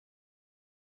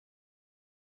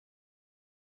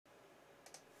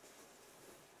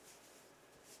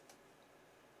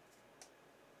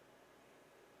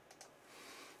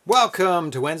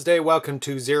Welcome to Wednesday, welcome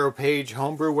to ZeroPage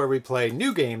Homebrew, where we play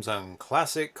new games on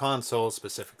classic consoles,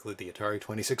 specifically the Atari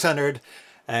 2600.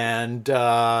 And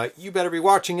you better be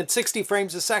watching at 60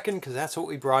 frames a second, because that's what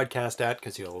we broadcast at,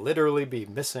 because you'll literally be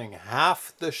missing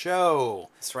half the show.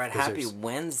 That's right, happy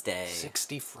Wednesday.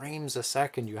 60 frames a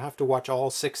second, you have to watch all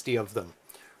 60 of them,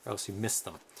 or else you miss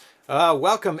them.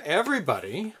 Welcome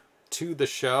everybody to the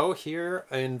show here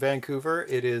in Vancouver.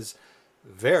 It is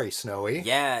very snowy.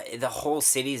 Yeah, the whole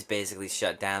city's basically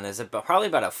shut down. There's probably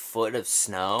about a foot of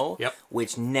snow,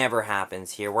 which never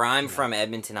happens here. Where I'm from,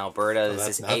 Edmonton, Alberta,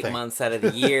 this is 8 months out of the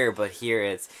year, but here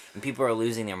and people are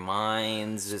losing their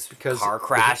minds, just car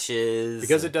crashes.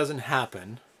 Because it doesn't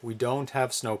happen. We don't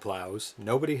have snow plows.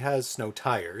 Nobody has snow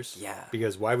tires. Yeah.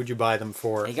 Because why would you buy them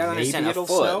for you gotta understand, a foot.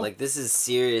 Snow? Like, this is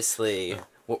seriously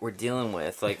what we're dealing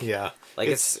with. Like, like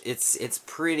it's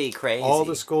pretty crazy. All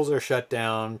the schools are shut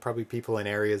down. Probably people in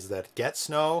areas that get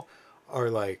snow are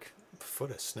like, a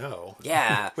foot of snow.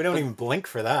 Yeah. We don't even blink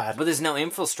for that. But there's no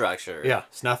infrastructure. Yeah,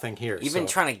 it's nothing here. Even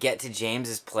trying to get to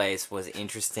James's place was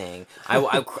interesting.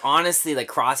 I honestly, like,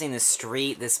 crossing the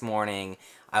street this morning,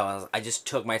 I just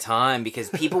took my time because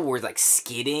people were like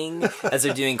skidding as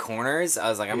they're doing corners. I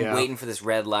was like, I'm waiting for this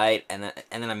red light, and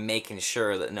then I'm making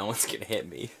sure that no one's gonna hit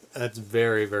me. That's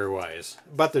very, very wise.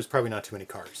 But there's probably not too many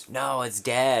cars. No, it's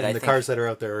dead. And the cars that are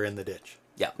out there are in the ditch.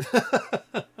 Yeah.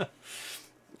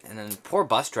 And then poor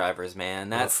bus drivers, man.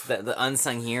 That's the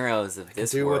unsung heroes of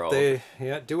this world.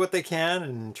 Do what they can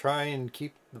and try and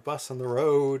keep the bus on the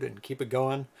road and keep it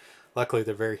going. Luckily,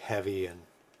 they're very heavy and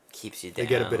keeps you down. They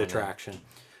get a bit of traction.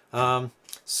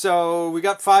 So we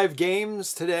got 5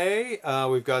 games today.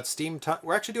 We've got Steam.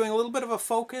 We're actually doing a little bit of a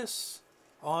focus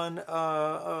on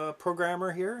a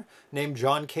programmer here named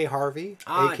John K. Harvey,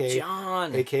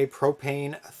 aka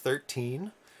Propane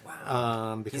 13.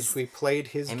 Wow. Because we played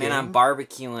his game. Man, I'm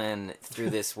barbecuing through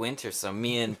this winter, so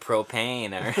me and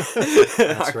Propane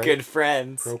are good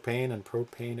friends. Propane and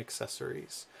propane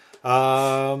accessories.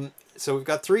 So we've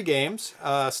got 3 games.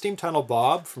 Steam Tunnel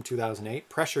Bob from 2008,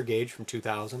 Pressure Gauge from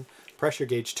 2000, Pressure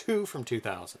Gauge 2 from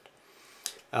 2000.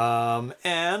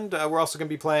 And we're also going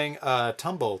to be playing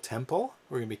Tumble Temple.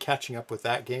 We're going to be catching up with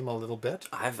that game a little bit.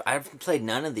 I've played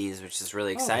none of these, which is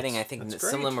really exciting. I think that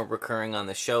some of them are recurring on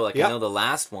the show. Like, I know the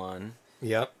last one.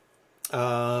 Yep.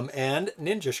 And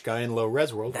Ninjish Guy in Low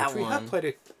Res World, which we have played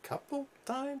a couple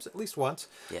times, at least once.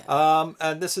 Yeah.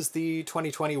 And this is the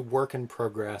 2020 work in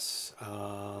progress,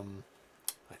 I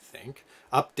think,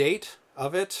 update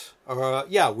of it.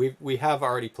 Yeah, we have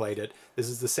already played it. This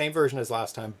is the same version as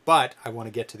last time, but I want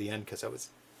to get to the end because I was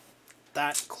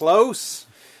that close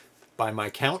by my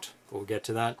count. We'll get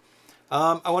to that.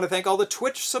 I want to thank all the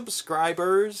Twitch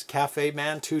subscribers: Cafe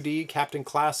Man 2D, Captain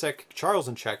Classic, Charles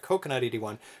and Check, Coconut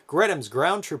 81, Gredham's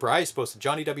Ground Trooper, Ice Post,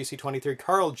 Johnny WC23,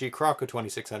 Carl G, Croco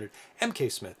 2600,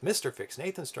 MK Smith, Mr. Fix,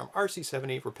 Nathan Storm,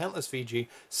 RC78, Repentless VG,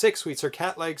 Six Sweet Sir,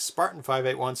 Cat Legs, Spartan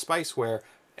 581, Spiceware,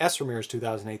 S. Ramirez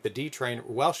 2008, The D Train,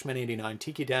 Welshman 89,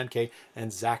 Tiki Dan K,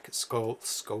 and Zach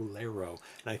Scolero.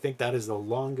 And I think that is the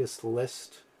longest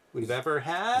list we've ever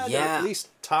had. Yeah. Or at least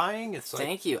tying. It's like,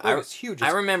 thank you. It's huge. I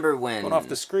remember when going off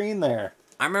the screen there.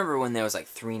 I remember when there was like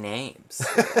 3 names.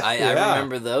 I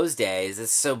remember those days.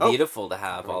 It's so beautiful to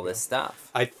have all this stuff.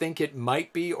 I think it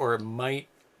might be, or it might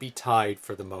be tied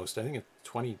for the most. I think it's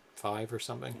 25 or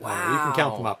something. Wow. You can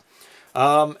count them up.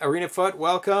 Arena Foot,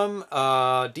 welcome.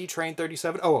 D-Train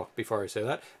 37. Oh, before I say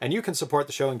that. And you can support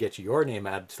the show and get your name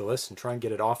added to the list and try and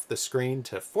get it off the screen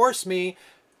to force me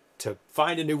to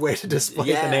find a new way to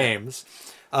display the names.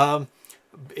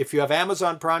 If you have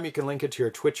Amazon Prime, you can link it to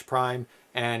your Twitch Prime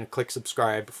and click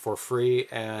subscribe for free.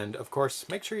 And, of course,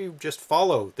 make sure you just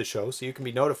follow the show so you can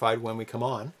be notified when we come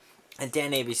on. And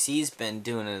Dan ABC's been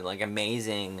doing an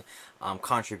amazing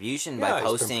contribution by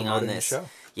posting on this. Show.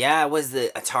 Yeah, it was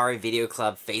the Atari Video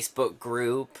Club Facebook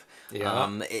group.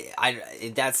 Yeah.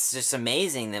 That's just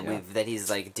amazing that that he's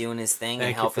like doing his thing and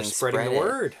Thank helping you for spreading the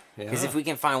word. Because if we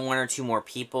can find 1 or 2 more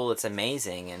people, it's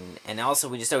amazing. And also,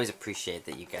 we just always appreciate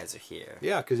that you guys are here.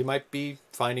 Yeah, because you might be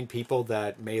finding people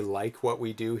that may like what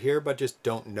we do here, but just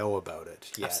don't know about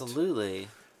it yet. Absolutely.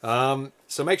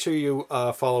 So make sure you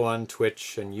follow on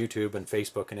Twitch and YouTube and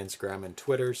Facebook and Instagram and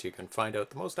Twitter so you can find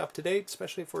out the most up-to-date,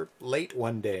 especially if we're late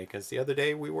one day, because the other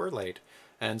day we were late.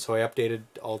 And so I updated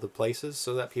all the places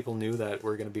so that people knew that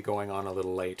we're going to be going on a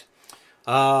little late.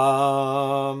 So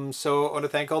I want to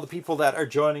thank all the people that are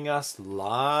joining us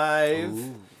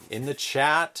live in the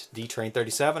chat.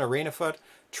 D-Train37, ArenaFoot,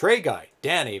 Trey Guy,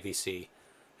 Dan AVC,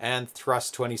 and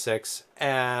Thrust26,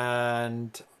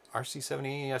 and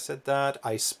RC70, I said that,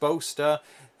 Iceposta,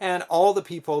 and all the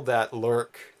people that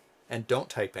lurk and don't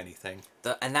type anything.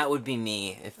 And that would be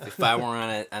me if I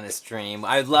weren't on a stream.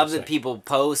 I'd love that people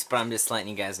post, but I'm just letting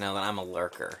you guys know that I'm a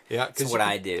lurker. Yeah, that's what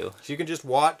I do. So you can just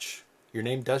watch. Your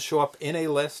name does show up in a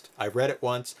list. I read it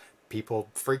once. People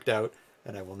freaked out,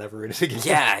 and I will never read it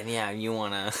again. Yeah, you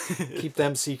want to... Keep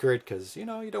them secret, because, you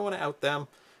know, you don't want to out them.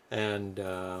 And,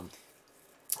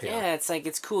 yeah, it's like,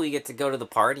 it's cool. You get to go to the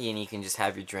party, and you can just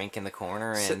have your drink in the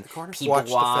corner, sit and in the corner, people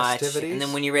watch. The festivities. And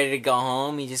then when you're ready to go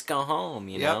home, you just go home,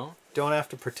 you know? Don't have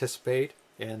to participate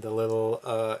in the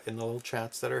little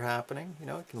chats that are happening. You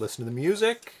know, you can listen to the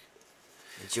music.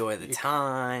 Enjoy the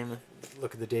time.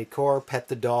 Look at the decor. Pet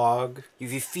the dog.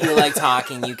 If you feel like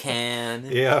talking, you can.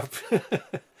 Yep.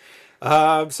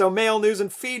 So mail, news,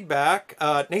 and feedback.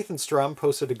 Nathan Strum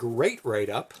posted a great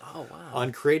write-up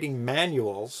on creating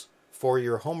manuals for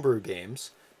your homebrew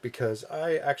games, because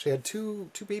I actually had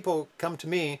two people come to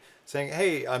me saying,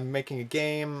 "Hey, I'm making a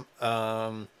game.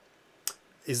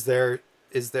 Is there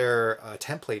a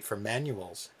template for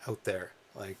manuals out there?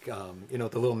 Like, you know,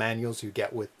 the little manuals you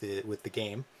get with the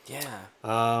game." Yeah.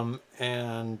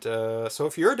 So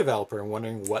if you're a developer and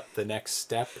wondering what the next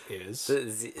step is,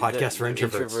 podcast for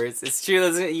introverts. It's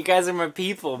true. You guys are my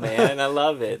people, man. I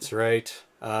love it. That's right.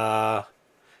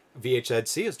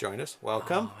 Vhzc has joined us.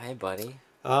 Welcome. Oh, hey, buddy.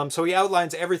 So he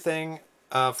outlines everything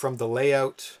from the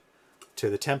layout to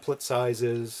the template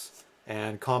sizes,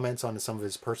 and comments on some of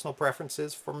his personal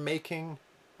preferences for making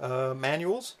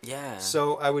manuals. Yeah.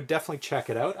 So I would definitely check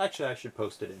it out. Actually, I should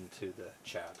post it into the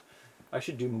chat. I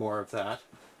should do more of that,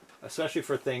 especially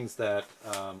for things that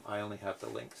I only have the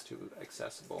links to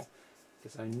accessible.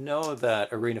 Because I know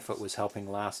that ArenaFoot was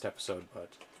helping last episode, but,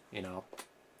 you know,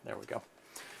 there we go.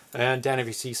 And Dan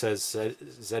VC says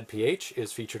ZPH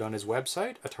is featured on his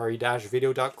website,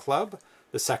 atari-video.club.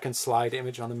 The second slide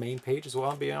image on the main page as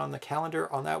well, and be on the calendar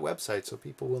on that website, so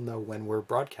people will know when we're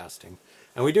broadcasting.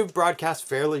 And we do broadcast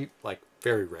very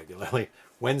regularly,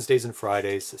 Wednesdays and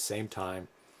Fridays, the same time.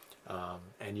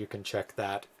 And you can check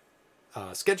that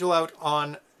schedule out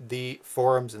on the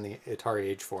forums, in the Atari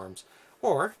Age forums,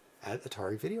 or at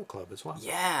Atari Video Club as well.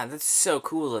 Yeah, that's so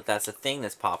cool that that's a thing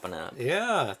that's popping up.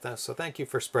 Yeah, so thank you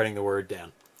for spreading the word,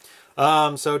 Dan.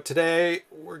 So today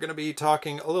we're going to be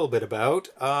talking a little bit about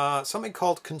something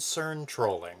called concern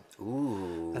trolling.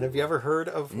 Ooh. And have you ever heard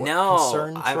of what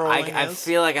concern trolling is? I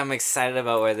feel like I'm excited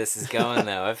about where this is going,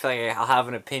 though. I feel like I'll have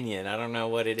an opinion. I don't know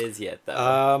what it is yet,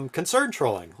 though. Concern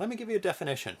trolling. Let me give you a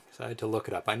definition. So I had to look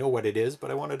it up. I know what it is, but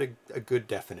I wanted a good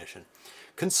definition.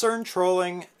 Concern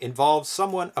trolling involves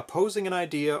someone opposing an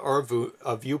idea or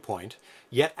a viewpoint,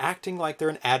 yet acting like they're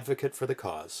an advocate for the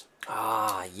cause.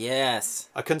 Ah, yes.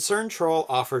 A concern troll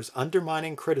offers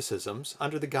undermining criticisms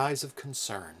under the guise of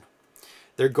concern.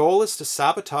 Their goal is to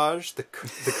sabotage the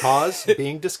cause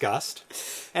being discussed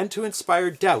and to inspire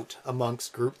doubt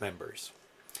amongst group members.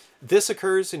 This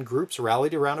occurs in groups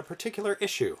rallied around a particular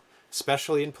issue,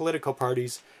 especially in political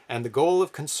parties, and the goal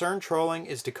of concern trolling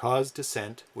is to cause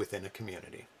dissent within a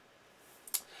community.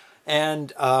 And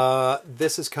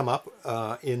this has come up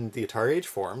in the Atari Age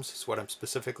forums, is what I'm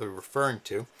specifically referring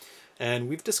to. And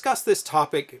we've discussed this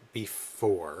topic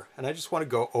before, and I just want to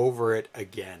go over it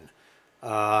again.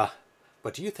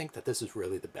 But do you think that this is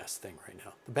really the best thing right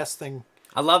now? The best thing?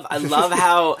 I love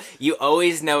how you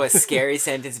always know a scary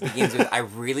sentence begins with, "I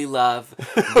really love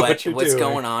what's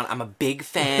going on. I'm a big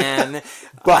fan."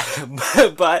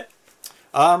 but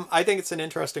I think it's an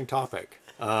interesting topic.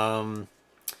 So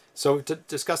to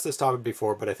discuss this topic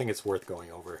before, but I think it's worth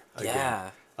going over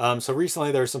again. Yeah. So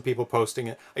recently there are some people posting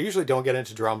it. I usually don't get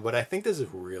into drama, but I think this is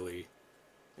really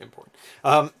important.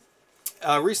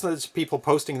 Recently there's people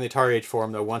posting in the Atari Age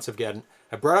forum, though, once again,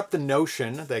 I brought up the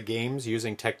notion that games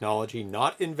using technology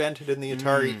not invented in the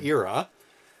Atari era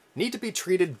need to be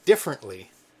treated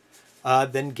differently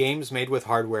than games made with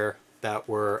hardware that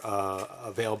were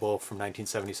available from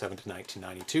 1977 to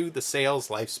 1992, the sales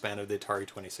lifespan of the Atari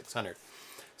 2600.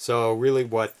 So really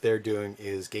what they're doing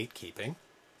is gatekeeping.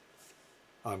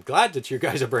 I'm glad that you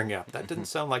guys are bringing up. That didn't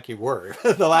sound like you were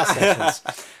the last sentence.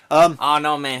 Oh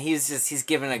no, man! He's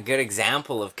giving a good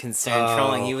example of concern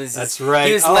trolling. That's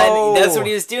right. That's what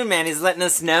he was doing, man. He's letting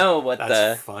us know what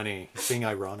That's funny. He's being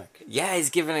ironic. Yeah,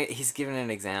 he's giving an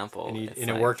example, and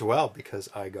it worked well because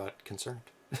I got concerned.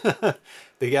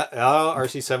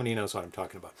 RC70 knows what I'm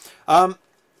talking about.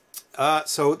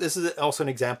 So this is also an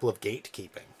example of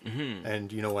gatekeeping,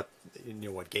 and you know what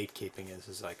gatekeeping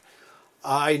is like.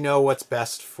 I know what's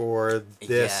best for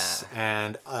this,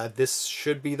 and this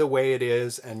should be the way it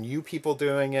is, and you people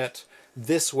doing it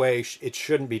this way, it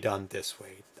shouldn't be done this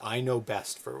way. I know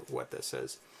best for what this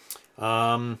is.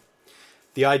 The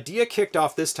idea kicked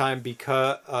off this time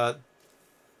because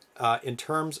in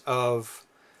terms of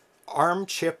ARM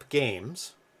chip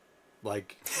games,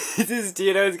 like Do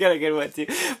you know it's got a good one too?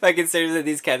 My concern is that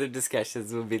these kind of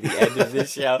discussions will be the end of the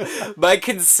show. My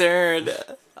concern.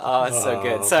 Oh, so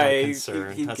good. Sorry,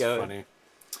 keep That's going.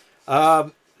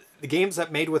 funny. The games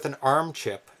that made with an ARM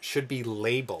chip should be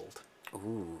labeled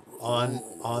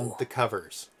on the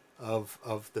covers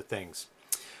of the things,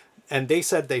 and they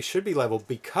said they should be labeled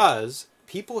because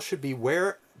people should be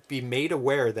made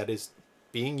aware that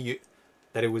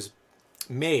that it was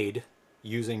made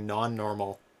using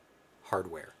non-normal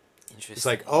hardware. Interesting. It's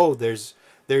like, oh, there's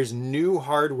new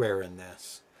hardware in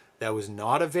this that was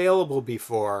not available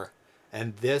before,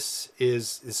 and this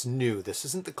is new. This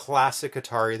isn't the classic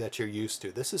Atari that you're used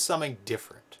to. This is something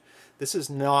different. This is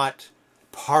not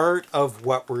part of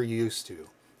what we're used to.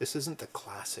 This isn't the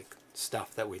classic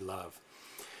stuff that we love.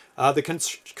 The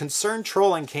concerned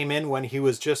trolling came in when he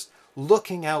was just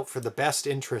looking out for the best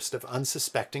interest of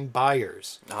unsuspecting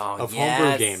buyers of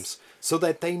homebrew games, so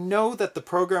that they know that the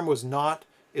program is not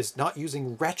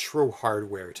using retro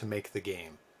hardware to make the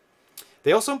game.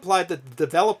 They also implied that the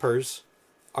developers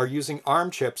are using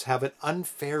ARM chips have an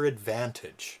unfair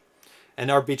advantage and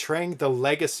are betraying the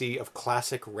legacy of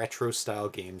classic retro-style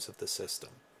games of the system.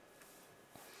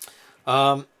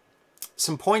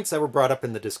 Some points that were brought up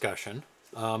in the discussion.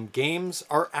 Games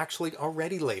are actually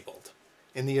already labeled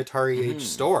in the Atari Age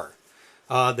store.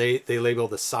 They label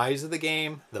the size of the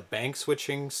game, the bank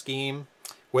switching scheme,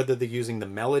 whether they're using the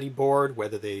melody board,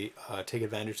 whether they take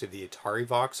advantage of the Atari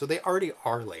Vox. So they already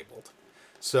are labeled.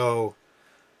 So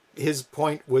his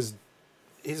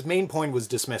main point was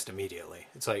dismissed immediately.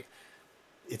 It's like,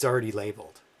 it's already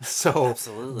labeled. So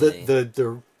absolutely.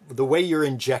 The way you're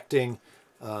injecting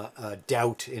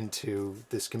doubt into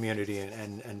this community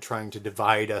and trying to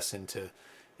divide us into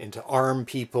ARM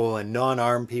people and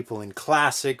non-ARM people, and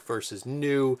classic versus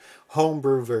new,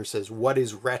 homebrew versus what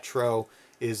is retro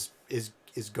is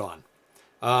gone.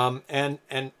 And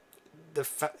the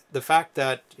fact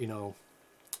that, you know,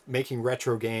 making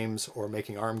retro games or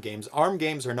making ARM games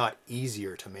are not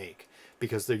easier to make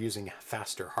because they're using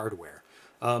faster hardware.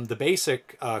 The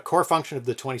basic core function of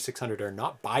the 2600 are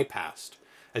not bypassed,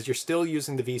 as you're still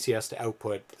using the VCS to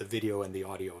output the video and the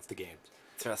audio of the games.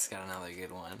 Thrust's got another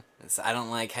good one. I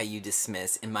don't like how you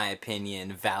dismiss, in my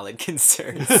opinion, valid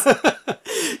concerns.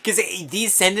 Because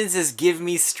these sentences give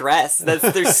me stress.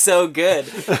 They're so good.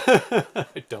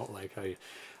 I don't like how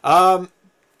you...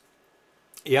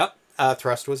 Yep.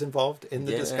 Thrust was involved in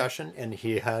the discussion, and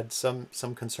he had some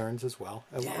concerns as well.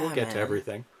 We'll get to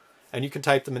everything. And you can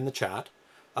type them in the chat.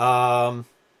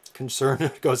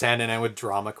 Concern goes hand in hand with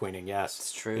drama queening. Yes,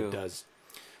 it's true. It does.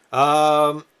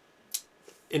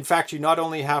 In fact, you not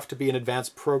only have to be an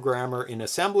advanced programmer in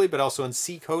assembly, but also in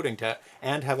C coding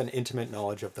and have an intimate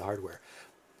knowledge of the hardware.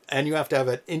 And you have to have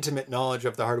an intimate knowledge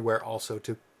of the hardware also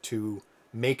to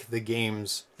make the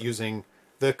games using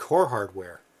the core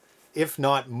hardware. If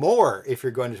not more, if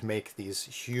you're going to make these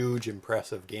huge,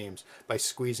 impressive games by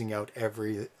squeezing out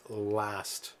every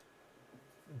last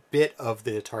bit of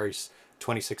the Atari's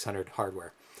 2600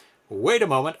 hardware. Wait a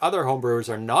moment, other homebrewers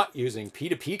are not using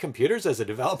P2P computers as a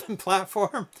development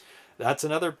platform. That's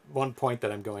another one point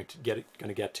that I'm going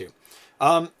to get to.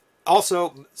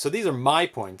 Also, so these are my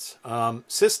points.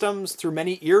 Systems through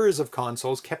many eras of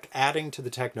consoles kept adding to the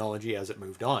technology as it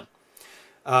moved on.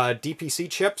 DPC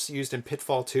chips used in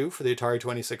Pitfall 2 for the Atari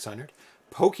 2600.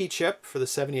 Pokey chip for the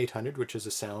 7800, which is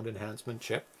a sound enhancement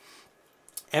chip.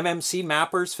 MMC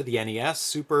mappers for the NES.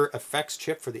 Super Effects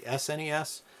chip for the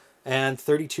SNES. And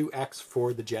 32X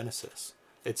for the Genesis,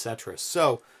 etc.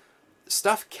 So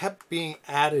stuff kept being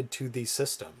added to these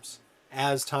systems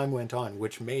as time went on,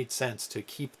 which made sense to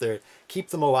keep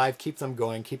them alive, keep them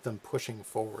going, keep them pushing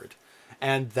forward.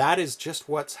 And that is just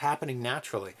what's happening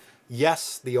naturally.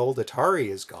 Yes, the old Atari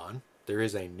is gone. There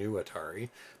is a new Atari,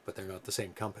 but they're not the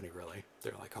same company, really.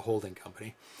 They're like a holding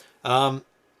company.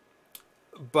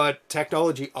 But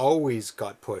technology always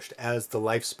got pushed as the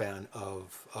lifespan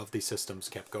of these systems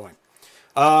kept going.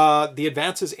 The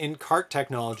advances in cart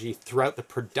technology throughout the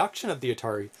production of the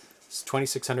Atari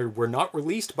 2600 were not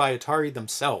released by Atari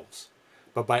themselves,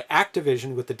 but by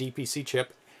Activision with the DPC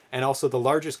chip, and also the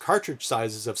largest cartridge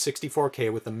sizes of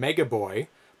 64K with the Mega Boy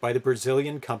by the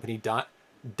Brazilian company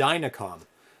Dynacom.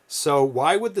 So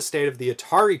why would the state of the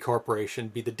Atari Corporation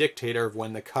be the dictator of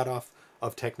when the cutoff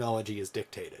of technology is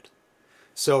dictated?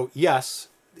 So yes,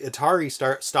 Atari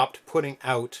stopped putting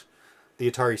out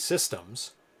the Atari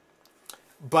systems,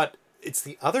 but it's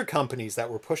the other companies that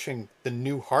were pushing the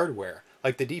new hardware.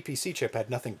 Like the DPC chip had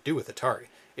nothing to do with Atari.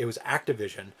 It was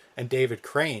Activision and David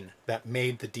Crane that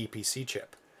made the DPC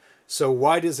chip. So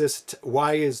why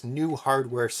is new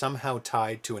hardware somehow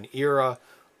tied to an era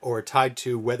or tied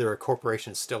to whether a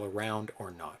corporation is still around or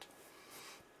not?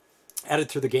 Added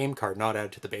through the game card, not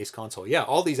added to the base console. Yeah,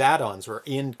 all these add-ons were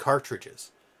in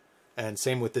cartridges. And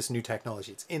same with this new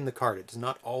technology. It's in the card. It does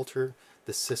not alter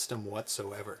the system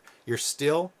whatsoever. You're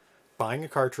still buying a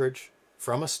cartridge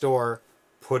from a store,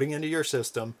 putting into your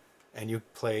system, and you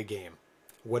play a game.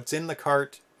 What's in the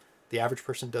cart, the average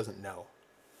person doesn't know.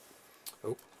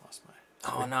 Oh, lost my...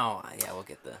 Oh no! Yeah, we'll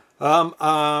get the.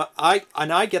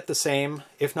 I get the same,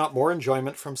 if not more,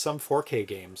 enjoyment from some 4K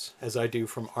games as I do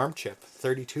from ARM chip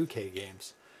 32K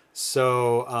games.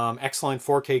 So excellent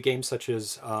 4K games such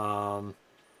as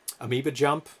Amoeba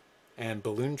Jump and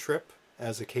Balloon Trip,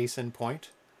 as a case in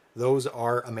point. Those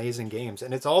are amazing games,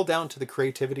 and it's all down to the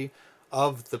creativity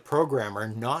of the programmer,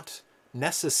 not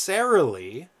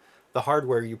necessarily the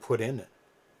hardware you put in it.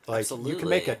 Like, Absolutely. you can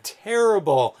make a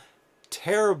terrible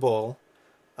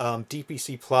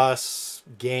DPC Plus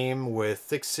game with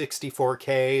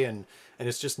 64K and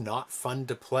it's just not fun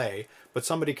to play. But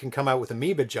somebody can come out with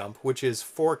Amoeba Jump, which is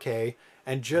 4K,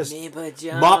 and just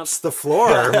mops the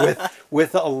floor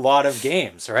with a lot of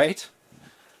games, right?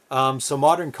 So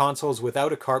modern consoles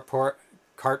without a cart port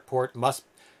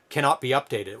cannot be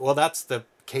updated. Well, that's the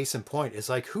case in point. It's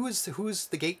like, who's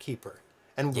the gatekeeper?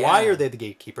 And why are they the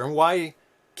gatekeeper? And why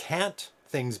can't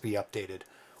things be updated?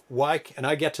 Why? And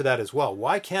I get to that as well.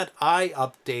 Why can't I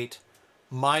update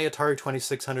my Atari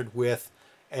 2600 with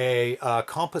a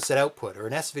composite output or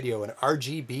an S-video, an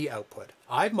RGB output?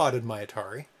 I've modded my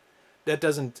Atari. That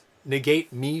doesn't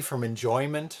negate me from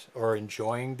enjoyment or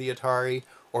enjoying the Atari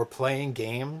or playing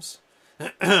games.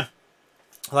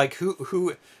 Like,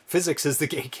 who physics is the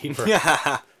gatekeeper.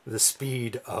 The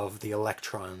speed of the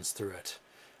electrons through it.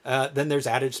 Then there's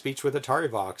added speech with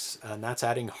AtariVox, and that's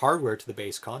adding hardware to the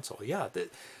base console. Yeah,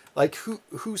 like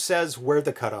who says where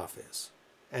the cutoff is,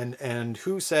 and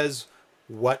who says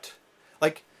what?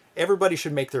 Like, everybody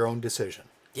should make their own decision.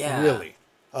 Yeah, really,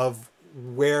 of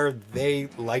where they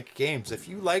like games. If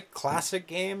you like classic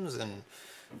games and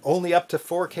only up to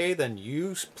 4K, then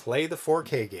you play the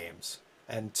 4K games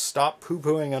and stop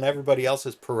poo-pooing on everybody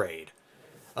else's parade.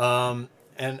 And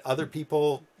other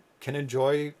people can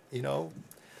enjoy, the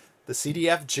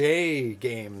CDFJ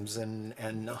games and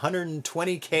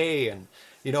 120K and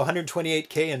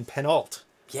 128K in Penult.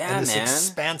 Yeah, and this man.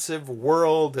 expansive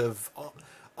world of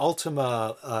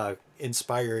Ultima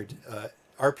inspired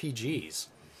RPGs.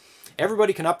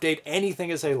 Everybody can update anything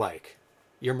as they like.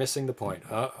 You're missing the point.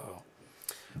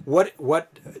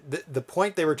 The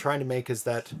point they were trying to make is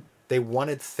that they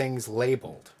wanted things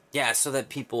labeled. Yeah, so that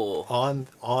people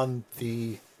on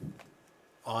the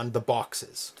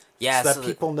boxes. Yeah, so that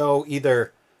people know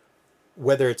either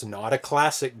whether it's not a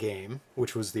classic game,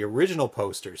 which was the original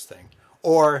posters thing,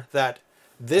 or that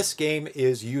this game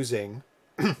is using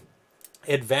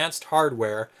advanced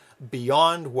hardware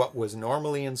beyond what was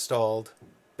normally installed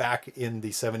back in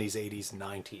the 70s, 80s,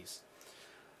 90s.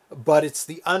 But it's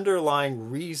the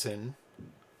underlying reason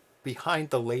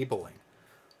behind the labeling.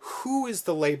 Who is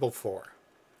the label for?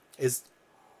 Is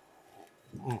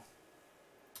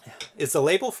the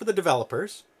label for the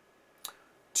developers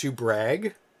to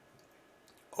brag,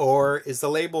 or is the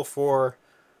label for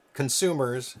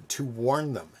consumers to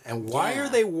warn them? And why are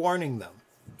they warning them?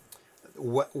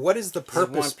 What is the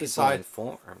purpose beside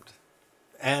informed?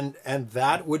 And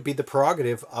that would be the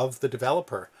prerogative of the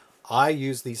developer. I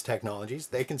use these technologies.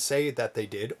 They can say that they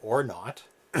did or not.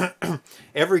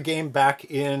 Every game back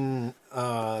in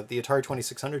the Atari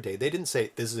 2600 day, they didn't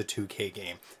say this is a 2K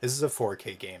game, this is a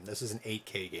 4K game, this is an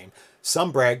 8K game.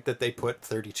 Some bragged that they put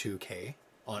 32K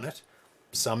on it.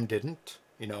 Some didn't,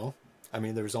 I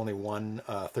mean, there was only one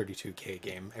 32K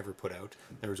game ever put out.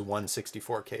 There was one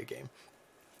 64K game.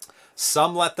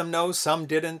 Some let them know, some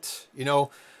didn't.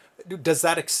 Does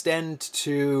that extend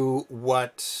to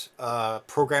what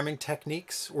programming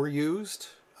techniques were used?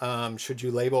 Should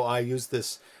you label, I use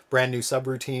this brand new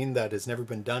subroutine that has never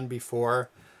been done before?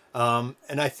 And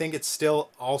I think it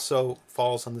still also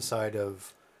falls on the side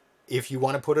of, if you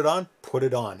want to put it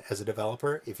on as a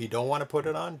developer. If you don't want to put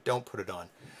it on, don't put it on.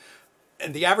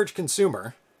 And the average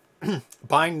consumer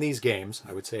buying these games,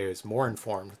 I would say, is more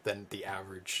informed than the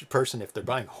average person. If they're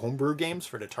buying homebrew games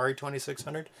for the Atari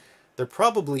 2600, they're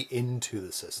probably into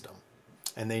the system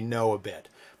and they know a bit.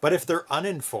 But if they're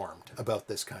uninformed about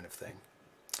this kind of thing,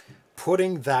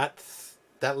 putting that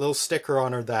little sticker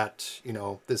on, or that,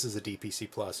 this is a DPC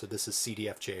Plus, or this is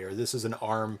CDFJ, or this is an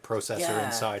ARM processor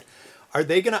inside, are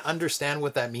they going to understand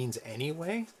what that means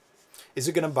anyway? Is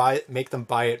it going to make them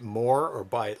buy it more or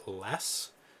buy it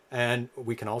less? And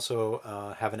we can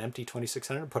also have an empty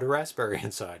 2600 and put a Raspberry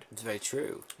inside. It's very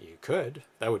true. You could.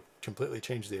 That would completely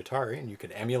change the Atari, and you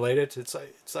could emulate it.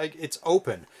 It's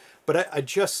open. But I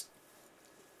just,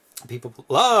 people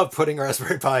love putting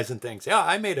Raspberry Pis in things. Yeah,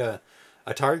 I made a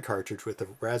Atari cartridge with a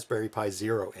Raspberry Pi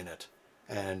Zero in it,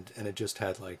 and it just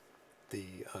had like the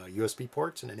USB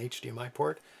ports and an HDMI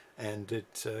port, and you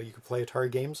could play Atari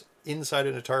games inside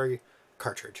an Atari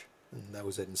cartridge. And that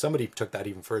was it. And somebody took that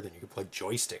even further, and you could play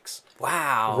joysticks.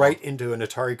 Wow. Right into an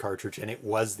Atari cartridge, and it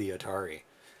was the Atari.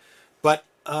 But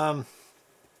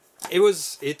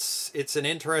it's an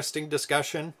interesting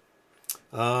discussion.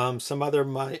 Some other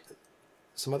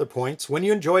points. When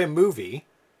you enjoy a movie,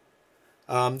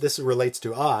 this relates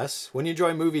to us. When you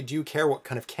enjoy a movie, do you care what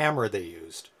kind of camera they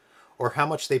used, or how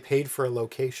much they paid for a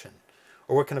location,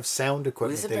 or what kind of sound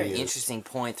equipment they used? This is a very interesting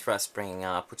point for us bringing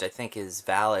up, which I think is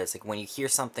valid. It's like when you hear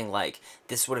something like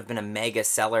this would have been a mega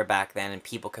seller back then, and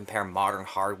people compare modern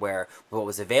hardware with what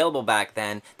was available back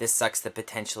then, this sucks that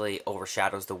potentially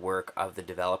overshadows the work of the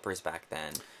developers back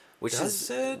then. Which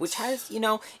has, you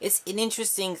know, it's an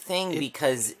interesting thing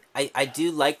because I do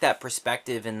like that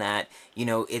perspective in that, you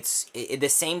know, the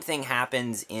same thing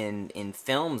happens in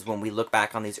films. When we look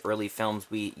back on these early films,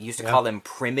 we used to call them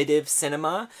primitive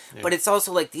cinema, but it's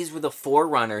also like these were the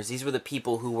forerunners. These were the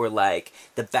people who were like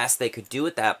the best they could do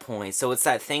at that point. So it's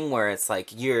that thing where it's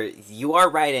like you are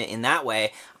right in that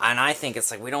way, and I think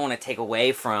it's like we don't want to take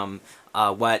away from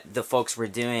what the folks were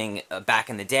doing back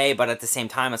in the day, but at the same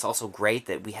time, it's also great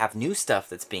that we have new stuff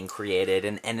that's being created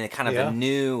and a kind of a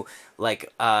new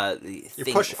like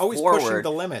you're always pushing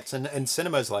the limits, and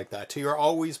cinema's like that too. You're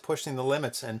always pushing the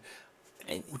limits, and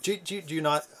do you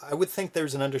not? I would think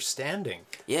there's an understanding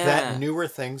that newer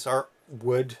things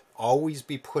would always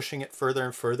be pushing it further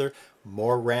and further.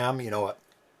 More RAM, you know, a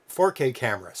 4K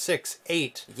camera, 6,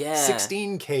 8,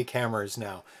 16K cameras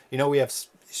now. You know, we have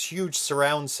huge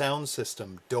surround sound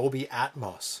system, Dolby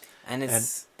Atmos, and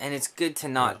it's good to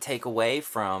not take away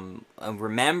from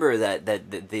remember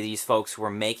that these folks who were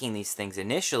making these things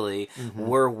initially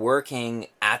were working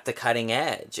at the cutting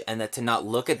edge, and that to not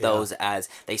look at those as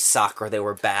they suck or they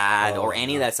were bad or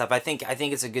any of that stuff. I think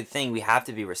it's a good thing. We have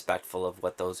to be respectful of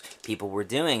what those people were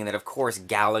doing, and that of course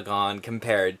Galagon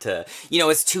compared to, you know,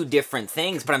 it's two different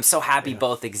things, but I'm so happy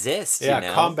both exist. Yeah, you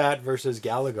know? Combat versus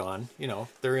Galagon, you know,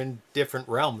 they're in different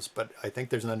realms, but I think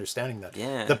there's an understanding that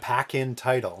the pack-in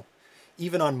title,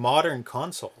 even on modern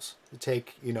consoles,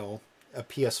 take, you know, a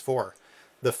PS4,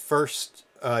 the first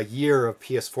year of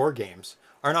PS4 games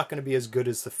are not going to be as good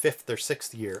as the 5th or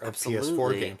 6th year of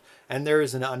PS4 games. And there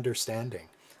is an understanding.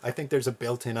 I think there's a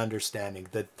built-in understanding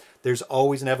that there's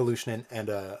always an evolution and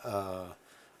a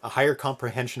higher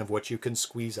comprehension of what you can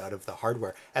squeeze out of the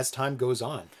hardware as time goes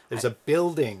on. There's a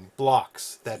building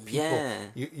blocks that people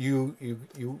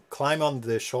you climb on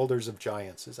the shoulders of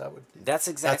giants. Is that what? That's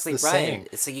exactly that's right. Saying.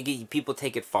 It's like people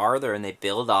take it farther and they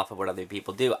build off of what other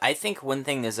people do. I think one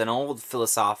thing, there's an old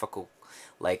philosophical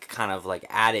like kind of like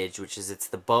adage, which is it's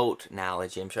the boat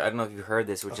analogy. I'm sure, I don't know if you've heard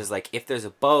this, which is like if there's a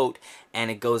boat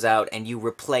and it goes out and you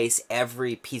replace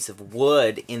every piece of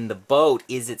wood in the boat,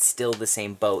 is it still the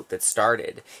same boat that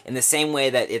started? In the same way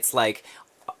that it's like,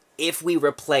 if we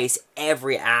replace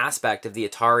every aspect of the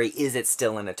Atari, is it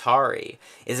still an Atari?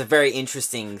 Is a very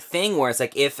interesting thing where it's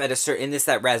like, if at a certain, in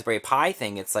that Raspberry Pi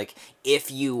thing, it's like,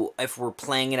 if we're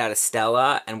playing it out of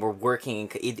Stella and we're working,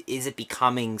 is it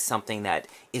becoming something that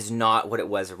is not what it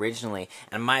was originally?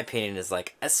 And my opinion is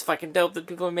like, that's fucking dope that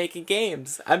people are making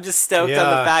games. I'm just stoked on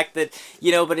the fact that,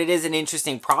 you know, but it is an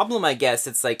interesting problem, I guess.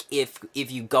 It's like, if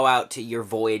you go out to your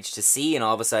voyage to sea and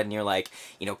all of a sudden you're like,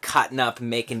 you know, cutting up and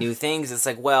making new things, it's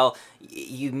like, well,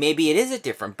 maybe it is a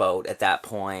different boat at that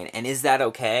point, and is that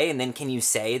okay? And then can you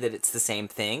say that it's the same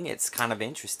thing? It's kind of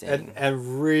interesting.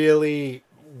 And really,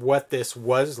 what this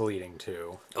was leading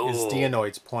to is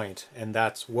Dianoid's point, and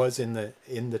that was in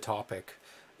the topic,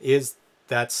 is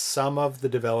that some of the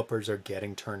developers are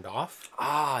getting turned off.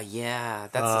 Yeah,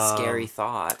 that's a scary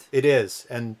thought. It is,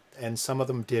 and some of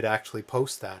them did actually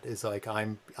post that. Is like,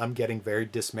 I'm getting very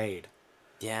dismayed.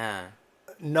 Yeah.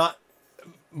 Not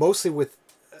mostly with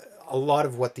a lot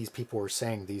of what these people were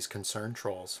saying. These concern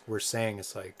trolls were saying,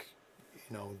 it's like,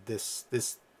 you know, this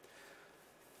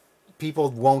people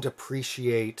won't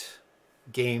appreciate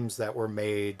games that were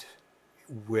made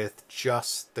with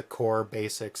just the core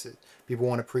basics. People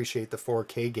won't appreciate the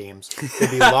 4K games.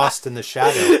 They'd be lost in the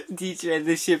shadow. Teacher,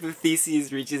 the ship of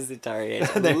Theseus reaches Atari.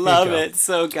 I love it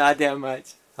so goddamn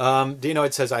much. Dino,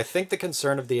 it says, I think the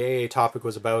concern of the AA topic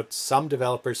was about some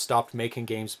developers stopped making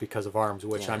games because of ARMS,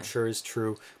 which I'm sure is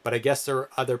true, but I guess there are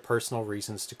other personal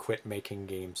reasons to quit making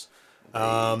games.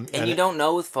 And you don't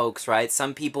know with folks, right?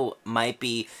 Some people might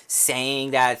be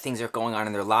saying that things are going on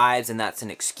in their lives and that's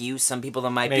an excuse. Some people, that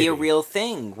might be a real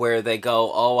thing where they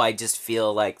go, oh, I just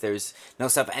feel like there's no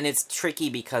stuff. And it's tricky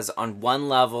because on one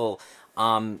level,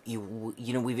 you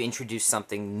know, we've introduced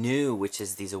something new, which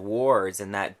is these awards,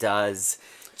 and that does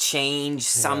change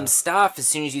some stuff as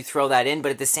soon as you throw that in,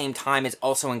 but at the same time it's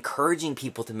also encouraging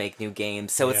people to make new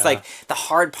games. So it's like the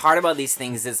hard part about these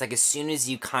things is like as soon as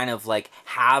you kind of like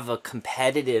have a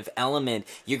competitive element,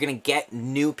 you're gonna get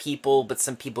new people, but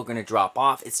some people are gonna drop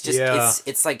off. It's just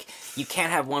it's like you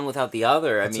can't have one without the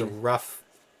other. It's a rough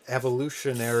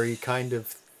evolutionary kind of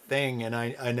thing, and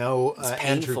I know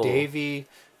Andrew Davey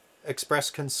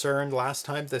expressed concern last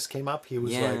time this came up. He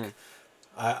was like,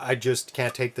 I just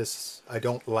can't take this. I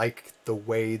don't like the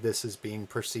way this is being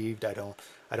perceived. I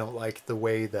don't like the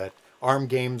way that ARM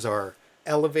games are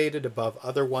elevated above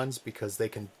other ones because they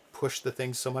can push the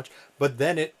things so much. But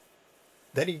then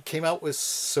he came out with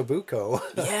Sabuko.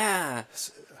 Yeah.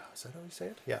 Is that how you say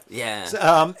it? Yeah. Yeah.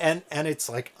 So, and it's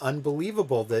like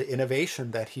unbelievable the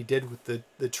innovation that he did with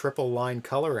the triple line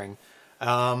coloring.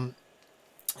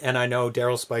 And I know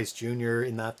Daryl Spice Jr.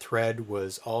 in that thread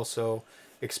was also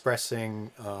expressing,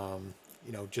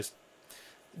 you know, just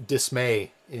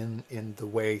dismay in the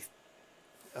way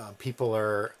people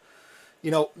are,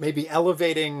 you know, maybe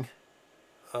elevating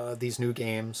these new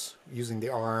games using the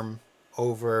ARM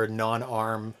over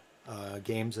non-ARM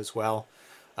games as well,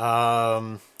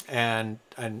 and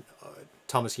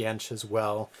Thomas Jensch as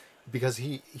well, because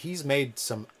he's made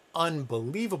some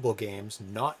unbelievable games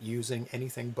not using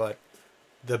anything but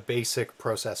the basic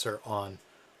processor on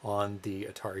the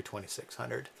Atari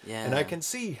 2600. Yeah. And I can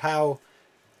see how,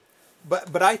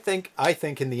 but I think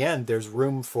in the end there's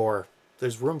room for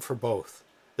both.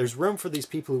 There's room for these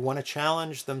people who want to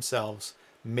challenge themselves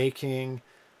making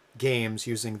games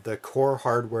using the core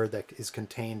hardware that is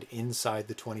contained inside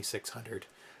the 2600.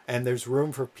 And there's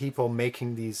room for people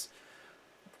making these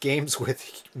games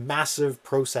with massive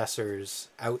processors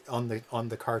out on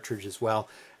the cartridge as well.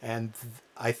 And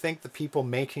I think the people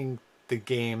making the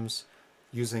games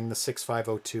using the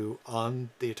 6502 on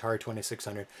the Atari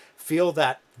 2600 feel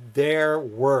that their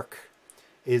work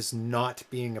is not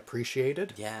being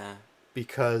appreciated. Yeah.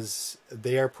 Because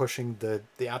they are pushing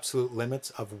the absolute limits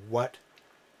of what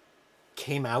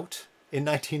came out in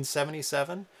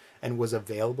 1977 and was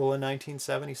available in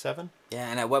 1977. Yeah,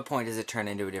 and at what point does it turn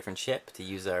into a different chip, to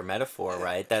use our metaphor,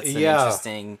 right? That's an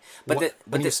interesting... But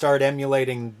when you start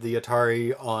emulating the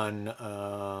Atari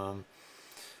on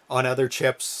other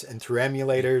chips and through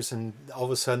emulators, and all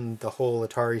of a sudden the whole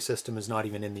Atari system is not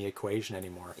even in the equation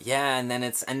anymore. Yeah, and then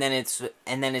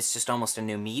it's just almost a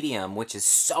new medium, which is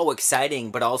so exciting,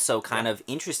 but also kind of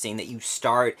interesting that you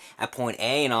start at point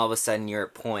A and all of a sudden you're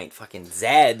at point fucking Z,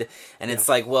 and it's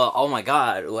like, well, oh my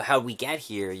god, how'd we get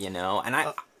here, you know? And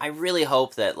I really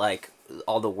hope that like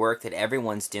all the work that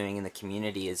everyone's doing in the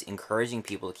community is encouraging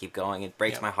people to keep going. It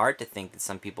breaks my heart to think that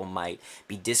some people might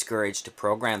be discouraged to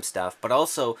program stuff, but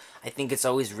also I think it's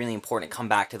always really important to come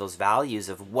back to those values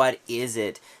of what is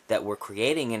it that we're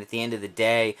creating. And at the end of the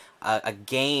day, a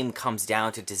game comes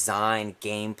down to design,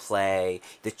 gameplay,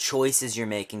 the choices you're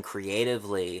making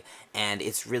creatively, and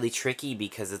it's really tricky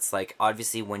because it's like,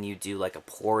 obviously when you do like a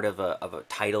port of a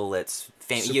title that's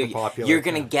you're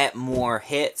gonna get more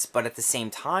hits, but at the same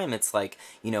time it's like,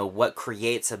 you know, what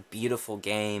creates a beautiful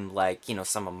game, like, you know,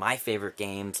 some of my favorite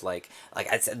games, like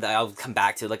I said, I'll come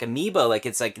back to like Amoeba, like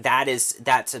it's like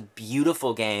that's a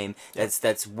beautiful game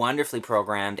that's wonderfully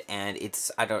programmed, and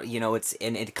it's, I don't, you know, it's,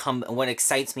 and what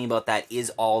excites me about that is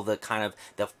all the kind of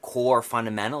the core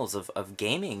fundamentals of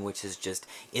gaming, which is just,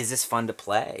 is this fun to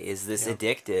play, is this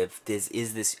addictive,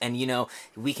 is this, and you know,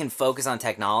 we can focus on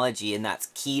technology and that's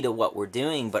key to what we're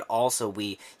doing, but also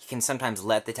you can sometimes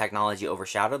let the technology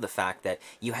overshadow the fact that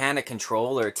you hand a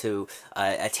controller to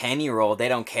a 10-year-old, they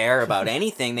don't care about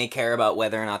anything, they care about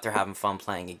whether or not they're having fun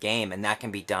playing a game, and that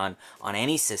can be done on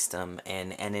any system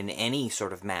and in any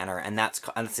sort of manner, and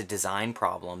that's a design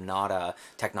problem, not a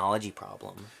technology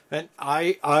problem. And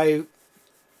I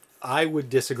would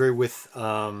disagree with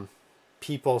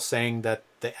people saying that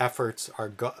the efforts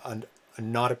are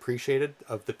not appreciated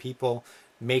of the people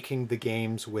making the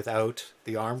games without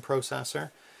the ARM processor,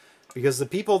 because the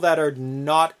people that are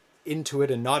not into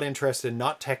it and not interested,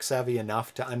 not tech savvy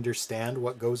enough to understand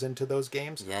what goes into those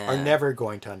games are never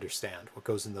going to understand what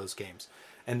goes in those games.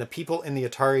 And the people in the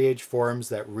Atari Age forums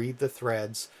that read the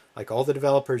threads, like all the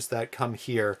developers that come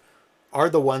here, are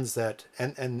the ones that,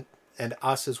 and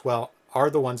us as well, are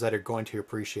the ones that are going to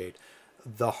appreciate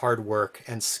the hard work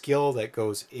and skill that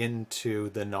goes into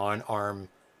the non-ARM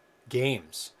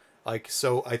games. Like,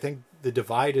 so I think the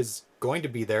divide is going to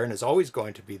be there and is always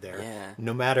going to be there. Yeah.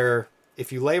 No matter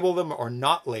if you label them or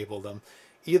not label them,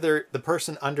 either the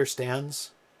person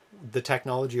understands the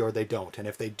technology or they don't. And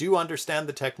if they do understand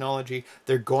the technology,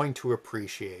 they're going to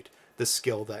appreciate the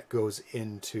skill that goes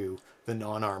into the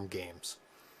non-ARM games.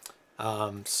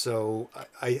 So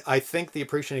I think the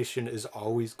appreciation is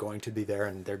always going to be there,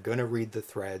 and they're going to read the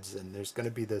threads, and there's going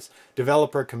to be this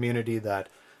developer community that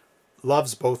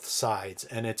loves both sides.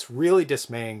 And it's really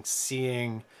dismaying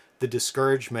seeing the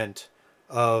discouragement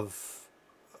of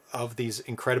these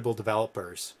incredible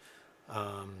developers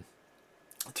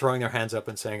throwing their hands up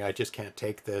and saying, I just can't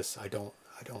take this. I don't.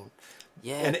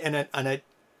 Yeah. And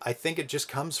I think it just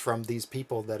comes from these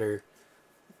people that are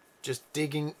just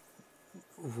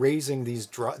raising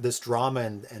this drama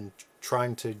and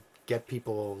trying to get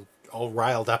people all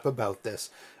riled up about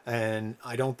this. And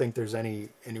I don't think there's any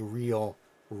real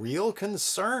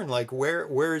concern. Like,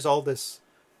 where is all this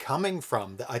coming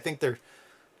from? I think they're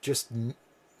just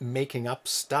making up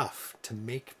stuff to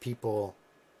make people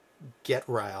get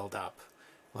riled up.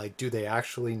 Like, do they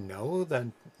actually know that,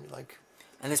 like...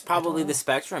 And there's probably the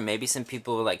spectrum. Maybe some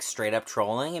people are like straight up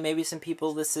trolling, and maybe some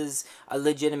people this is a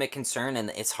legitimate concern,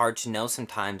 and it's hard to know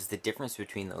sometimes the difference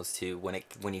between those two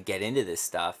when you get into this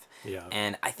stuff. Yeah.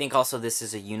 And I think also this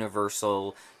is a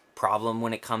universal problem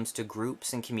when it comes to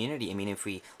groups and community. I mean, if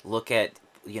we look at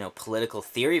political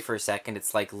theory for a second,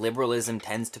 it's like liberalism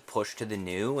tends to push to the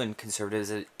new and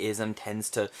conservatism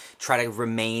tends to try to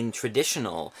remain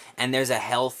traditional. And there's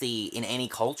in any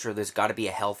culture, there's got to be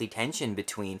a healthy tension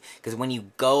between, because when you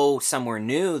go somewhere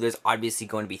new, there's obviously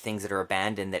going to be things that are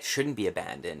abandoned that shouldn't be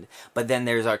abandoned. But then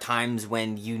there's times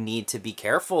when you need to be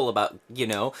careful about,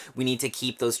 we need to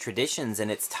keep those traditions, and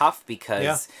it's tough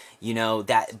because,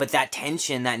 but that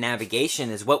tension, that navigation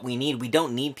is what we need. We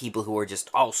don't need people who are just,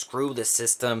 oh, screw the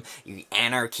system,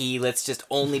 anarchy, let's just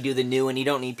only do the new, and you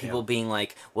don't need people being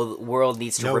like, well, the world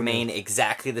needs to remain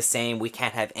exactly the same, we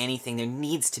can't have anything. There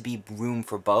needs to be room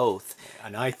for both.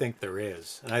 And I think there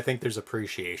is. And I think there's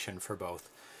appreciation for both.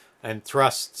 And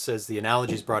Thrust says the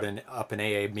analogies brought up in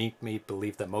AA make me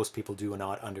believe that most people do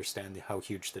not understand how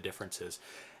huge the difference is.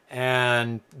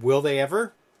 And will they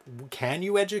ever? Can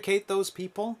you educate those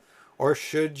people? Or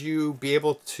should you be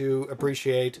able to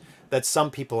appreciate that some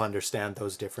people understand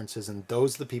those differences, and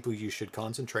those are the people you should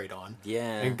concentrate on?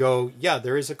 Yeah. And go, yeah,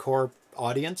 there is a core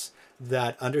audience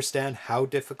that understand how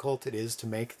difficult it is to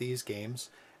make these games,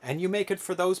 and you make it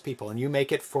for those people, and you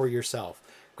make it for yourself.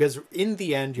 Because in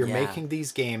the end, you're making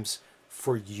these games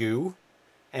for you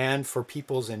and for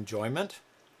people's enjoyment,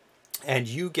 and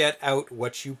you get out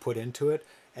what you put into it,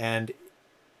 and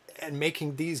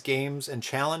making these games and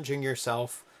challenging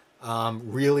yourself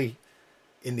really,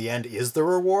 in the end, is the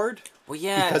reward. Well,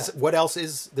 yeah. Because what else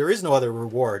is... There is no other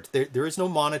reward. There is no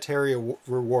monetary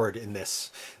reward in this.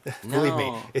 No. Believe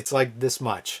me, it's like this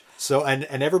much. So, and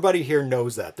everybody here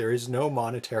knows that. There is no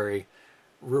monetary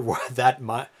reward. That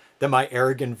my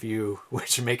arrogant view,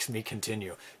 which makes me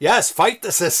continue. Yes, fight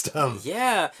the system.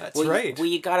 Yeah, that's right.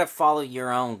 You got to follow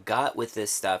your own gut with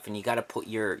this stuff, and you got to put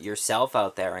yourself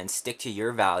out there and stick to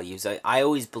your values. I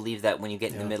always believe that when you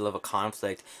get in the middle of a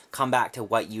conflict, come back to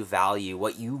what you value,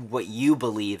 what you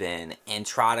believe in, and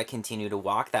try to continue to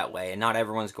walk that way. And not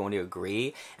everyone's going to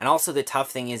agree. And also the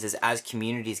tough thing is as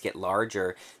communities get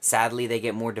larger, sadly they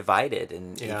get more divided.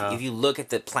 And if you look at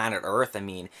the planet Earth, I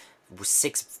mean,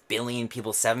 6 billion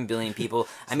people, 7 billion people.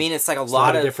 I mean, it's like a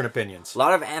lot of different opinions. A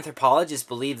lot of anthropologists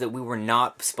believe that we were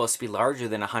not supposed to be larger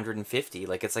than 150.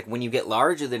 Like, it's like when you get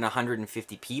larger than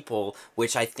 150 people,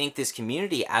 which I think this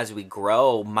community, as we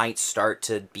grow, might start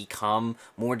to become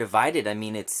more divided. I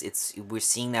mean, we're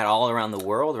seeing that all around the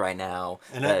world right now.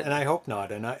 And I hope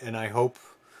not. And I hope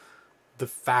the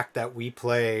fact that we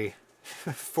play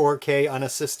 4K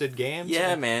unassisted games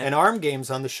and ARM games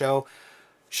on the show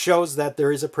shows that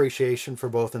there is appreciation for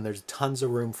both, and there's tons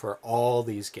of room for all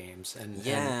these games.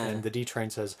 And the D-Train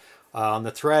says, on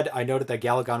the thread, I noted that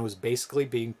Galagon was basically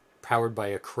being powered by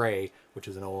a Cray, which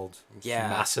is an old,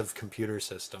 massive computer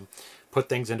system. Put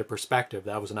things into perspective.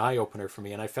 That was an eye-opener for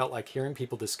me, and I felt like hearing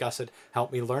people discuss it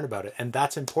helped me learn about it. And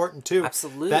that's important, too.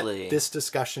 Absolutely. That this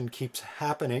discussion keeps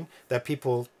happening, that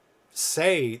people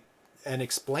say and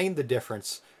explain the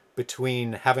difference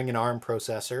between having an ARM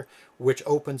processor, which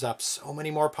opens up so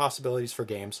many more possibilities for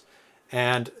games.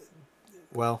 And,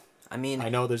 well, I mean, I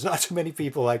know there's not too many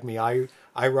people like me. I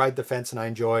ride the fence and I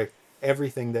enjoy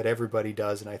everything that everybody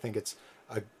does, and I think it's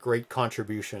a great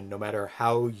contribution no matter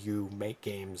how you make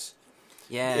games.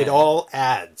 Yeah. It all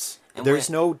adds. And there's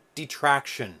no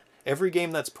detraction. Every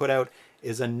game that's put out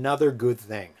is another good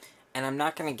thing. and I'm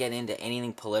not going to get into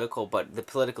anything political, but the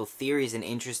political theory is an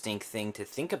interesting thing to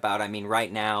think about. I mean,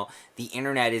 right now, the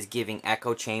internet is giving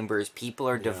echo chambers. People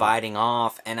are dividing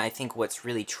off. And I think what's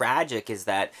really tragic is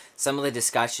that some of the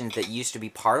discussions that used to be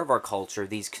part of our culture,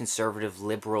 these conservative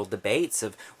liberal debates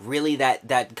of really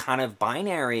that kind of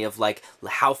binary of like,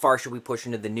 how far should we push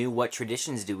into the new? What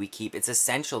traditions do we keep? It's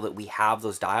essential that we have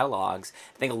those dialogues.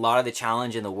 I think a lot of the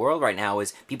challenge in the world right now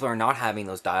is people are not having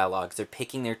those dialogues. They're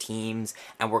picking their teams,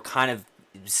 and we're kind of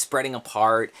spreading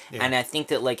apart. And I think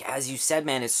that, like, as you said,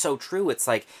 man, it's so true. It's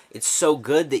like, it's so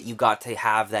good that you got to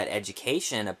have that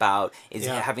education about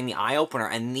having the eye-opener,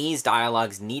 and these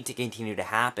dialogues need to continue to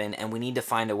happen, and we need to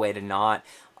find a way to not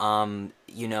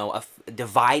you know,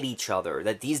 divide each other,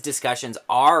 that these discussions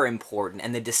are important,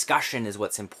 and the discussion is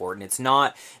what's important. It's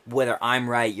not whether I'm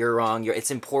right, you're wrong,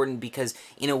 it's important because,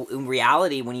 you know, in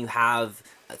reality, when you have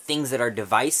things that are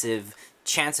divisive,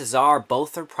 chances are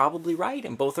both are probably right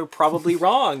and both are probably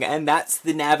wrong, and that's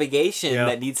the navigation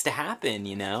that needs to happen,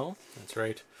 you know? That's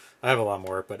right. I have a lot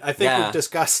more, but I think we've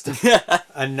discussed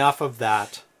enough of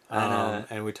that,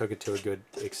 and we took it to a good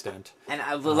extent. And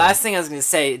the last thing I was going to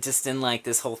say, just in like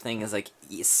this whole thing, is like,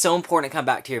 it's so important to come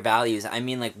back to your values. I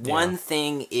mean, like, one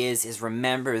thing is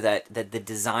remember that the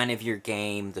design of your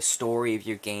game, the story of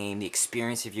your game, the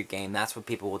experience of your game, that's what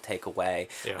people will take away.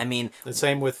 I mean, the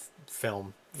same with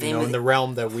film. You know, in the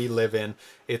realm that we live in,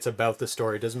 it's about the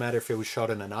story. It doesn't matter if it was shot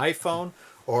on an iPhone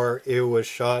or it was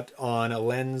shot on a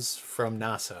lens from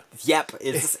NASA. Yep,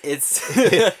 it's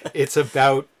it's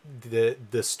about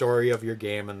the story of your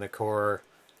game and the core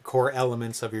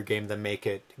elements of your game that make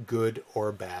it good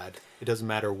or bad. It doesn't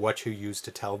matter what you use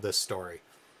to tell this story.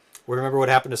 Remember what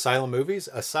happened to silent movies?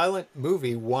 A silent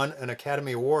movie won an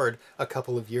Academy Award a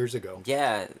couple of years ago.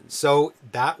 Yeah. So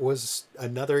that was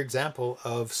another example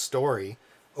of story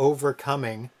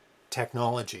overcoming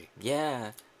technology.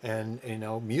 Yeah. And, you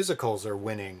know, musicals are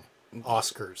winning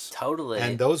Oscars. Totally.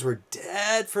 And those were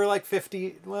dead for like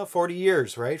 40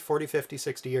 years, right? 40, 50,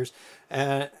 60 years.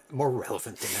 More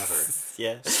relevant than ever.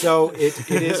 Yeah. So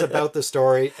it is about the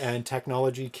story, and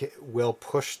technology will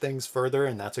push things further,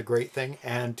 and that's a great thing.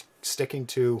 And sticking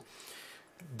to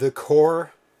the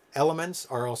core elements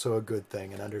are also a good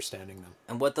thing, and understanding them.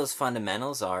 And what those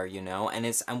fundamentals are, you know, and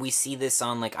we see this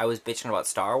on, like, I was bitching about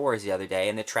Star Wars the other day,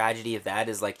 and the tragedy of that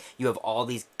is, like, you have all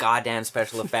these goddamn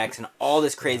special effects and all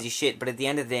this crazy shit, but at the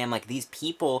end of the day, I'm like, these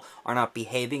people are not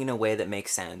behaving in a way that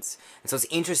makes sense. And so it's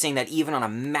interesting that even on a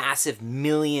massive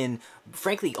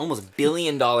frankly, almost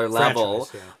billion-dollar level,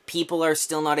 people are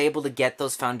still not able to get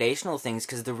those foundational things,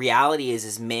 because the reality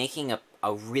is making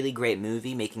a really great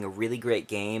movie, making a really great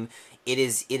game, it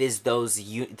is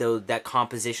that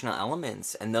compositional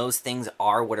elements, and those things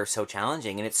are what are so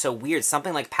challenging. And it's so weird.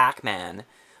 Something like Pac-Man,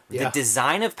 the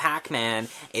design of Pac-Man,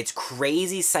 it's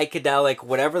crazy psychedelic,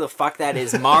 whatever the fuck that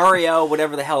is, Mario,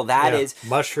 whatever the hell that is.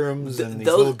 Mushrooms and these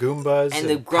little Goombas and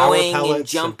the growing and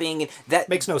jumping, and that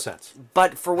makes no sense.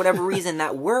 But for whatever reason,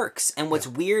 that works. And what's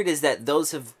weird is that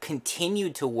those have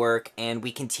continued to work, and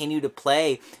we continue to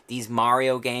play these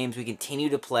Mario games. We continue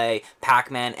to play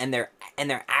Pac-Man, and they're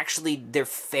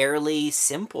fairly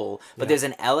simple, but there's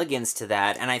an elegance to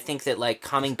that. And I think that, like,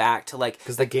 coming back to, like,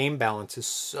 because the game balance is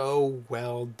so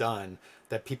well done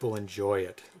that people enjoy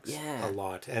it a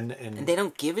lot, and they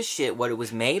don't give a shit what it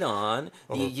was made on.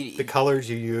 The colors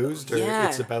you used, or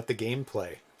it's about the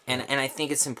gameplay. And I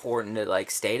think it's important to,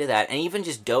 like, stay to that. And even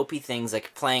just dopey things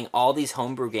like playing all these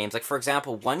homebrew games. Like, for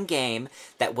example, one game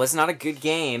that was not a good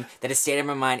game that has stayed in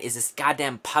my mind is this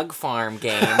goddamn Pug Farm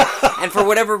game. And for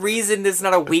whatever reason, there's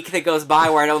not a week that goes by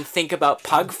where I don't think about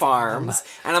pug farms.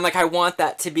 And I'm like, I want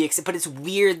that to be... But it's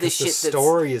weird, this shit the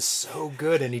story is so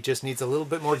good, and he just needs a little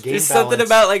bit more game There's balance. Something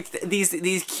about, like,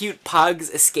 these cute pugs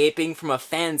escaping from a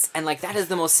fence. And, like, that is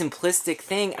the most simplistic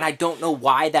thing. And I don't know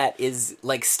why that is,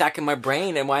 like, stuck in my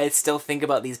brain, and why I still think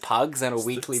about these pugs on a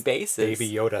weekly basis.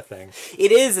 Baby Yoda thing.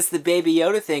 It is. It's the Baby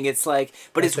Yoda thing. It's like,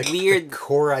 but it's weird. The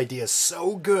core idea is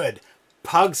so good.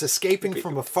 Pugs escaping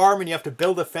from a farm, and you have to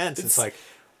build a fence. It's like,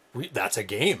 that's a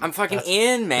game. I'm fucking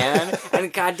in, man.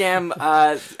 And goddamn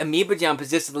Amoeba Jump is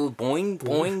just a little boing,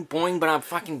 boing, boing, but I'm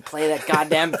fucking play that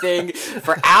goddamn thing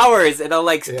for hours, and I'll,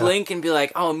 like, blink and be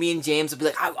like, oh, me and James will be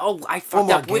like, I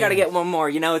fucked up. We gotta get one more,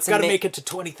 you know? It's gotta make it to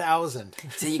 20,000.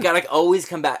 So you gotta always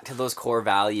come back to those core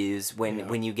values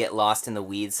when you get lost in the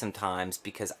weeds sometimes,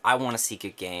 because I want to see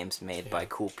good games made by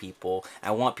cool people.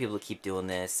 I want people to keep doing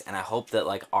this, and I hope that,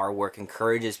 like, our work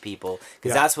encourages people,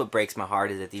 because that's what breaks my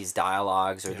heart, is that these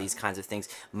dialogues or these kinds of things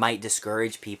might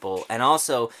discourage people. And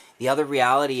also, the other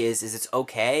reality is it's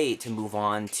okay to move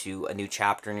on to a new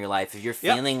chapter in your life. If you're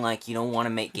feeling like you don't want to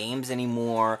make games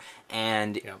anymore,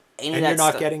 and you're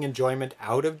not getting enjoyment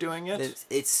out of doing it,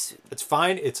 it's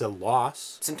fine. It's a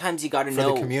loss. Sometimes you got to know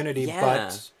for the community,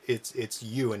 but it's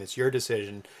you and it's your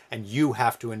decision, and you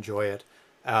have to enjoy it,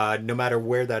 no matter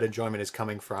where that enjoyment is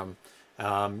coming from.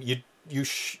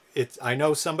 I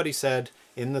know somebody said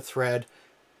in the thread,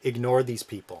 ignore these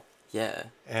people. Yeah.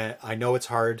 And I know it's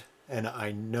hard, and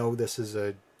I know this is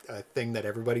a thing that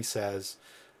everybody says,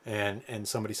 and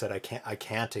somebody said I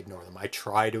can't ignore them. I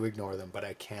try to ignore them, but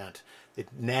I can't. It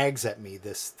nags at me,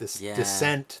 this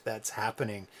dissent that's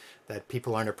happening, that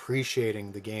people aren't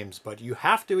appreciating the games, but you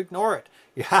have to ignore it.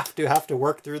 You have to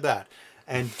work through that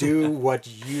and do what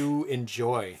you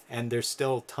enjoy. And there's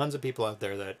still tons of people out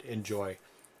there that enjoy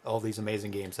all these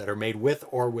amazing games that are made with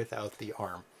or without the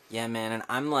ARM. Yeah, man, and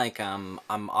I'm like, I'm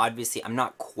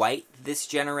not quite this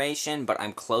generation, but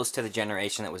I'm close to the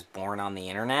generation that was born on the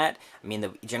internet. I mean,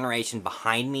 the generation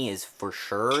behind me is for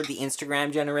sure the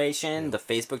Instagram generation, the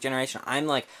Facebook generation. I'm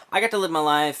like, I got to live my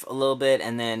life a little bit,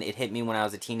 and then it hit me when I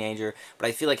was a teenager. But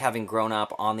I feel like having grown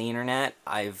up on the internet,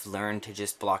 I've learned to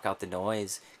just block out the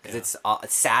noise. Because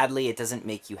sadly, it doesn't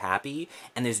make you happy,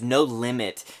 and there's no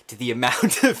limit to the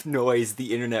amount of noise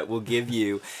the internet will give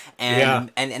you. And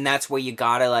that's where you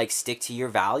gotta, like, stick to your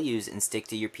values and stick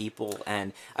to your people,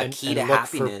 and a key to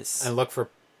happiness. And look for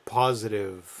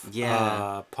positive,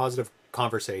 positive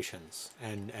conversations,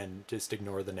 and just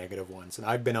ignore the negative ones. And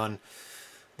I've been on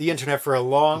the internet for a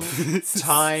long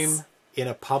time in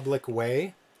a public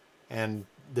way, and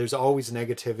there's always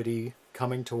negativity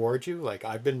coming towards you. Like,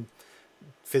 I've been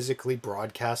physically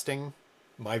broadcasting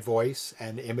my voice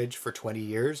and image for 20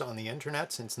 years on the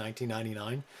internet since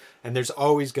 1999, and there's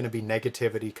always going to be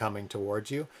negativity coming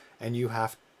towards you, and you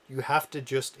have to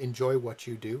just enjoy what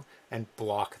you do and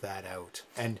block that out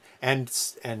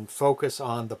and focus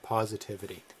on the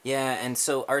positivity. Yeah, and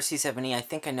so RC7E, I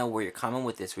think I know where you're coming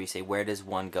with this, where you say, where does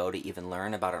one go to even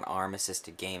learn about an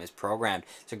ARM-assisted game is programmed?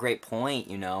 It's a great point,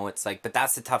 you know. It's like, but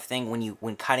that's the tough thing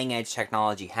when cutting-edge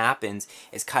technology happens,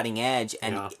 it's cutting edge,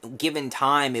 and given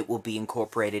time, it will be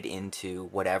incorporated into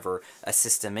whatever a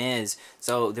system is.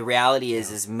 So the reality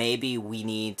is maybe we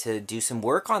need to do some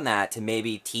work on that, to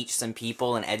maybe teach some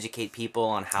people and educate people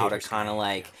on how to kind of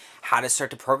like, how to start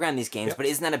to program these games. But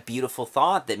isn't that a beautiful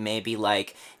thought, that maybe,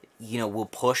 like, you know, we'll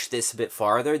push this a bit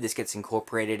farther, this gets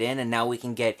incorporated in, and now we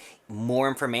can get more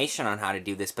information on how to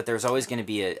do this, but there's always going to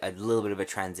be a little bit of a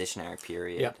transitionary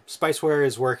period. Yeah, Spiceware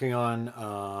is working on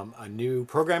a new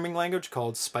programming language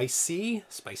called Spicy,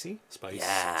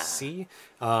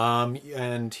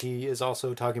 and he is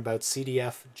also talking about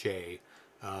CDFJ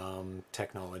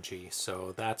technology,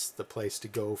 so that's the place to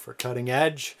go for cutting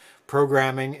edge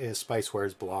programming, is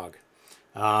Spiceware's blog.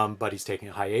 But he's taking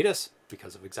a hiatus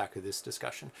because of exactly this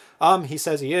discussion. He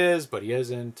says he is, but he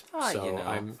isn't. So you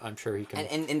know. I'm sure he can.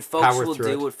 And folks will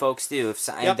do what folks do. If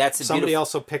that's somebody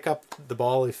also pick up the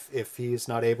ball if he's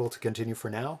not able to continue for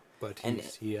now. But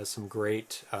he has some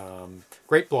great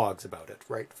blogs about it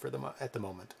at the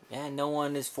moment. Yeah, no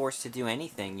one is forced to do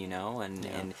anything, you know,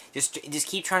 and just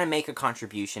keep trying to make a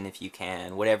contribution if you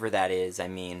can, whatever that is. I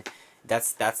mean,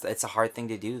 it's a hard thing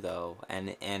to do, though,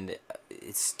 and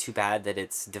it's too bad that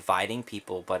it's dividing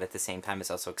people, but at the same time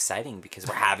it's also exciting because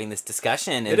we're having this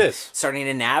discussion and starting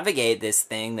to navigate this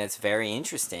thing that's very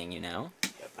interesting, you know.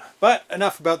 But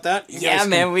enough about that. Yeah,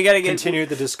 man, we gotta continue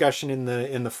the discussion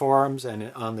in the forums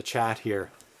and on the chat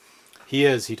here.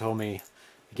 He told me,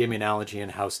 he gave me an analogy in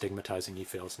how stigmatizing he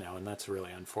feels now, and that's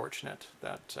really unfortunate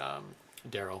that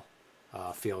Daryl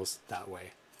feels that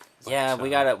way. But, yeah, we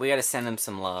gotta send him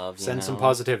some love. Send some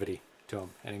positivity to him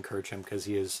and encourage him, because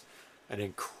he is an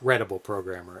incredible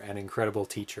programmer, an incredible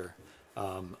teacher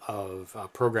of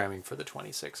programming for the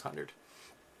 2600.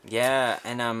 Yeah,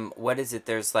 and what is it?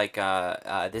 There's like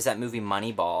there's that movie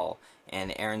Moneyball,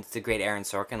 and the great Aaron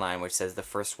Sorkin line, which says the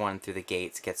first one through the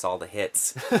gates gets all the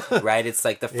hits, right? It's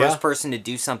like the first person to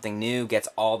do something new gets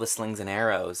all the slings and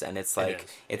arrows, and it's like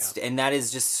and that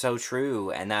is just so true.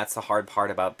 And that's the hard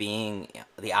part about being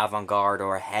the avant-garde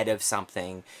or ahead of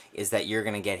something, is that you're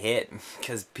gonna get hit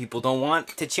because people don't want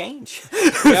to change.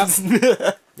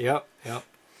 Yep.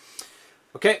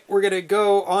 Okay, we're going to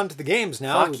go on to the games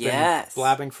now. We've been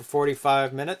blabbing for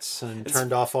 45 minutes and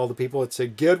turned off all the people. It's a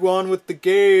good one with the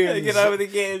games. Get on with the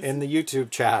games. In the YouTube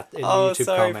chat. In the YouTube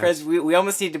sorry, comments. Prez. We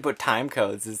almost need to put time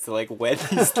codes as to like when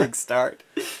these things start.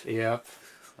 Yep.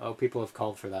 Oh, people have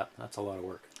called for that. That's a lot of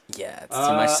work. Yeah, it's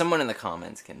too much. Someone in the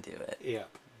comments can do it. Yep.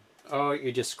 Oh,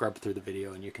 you just scrub through the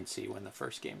video and you can see when the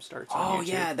first game starts on Oh YouTube.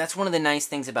 yeah, that's one of the nice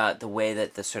things about the way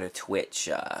that the sort of Twitch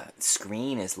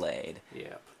screen is laid.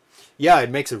 Yeah. Yeah, it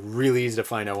makes it really easy to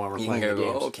find out when we're playing the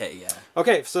games. Okay, yeah.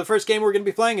 Okay, so the first game we're going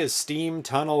to be playing is Steam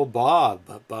Tunnel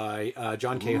Bob by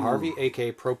John K. Harvey,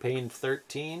 a.k.a. Propane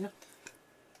 13.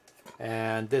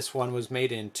 And this one was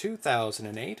made in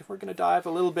 2008. We're going to dive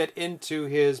a little bit into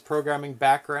his programming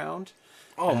background.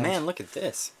 Oh, man, look at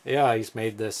this. Yeah, he's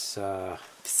made this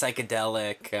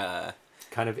psychedelic...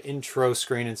 kind of intro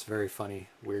screen. It's a very funny,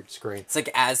 weird screen. It's like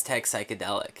Aztec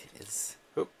psychedelic. It's...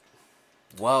 Oop.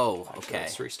 Whoa, Actually, okay.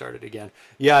 let's restart it again.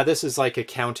 Yeah, this is like a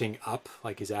counting up,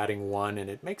 like he's adding one, and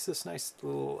it makes this nice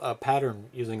little pattern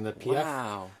using the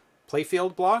PF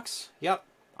playfield blocks. Yep.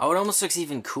 Oh, it almost looks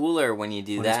even cooler when you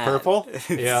do when that. It's purple.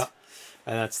 Yeah.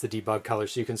 And that's the debug color,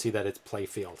 so you can see that it's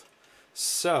playfield.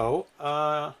 So,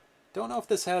 don't know if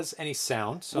this has any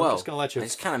sound, so I'm just going to let you I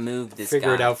just kind of moved this figure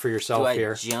guy. it out for yourself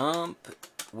here. Do I jump?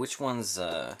 Which one's...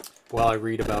 While I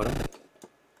read about them.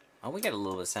 Oh, we got a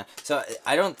little bit of sound. So,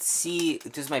 I don't see...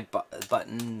 Does my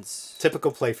buttons...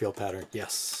 Typical playfield pattern,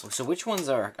 yes. So, which one's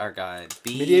our guide?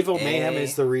 B, Medieval A... Mayhem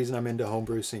is the reason I'm into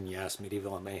Homebrew scene. Yes,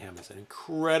 Medieval Mayhem is an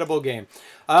incredible game.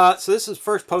 So this is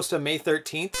first posted on May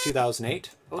 13th,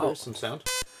 2008. Oh, there's some sound.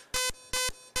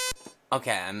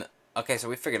 Okay, okay, so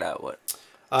we figured out what...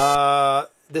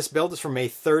 This build is from May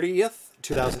 30th,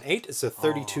 2008. It's a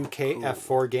 32K cool.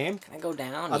 F4 game. Can I go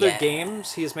down? Other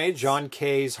games he has made, John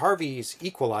K's Harvey's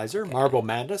Equalizer, Marble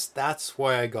Madness. That's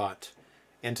why I got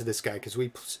into this guy, because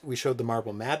we showed the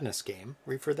Marble Madness game.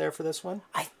 Were you there for this one?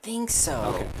 I think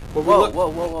so. Okay. Well,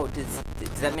 whoa.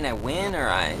 Does that mean I win or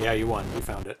I... Yeah, you won. You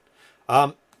found it.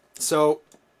 So...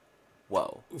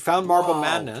 Whoa. We found Marble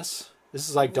Madness. This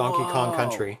is like Donkey Kong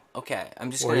Country. Okay,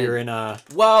 I'm just where gonna... you're in a...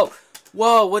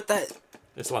 Whoa, what the...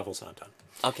 This level's not done.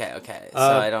 Okay. So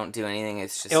I don't do anything,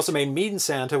 it's just... He also made Mead and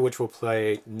Santa, which we'll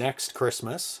play next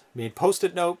Christmas. Made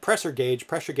Post-it Note, Pressure Gauge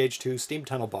 2, Steam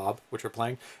Tunnel Bob, which we're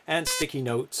playing, and Sticky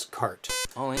Notes Cart.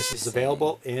 Oh, interesting. This is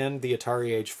available in the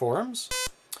Atari Age forums.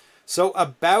 So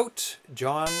about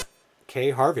John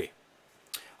K. Harvey.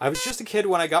 I was just a kid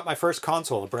when I got my first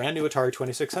console, a brand new Atari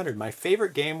 2600. My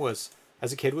favorite game as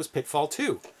a kid was Pitfall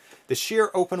 2. The sheer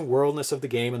open worldness of the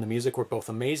game and the music were both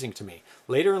amazing to me.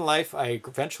 Later in life, I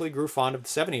eventually grew fond of the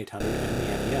 7800 and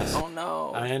the NES. Oh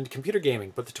no. And computer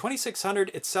gaming, but the 2600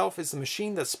 itself is the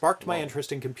machine that sparked my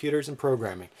interest in computers and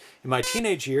programming. In my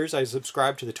teenage years, I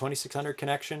subscribed to the 2600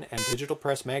 Connection and Digital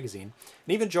Press magazine,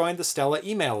 and even joined the Stella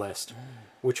email list,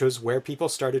 which was where people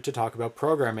started to talk about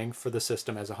programming for the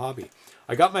system as a hobby.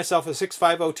 I got myself a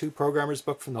 6502 programmer's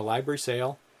book from the library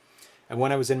sale, and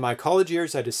when I was in my college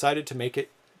years, I decided to make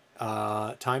it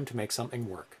time to make something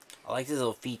work. I like his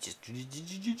little feet. Just...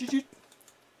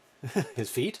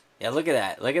 His feet? Yeah, look at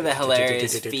that. Look at the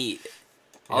hilarious feet.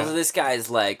 Also, this guy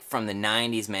is like from the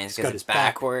 90s, man. He's got his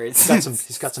backwards.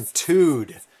 He's got some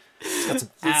tude. He's got some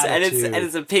attitude. And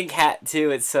it's a pink hat, too.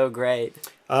 It's so great.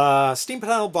 Steam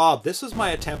Tunnel Bob. This was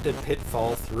my attempt at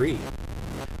Pitfall 3.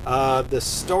 The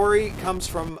story comes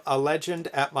from a legend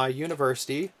at my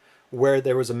university where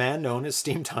there was a man known as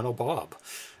Steam Tunnel Bob,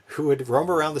 who would roam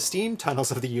around the steam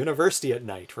tunnels of the university at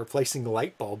night, replacing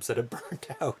light bulbs that had burnt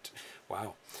out.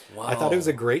 Wow. Whoa. I thought it was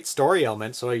a great story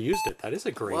element, so I used it. That is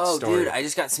a great story. Dude, I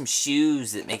just got some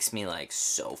shoes that makes me, like,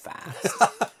 so fast.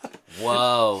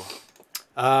 Whoa.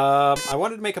 I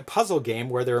wanted to make a puzzle game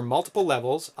where there were multiple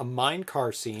levels, a mine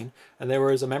car scene, and there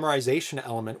was a memorization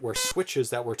element where switches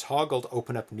that were toggled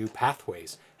open up new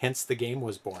pathways. Hence, the game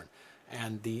was born.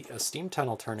 And the steam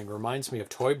tunnel turning reminds me of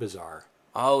Toy Bazaar.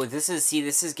 Oh, this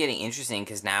is getting interesting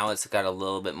because now it's got a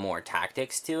little bit more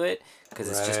tactics to it because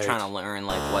it's just trying to learn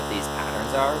like what these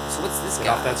patterns are. So what's this guy?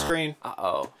 Get off that screen.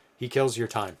 Uh-oh. He kills your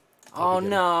time. Oh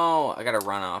no, I gotta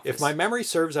run off. If my memory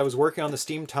serves, I was working on the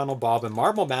Steam Tunnel Bob and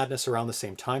Marble Madness around the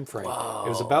same time frame. Whoa. It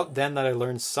was about then that I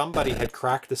learned somebody had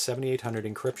cracked the 7800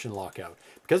 encryption lockout.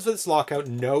 Because of this lockout,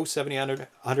 no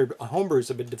 7800 homebrews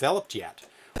have been developed yet.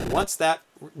 Once that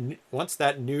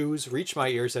news reached my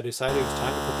ears, I decided it was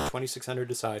time to put the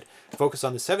 2600 aside, focus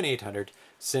on the 7800,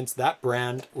 since that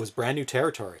brand was brand new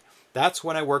territory. That's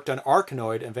when I worked on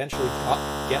Arkanoid and eventually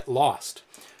Get Lost.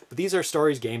 But these are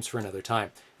stories games for another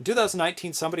time. In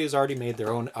 2019, somebody has already made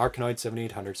their own Arkanoid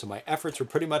 7800, so my efforts will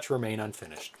pretty much remain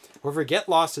unfinished. However, Get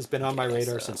Lost has been on my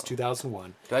radar since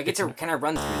 2001. Do I get to... Can I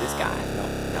run through this guy?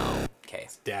 No. Okay.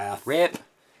 Death. Rip.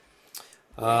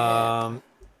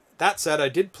 That said, I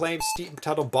did play Steam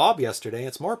Tunnel Bob yesterday.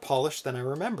 It's more polished than I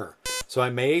remember, so I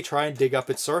may try and dig up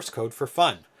its source code for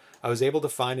fun. I was able to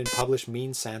find and publish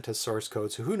Mean Santa source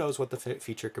code, so who knows what the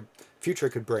future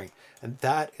could bring. And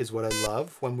that is what I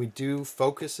love when we do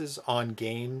focuses on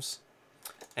games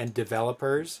and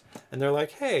developers, and they're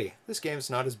like, hey, this game's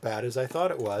not as bad as I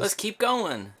thought it was. Let's keep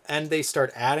going. And they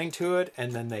start adding to it,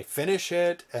 and then they finish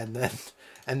it, and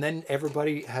then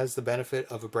everybody has the benefit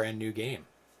of a brand new game.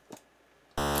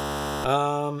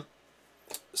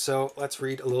 So let's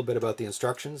read a little bit about the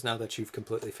instructions now that you've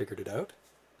completely figured it out.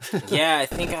 Yeah, I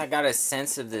think I got a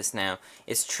sense of this now.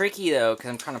 It's tricky, though, because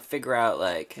I'm trying to figure out,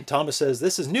 like... And Thomas says,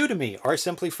 this is new to me, or I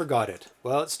simply forgot it.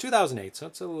 Well, it's 2008, so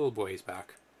it's a little ways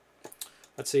back.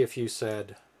 Let's see if you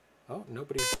said... Oh,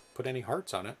 nobody put any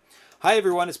hearts on it. Hi,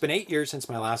 everyone. It's been 8 years since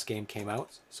my last game came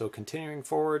out. So continuing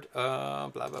forward, blah,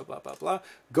 blah, blah, blah, blah.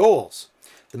 Goals.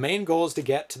 The main goal is to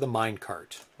get to the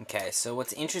minecart. Okay, so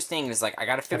what's interesting is, like, I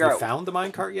got to figure out... Have you found the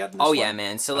minecart yet? Oh, yeah,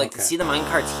 man. So, like, see the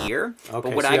minecart's here? Okay,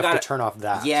 but what so I you have gotta... to turn off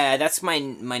that. Yeah, that's my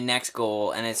next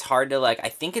goal, and it's hard to, like... I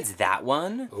think it's that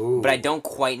one, Ooh. but I don't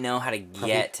quite know how to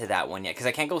get to that one yet, because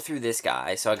I can't go through this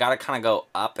guy, so I got to kind of go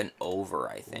up and over,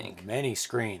 I think. Ooh, many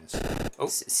screens. Oh.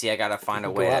 See, I got to find a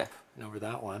Go way up and over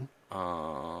that one.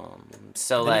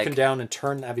 So, and then like... you can down and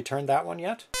turn... Have you turned that one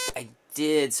yet? I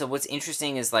did. So what's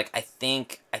interesting is, like, I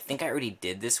think I already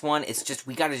did this one. It's just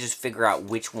we got to just figure out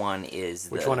which one is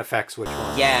which one affects which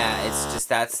one. Yeah, it's just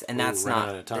that's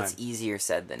not that's easier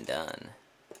said than done.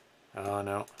 Oh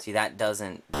no. See, that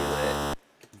doesn't do it.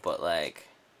 But like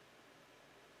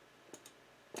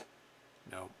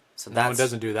no. So that that one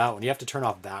doesn't do that one. You have to turn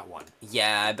off that one.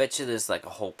 Yeah, I bet you there's like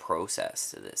a whole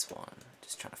process to this one.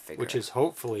 Just trying to figure which is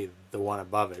hopefully the one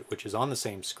above it, which is on the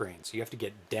same screen. So you have to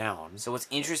get down. So what's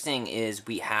interesting is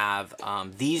we have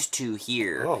these two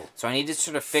here. Oh. So I need to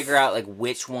sort of figure out like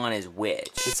which one is which.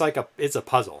 It's like it's a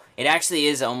puzzle. It actually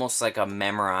is almost like a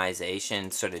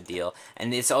memorization sort of deal.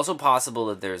 And it's also possible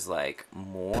that there's like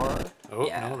more. Oh,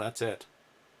 yeah. No, that's it.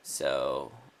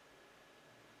 So...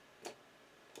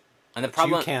 And the but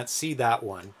problem... you can't see that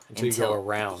one until you go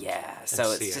around. Yeah,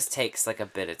 so it just takes like a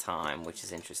bit of time, which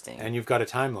is interesting. And you've got a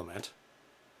time limit.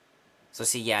 So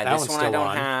see, yeah, this one I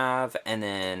don't have, and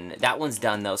then that one's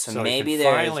done though. So maybe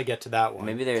there's finally get to that one.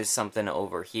 Maybe there's something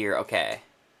over here. Okay.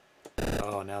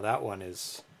 Oh, now that one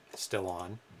is still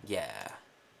on. Yeah.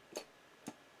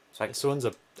 So this one's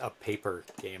a paper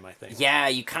game, I think. Yeah,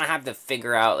 you kind of have to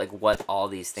figure out like what all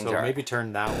these things are. So maybe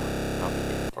turn that one.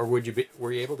 Or were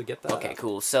you able to get that? Okay,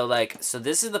 cool. So so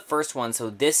this is the first one. So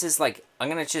this is like, I'm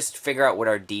going to just figure out what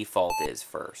our default is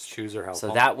first. Choose or help.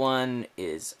 So that one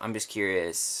is, I'm just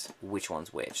curious which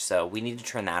one's which. So we need to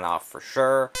turn that off for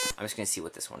sure. I'm just going to see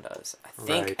what this one does.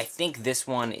 I think this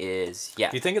one is,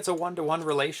 yeah. Do you think it's a one-to-one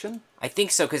relation? I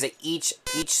think so, because each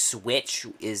switch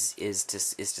is to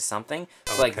something.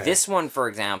 So like this one, for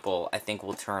example, I think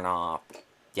we'll turn off,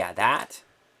 yeah, that.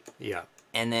 Yeah.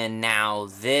 And then now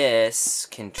this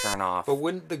can turn off. But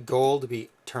wouldn't the goal be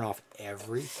turn off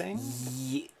everything?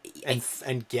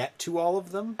 And get to all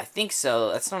of them? I think so.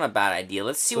 That's not a bad idea.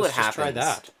 Let's see what happens. Try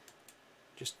that.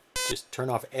 Just turn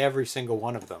off every single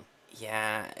one of them.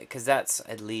 Yeah, because that's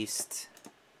at least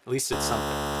it's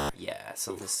something. Yeah,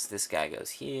 so this guy goes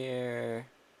here,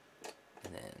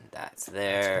 and then that's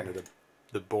there. That's kind of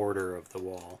the border of the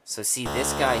wall. So see,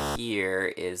 this guy here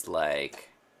is like...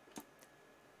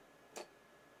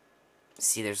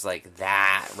 See, there's like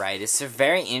that, right? It's a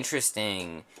very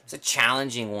interesting, it's a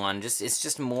challenging one. It's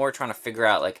just more trying to figure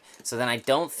out, like, so then I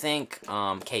don't think,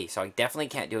 okay, so I definitely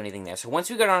can't do anything there. So once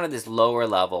we go down to this lower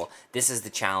level, this is the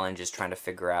challenge, is trying to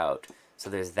figure out. So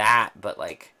there's that, but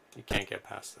like... You can't get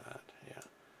past that, yeah.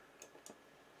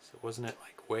 So wasn't it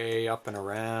like way up and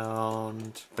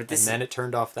around? But this, and then it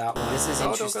turned off that one? This is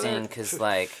interesting, because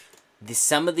like,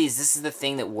 some of these, this is the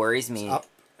thing that worries me. It's up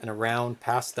and around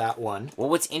past that one. Well,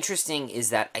 what's interesting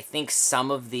is that I think some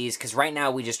of these, because right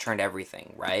now we just turned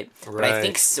everything, right? But I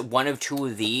think one of two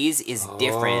of these is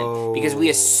different, because we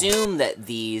assume that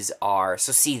these are...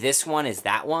 So see, this one is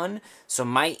that one. So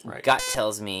my gut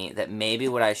tells me that maybe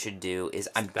what I should do is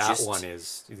that one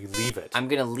is, you leave it. I'm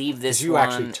going to leave this one. You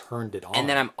actually turned it on. And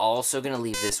then I'm also going to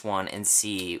leave this one and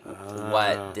see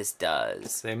what this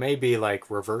does. They may be like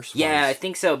reverse ones. Yeah, I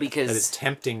think so, because... That it's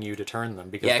tempting you to turn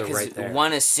them because they're right there.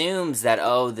 One assumes that,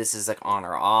 oh, this is like on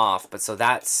or off, but so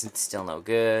that's still no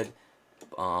good.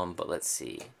 But let's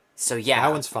see. So yeah,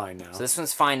 that one's fine now. So this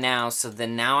one's fine now. So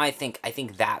then now I think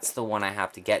that's the one I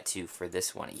have to get to for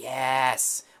this one.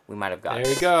 Yes, we might have got it.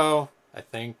 There you go. I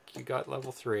think you got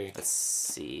level 3. Let's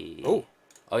see.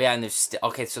 Oh yeah, and there's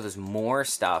okay. So there's more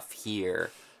stuff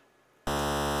here.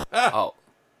 Oh,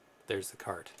 there's the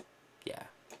cart. Yeah.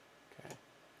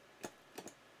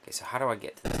 Okay, so how do I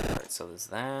get to this part? So there's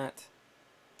that.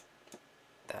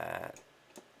 that.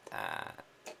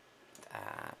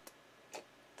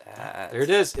 There it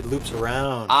is. It loops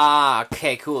around. Ah,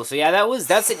 okay, cool. So yeah,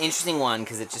 that's an interesting one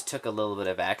because it just took a little bit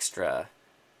of extra.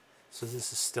 So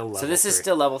this is still level. So this 3. is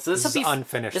still level. So this will be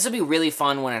unfinished. This will be really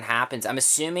fun when it happens. I'm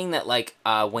assuming that like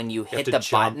when you hit the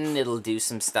button, it'll do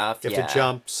some stuff. You have to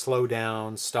jump, slow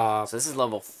down, stop. So this is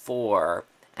level 4,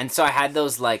 and so I had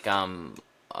those like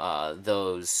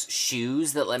those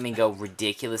shoes that let me go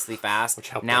ridiculously fast. Which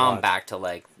helped now a lot. I'm back to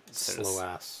like slow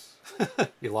ass.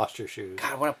 You lost your shoes.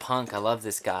 God, what a punk! I love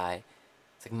this guy.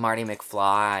 It's like Marty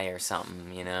McFly or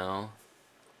something, you know.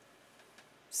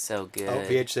 So good. Oh,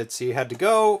 Vhzc had to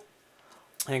go.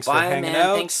 Thanks for hanging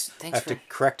out. Thanks I have to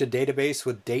correct a database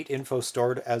with date info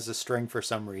stored as a string for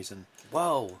some reason.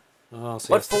 Whoa. Oh,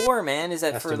 so what for, man? Is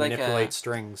that for like manipulate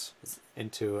strings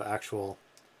into actual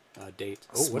date?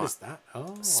 Oh, what is that?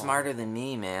 Oh, smarter than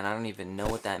me, man. I don't even know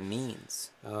what that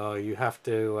means. Oh, you have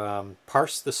to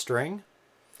parse the string.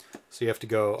 So you have to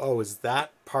go, oh, is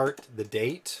that part the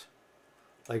date?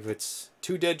 Like if it's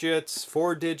 2 digits,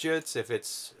 4 digits, if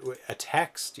it's a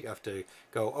text, you have to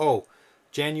go, oh,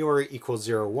 January equals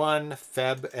 01,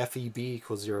 Feb, Feb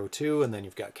equals 02, and then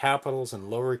you've got capitals and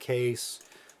lowercase.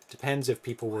 Depends if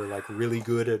people were like really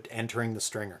good at entering the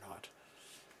string or not.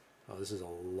 Oh, this is a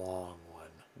long one.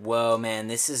 Whoa, man,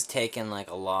 this is taking like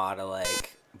a lot of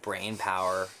like brain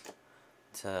power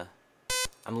to...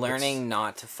 I'm learning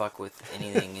not to fuck with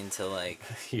anything until like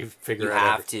you figure you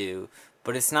out have to,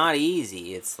 but it's not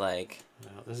easy. It's like no,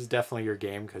 this is definitely your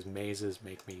game because mazes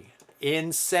make me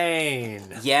insane.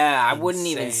 Yeah, I wouldn't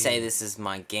even say this is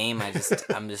my game.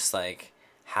 I'm just like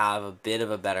have a bit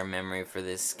of a better memory for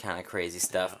this kind of crazy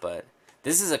stuff. But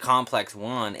this is a complex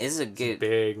one. This is a good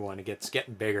big one. It's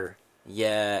getting bigger.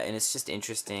 Yeah, and it's just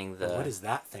interesting. What is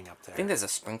that thing up there? I think there's a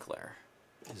sprinkler.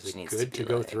 Is it good to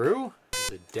go through?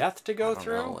 Is it death to go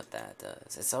through? I don't know what that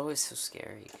does. It's always so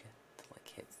scary to like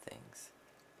hit things.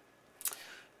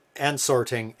 And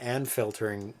sorting and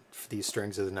filtering these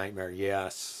strings is a nightmare.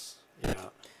 Yes. Yeah.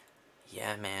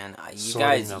 Yeah, man. You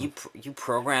guys, you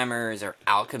programmers are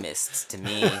alchemists to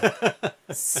me.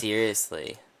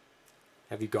 Seriously.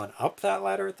 Have you gone up that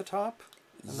ladder at the top?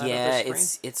 Yeah,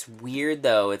 it's weird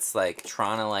though. It's like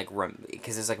trying to like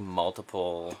because there's like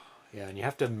multiple. Yeah, and you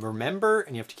have to remember,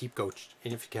 and you have to keep go check.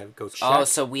 Oh,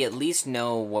 so we at least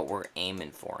know what we're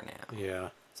aiming for now. Yeah.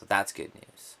 So that's good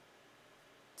news.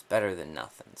 It's better than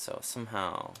nothing. So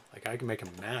somehow, like I can make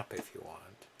a map if you want.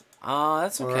 Oh,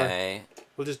 that's okay.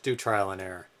 We'll just do trial and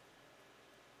error.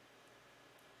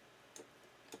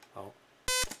 Oh.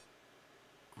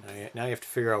 Now you have to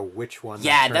figure out which one.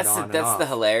 Yeah, that's the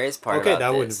hilarious part. Okay,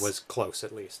 about that this. one was close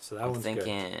at least. So that one's good.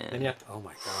 And yet, oh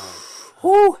my god.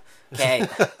 Whoo. Okay.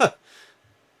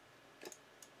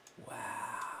 Wow.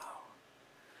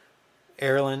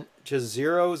 Erlen, just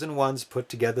zeros and ones put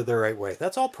together the right way.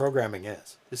 That's all programming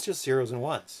is. It's just zeros and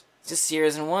ones. Just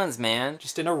zeros and ones, man.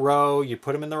 Just in a row, you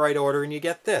put them in the right order and you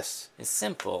get this. It's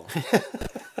simple.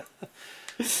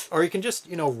 Or you can just,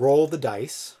 roll the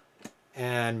dice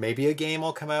and maybe a game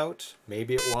will come out.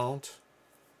 Maybe it won't.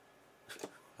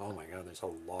 Oh my god, there's a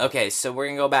lot. Okay, so we're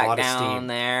going to go back down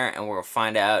there and we'll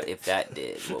find out if that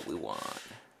did what we want.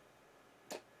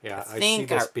 Yeah, I see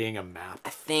this being a map. I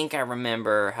think I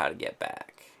remember how to get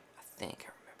back. We're going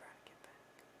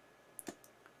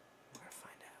to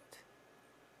find out.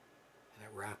 And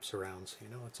it wraps around, so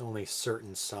it's only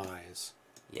certain size.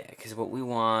 Yeah, because what we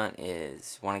want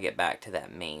is, want to get back to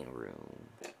that main room.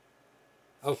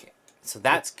 Okay. So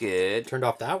that's good. Turned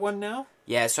off that one now?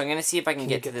 Yeah, so I'm going to see if I can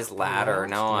get to this ladder.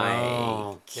 No,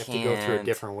 I can't. You have to go through a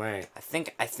different way. I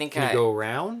think Can you go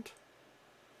around?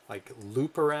 Like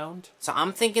loop around? So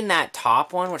I'm thinking that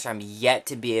top one, which I'm yet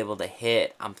to be able to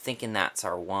hit, I'm thinking that's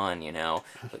our one,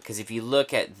 Because if you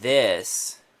look at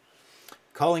this...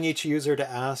 Calling each user to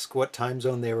ask what time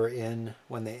zone they were in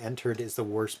when they entered is the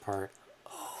worst part.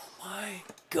 Oh my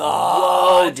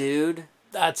god! Whoa, dude!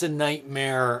 That's a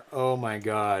nightmare. Oh my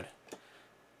god.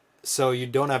 So you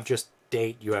don't have just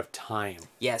date, you have time.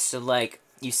 Yeah, so like,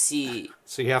 you see...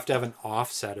 So you have to have an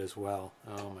offset as well.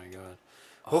 Oh my god.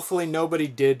 Hopefully nobody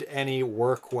did any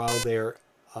work while they're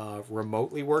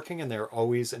remotely working and they're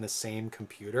always in the same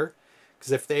computer.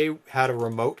 Because if they had a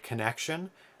remote connection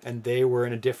and they were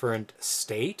in a different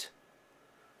state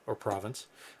or province,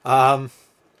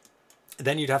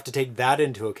 then you'd have to take that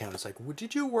into account. It's like,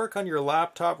 did you work on your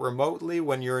laptop remotely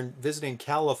when you're visiting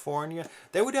California?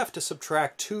 They would have to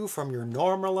subtract 2 from your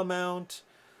normal amount.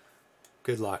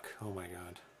 Good luck. Oh my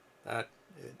god.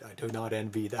 I do not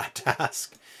envy that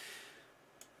task.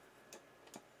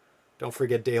 Don't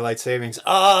forget daylight savings.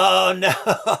 Oh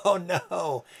no,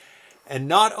 no. And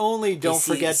not only don't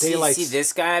forget daylight. See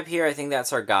this guy up here? I think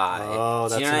that's our guy. Oh,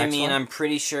 that's Do you know the what I next mean? one? I'm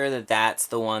pretty sure that that's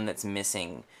the one that's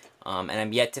missing. And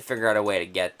I'm yet to figure out a way to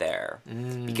get there.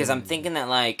 Because I'm thinking that,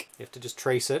 like... You have to just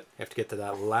trace it. You have to get to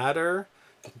that ladder.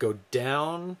 You can go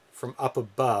down from up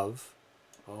above.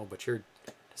 Oh, but you're...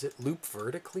 Does it loop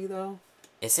vertically, though?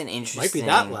 It's an interesting... Might be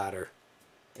that ladder.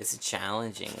 It's a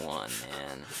challenging one,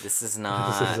 man. This is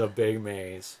not... This is a big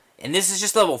maze. And this is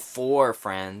just level 4,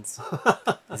 friends.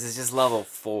 This is just level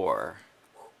 4.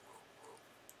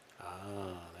 Ah,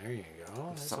 there you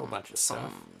go. There's a whole bunch of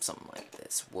stuff. Something like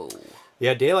this. Whoa.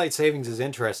 Yeah, daylight savings is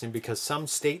interesting because some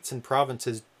states and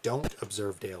provinces don't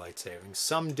observe daylight savings.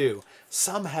 Some do.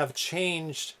 Some have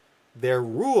changed their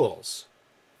rules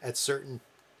at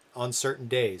on certain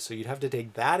days. So you'd have to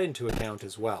take that into account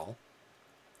as well.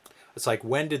 It's like,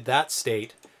 when did that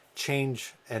state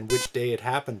change and which day it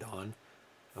happened on?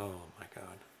 Oh my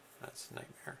god. That's a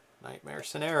nightmare. Nightmare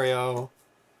scenario.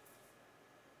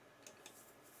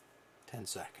 10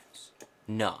 seconds.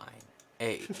 9,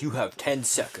 8. You have 10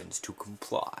 seconds to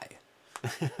comply.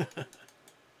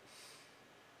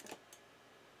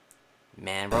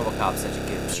 Man, RoboCop's such a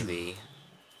good movie.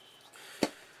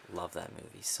 Love that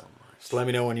movie so much. Just let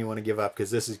me know when you want to give up, because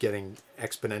this is getting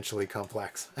exponentially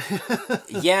complex.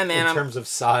 Yeah, man. In terms of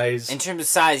size. In terms of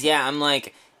size, yeah. I'm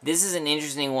like, this is an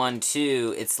interesting one,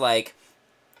 too. It's like...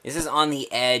 This is on the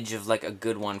edge of, like, a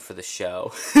good one for the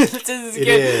show. It is.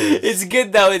 It's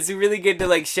good, though. It's really good to,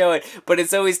 like, show it. But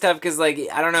it's always tough because, like,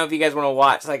 I don't know if you guys want to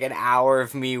watch, like, an hour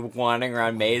of me wandering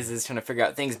around mazes trying to figure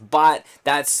out things. But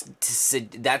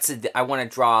I want to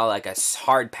draw, like, a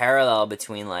hard parallel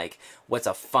between, like, what's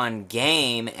a fun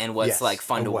game and what's, like,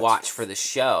 fun to watch for the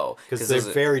show. Because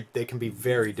they can be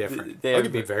very different. They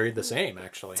can be very the same,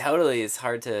 actually. Totally. It's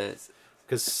hard to...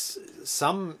 Because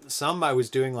some I was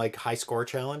doing like high score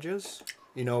challenges,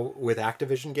 you know, with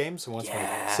Activision games. And once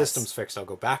my system's fixed, I'll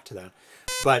go back to that.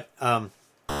 But and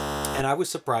I was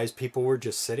surprised people were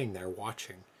just sitting there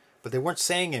watching, but they weren't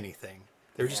saying anything.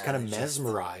 They were just kind of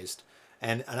mesmerized,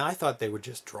 and I thought they would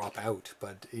just drop out,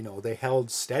 but you know, they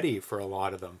held steady for a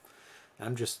lot of them. And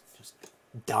I'm just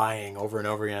dying over and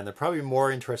over again. They're probably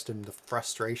more interested in the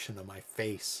frustration of my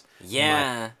face.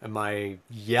 Yeah. And my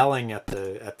yelling at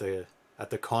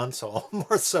the console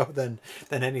more so than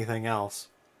anything else,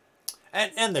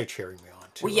 and they're cheering me on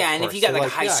too. Well, yeah, and if you got like a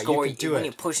high score, when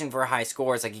you're pushing for a high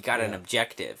score, it's like you got an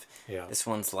objective. Yeah. This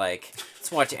one's like,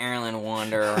 let's watch Erlen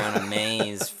wander around a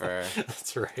maze for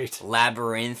that's right,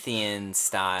 labyrinthian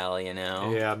style, you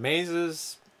know. Yeah,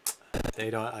 mazes.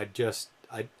 They don't.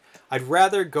 I'd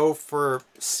rather go for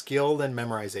skill than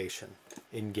memorization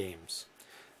in games.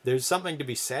 There's something to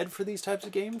be said for these types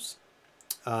of games.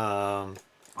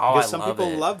 Because some people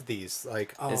love these.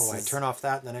 Like, I turn off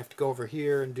that and then I have to go over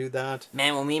here and do that.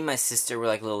 Man, when me and my sister were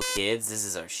like little kids, this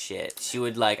is our shit. She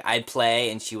would like, I'd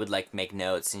play and she would like make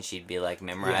notes and she'd be like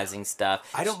memorizing stuff.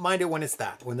 I don't mind it when it's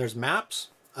that. When there's maps,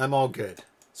 I'm all good.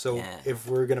 So if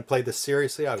we're gonna play this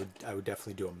seriously, I would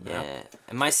definitely do a map. Yeah,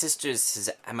 and my sister's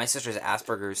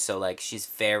Asperger's, so like she's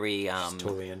very she's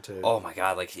totally into. Oh my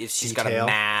god, like if she's got a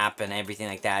map and everything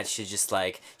like that, she'd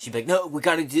be like, no, we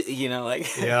gotta do, you know, like.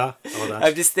 Yeah.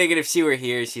 I'm just thinking if she were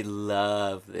here, she'd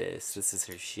love this. This is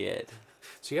her shit.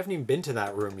 So you haven't even been to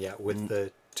that room yet with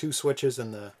the 2 switches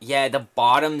and the. Yeah, the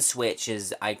bottom switch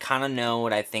is. I kind of know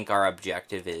what I think our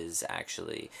objective is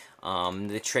actually.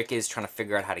 The trick is trying to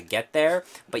figure out how to get there,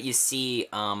 but you see,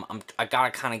 I gotta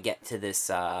kind of get to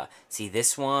this,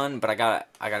 this one, but I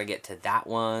gotta get to that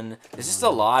one. There's just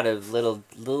a lot of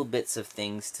little bits of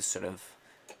things to sort of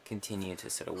continue to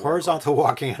sort of work horizontal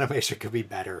walking animation could be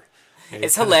better.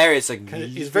 It's hilarious. Like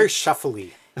he's very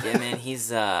shuffly. Yeah, man,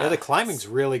 he's yeah, the climbing's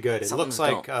really good. It looks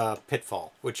like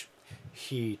Pitfall, which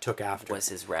he took after. Was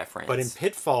his reference. But in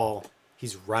Pitfall,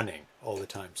 he's running all the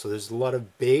time. So there's a lot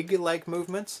of big like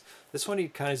movements. This one he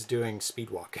kind of is doing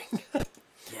speed walking.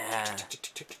 Yeah.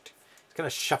 He's kind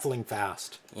of shuffling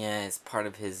fast. Yeah, it's part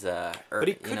of his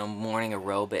morning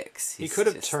aerobics. He could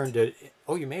have turned it.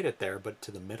 Oh, you made it there, but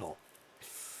to the middle.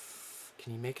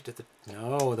 Can you make it to the?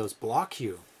 No, those block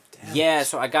you. Damn yeah, it.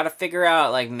 so I got to figure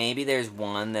out like maybe there's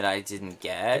one that I didn't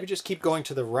get. Maybe just keep going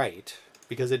to the right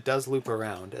because it does loop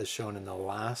around as shown in the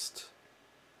last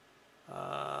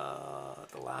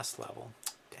level.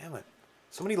 Damn it.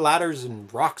 So many ladders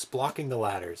and rocks blocking the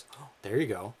ladders. Oh, there you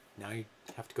go. Now you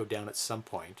have to go down at some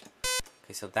point.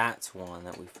 Okay, so that's one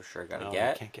that we for sure got to No,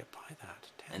 get. You can't get by that.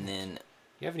 Damn and it. Then...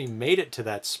 You haven't even made it to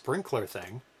that sprinkler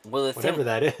thing. Well, whatever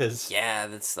that is. Yeah,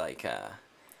 that's like...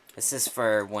 this is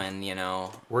for when, you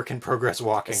know... Work in progress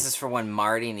walking. This is for when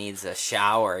Marty needs a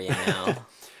shower, you know?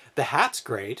 The hat's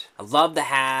great. I love the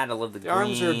hat. I love the green.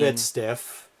 Arms are a bit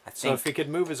stiff. I So think. if he could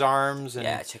move his arms and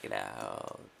Yeah, check it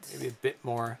out. maybe a bit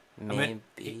more. Maybe. I mean,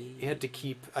 he had to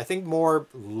keep, I think, more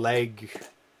leg.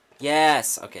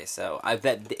 Yes. Okay, so I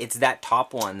bet it's that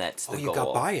top one that's the Oh, you goal.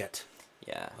 got by it.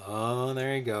 Yeah. Oh,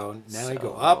 there you go. Now you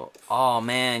go So- up. Oh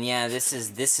man, yeah.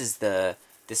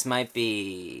 This might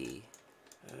be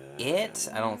it.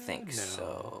 I don't think no.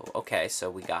 so. Okay, so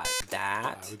we got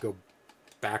that. We go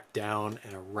back down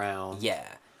and around. Yeah.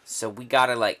 So we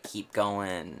gotta like keep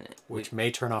going. Which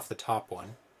may turn off the top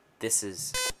one.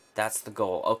 That's the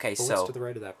goal. Okay, But so what's to the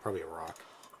right of that? Probably a rock.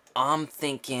 I'm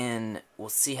thinking we'll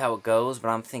see how it goes, but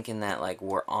I'm thinking that like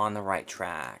we're on the right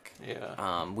track.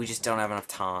 Yeah. We just don't have enough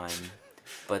time.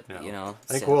 But No. you know,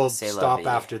 I think we'll say la stop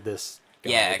vie. after this.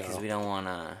 Guy, Yeah, because though. we don't want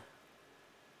to.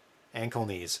 Ankle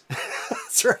knees.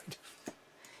 That's right.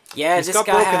 Yeah, He's this got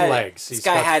guy broken had legs. this He's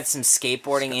guy got- had some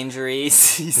skateboarding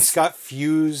injuries. He's got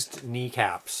fused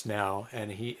kneecaps now,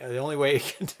 and the only way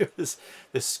he can do is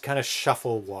this kind of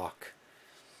shuffle walk.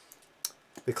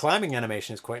 The climbing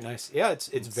animation is quite nice. Yeah, it's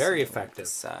very effective.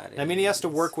 I mean, he has to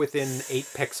work within 8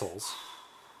 pixels,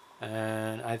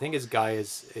 and I think his guy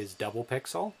is double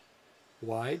pixel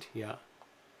wide. Yeah,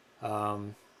 I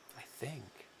think.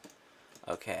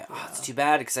 Okay, it's too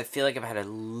bad because I feel like if I had a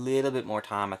little bit more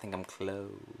time, I think I'm close.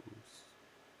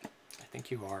 I think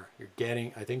you are. You're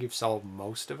getting. I think you've solved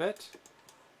most of it.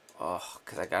 Oh,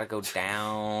 because I gotta go About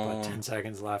down. 10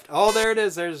 seconds left. Oh, there it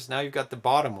is. Now you've got the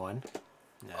bottom one.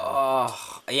 No.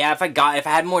 Oh, yeah. If I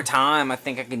had more time, I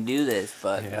think I can do this.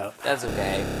 But Yeah. that's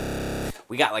okay.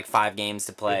 We got like 5 games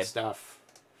to play. Good stuff.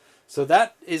 So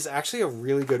that is actually a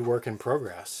really good work in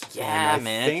progress. Yeah, and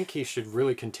man. I think he should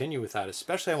really continue with that.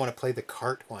 Especially, I want to play the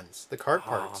cart ones, the cart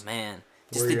parts. Oh man, Where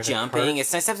just you're the gonna jumping. cart,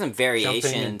 It's nice to have some variation.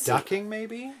 Jumping and ducking,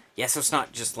 maybe. Yeah, so it's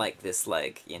not just like this,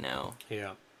 like you know.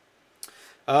 Yeah.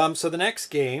 So the next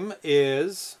game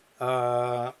is,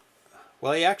 well,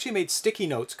 he actually made Sticky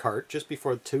Notes cart just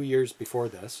before 2 years before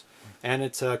this, and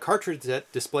it's a cartridge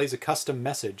that displays a custom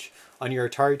message on your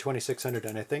Atari 2600,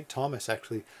 and I think Thomas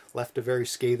actually left a very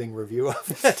scathing review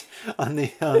of it on the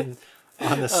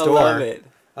store, I love it.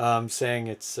 saying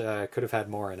it's could have had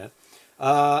more in it.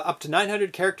 Up to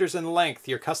 900 characters in length,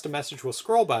 your custom message will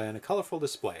scroll by on a colorful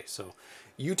display. So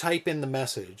you type in the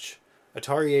message,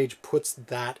 Atari Age puts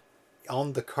that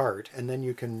on the cart, and then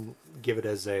you can give it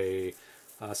as a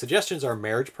suggestions are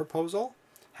marriage proposal,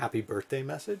 happy birthday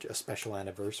message, a special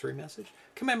anniversary message,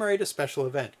 commemorate a special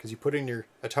event, because you put in your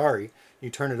Atari, you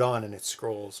turn it on, and it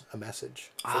scrolls a message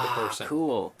for the person.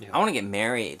 Cool. Yeah. I want to get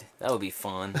married. That would be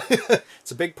fun.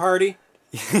 It's a big party.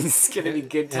 It's gonna be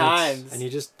good and times. and you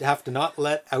just have to not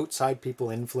let outside people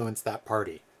influence that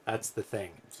party. That's the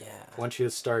thing. Yeah. Once you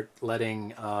start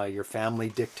letting your family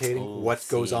dictating Oh, what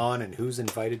goes see. on and who's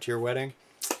invited to your wedding,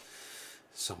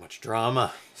 so much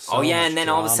drama. Oh yeah, much and then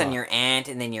all of a sudden drama. your aunt,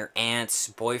 and then your aunt's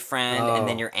boyfriend, and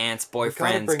then Oh. your aunt's gotta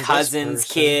boyfriend's bring this cousin's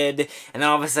person. kid, and then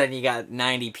all of a sudden you got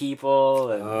 90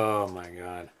 people. And... Oh my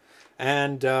god.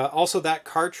 And also that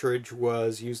cartridge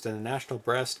was used in the National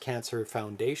Breast Cancer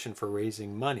Foundation for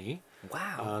raising money.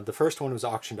 Wow. The first one was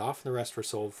auctioned off, and the rest were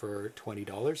sold for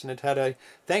 $20, and it had a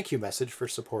thank you message for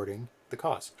supporting the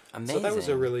cause. So that was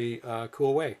a Amazing. really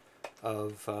cool way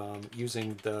of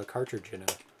using the cartridge in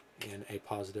a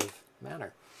positive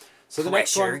manner. So the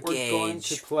next Pressure one we're going gauge.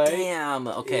 to play Damn.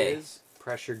 Okay. is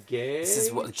Pressure Gauge. This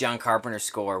is what John Carpenter's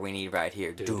score we need right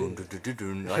here. Doo-doo. Dun, dun, dun, dun,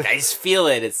 dun. Like I just feel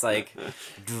it. It's like.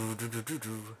 Doo, doo, doo, doo,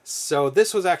 doo. So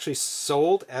this was actually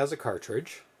sold as a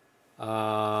cartridge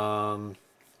by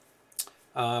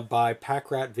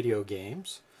Packrat Video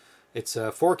Games. It's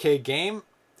a 4K game,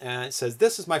 and it says,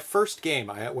 this is my first game.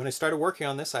 When I started working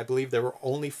on this, I believe there were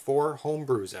only 4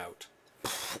 homebrews out.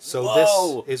 So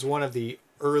Whoa! this is one of the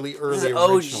early This is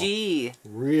original, OG.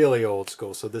 really old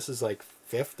school. So this is like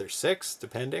 5th or 6th,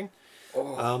 depending.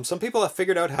 Some people have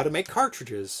figured out how to make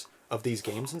cartridges of these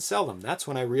games and sell them. That's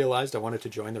when I realized I wanted to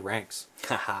join the ranks.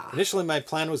 Haha. Initially, my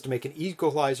plan was to make an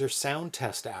equalizer sound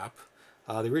test app.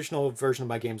 The original version of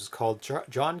my games was called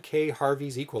John K.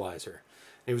 Harvey's Equalizer.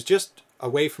 It was just a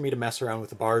way for me to mess around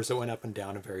with the bars that went up and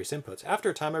down in various inputs.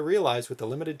 After a time, I realized with the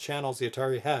limited channels the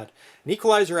Atari had, an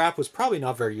equalizer app was probably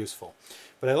not very useful.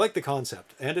 But I liked the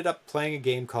concept. I ended up playing a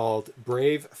game called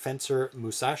Brave Fencer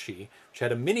Musashi, which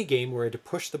had a mini game where I had to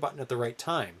push the button at the right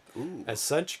time. Ooh. As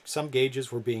such, some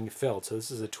gauges were being filled, so this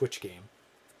is a Twitch game.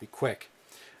 Be quick.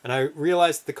 And I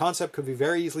realized the concept could be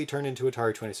very easily turned into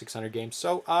Atari 2600 games,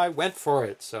 so I went for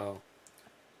it. So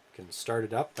I can start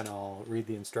it up and I'll read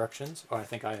the instructions. Oh, I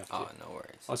think I have to. Oh, no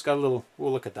worries. Oh, it's got a little...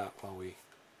 We'll look at that while we...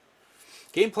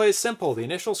 Gameplay is simple. The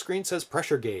initial screen says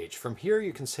pressure gauge. From here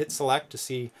you can hit select to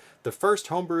see the first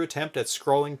homebrew attempt at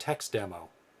scrolling text demo.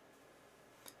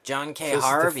 John K. This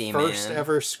Harvey, is the first man.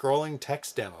 ever scrolling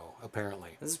text demo,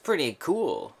 apparently. This is pretty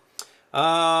cool.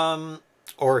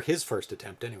 Or his first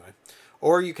attempt, anyway.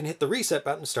 Or you can hit the reset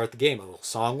button to start the game. A little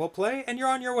song will play, and you're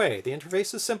on your way. The interface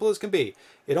is as simple as can be.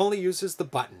 It only uses the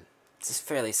button. This is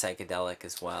fairly psychedelic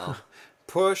as well.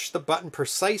 Push the button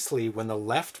precisely when the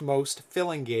leftmost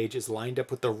filling gauge is lined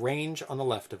up with the range on the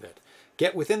left of it.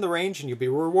 Get within the range and you'll be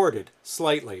rewarded,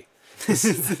 slightly.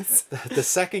 The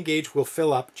second gauge will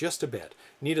fill up just a bit.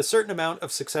 You need a certain amount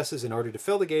of successes in order to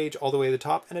fill the gauge all the way to the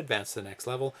top and advance to the next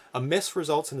level. A miss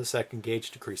results in the second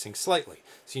gauge decreasing slightly.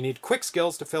 So you need quick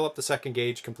skills to fill up the second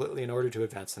gauge completely in order to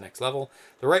advance to the next level.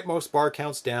 The rightmost bar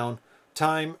counts down,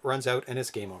 time runs out, and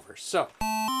it's game over. So,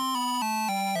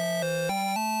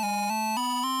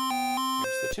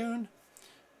 here's the tune. And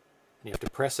you have to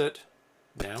press it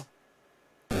now.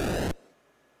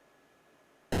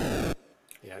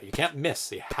 Yeah, you can't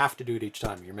miss. You have to do it each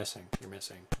time. You're missing. You're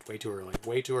missing. Way too early.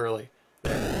 Way too early.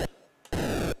 There.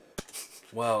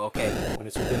 Whoa, okay. When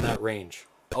it's within that range.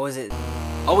 Oh, is it?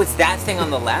 Oh, it's that thing on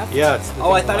the left? Yeah, it's the thing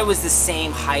Oh, I on the thought it left. was the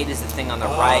same height as the thing on the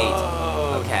Oh,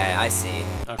 right. Okay, I see. Okay,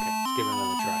 let's give it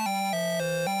another try.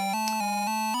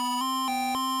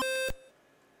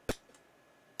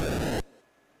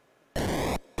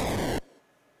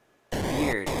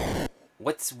 Weird.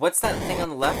 What's that thing on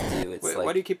the left do? It's Wait, like...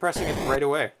 why do you keep pressing it right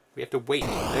away? We have to wait.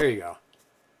 There you go.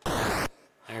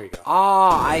 There you go. Oh,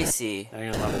 I see. Now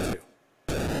you're on level 2.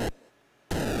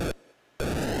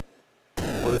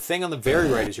 Well, the thing on the very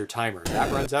right is your timer.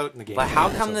 That runs out in the game. But how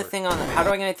It's come the over. thing on... How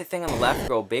do I get the thing on the left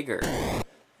grow bigger?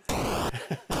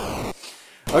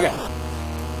 Okay.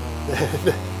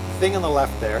 The thing on the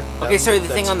left there. Okay, sorry, the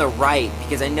thing that's- on the right,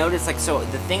 because I noticed, like, so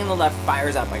the thing on the left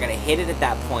fires up. I gotta hit it at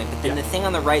that point, but then Yeah. the thing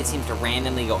on the right seems to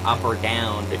randomly go up or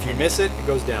down. If you miss it, it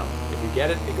goes down. If you get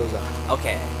it, it goes up.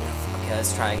 Okay. Okay,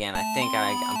 let's try again. I think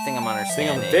I'm The thing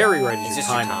understanding. on the very right is It's your just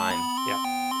timer. your time. Yeah.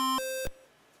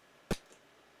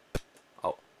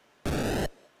 Oh. There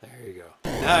you go.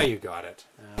 Now you got it.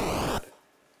 Now you got it.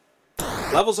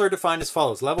 Levels are defined as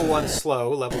follows. Level 1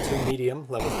 slow, level 2 medium,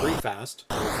 level 3 fast,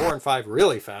 level 4 and 5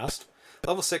 really fast,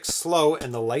 level 6 slow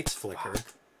and the lights flicker.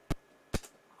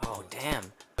 Oh,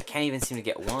 damn. I can't even seem to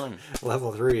get one.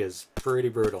 Level 3 is pretty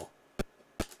brutal.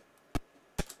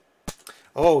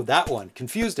 Oh, that one.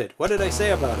 Confused it. What did I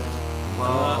say about it?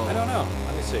 Whoa. I don't know.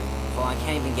 Let me see. Well, I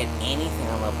can't even get anything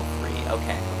on level 3.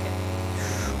 Okay, okay.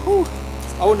 Whew.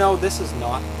 Oh no, this is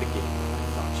not the game that I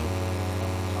thought you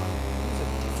were on. It's a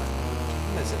different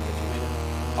game, is it, that you made it?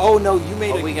 Oh no, you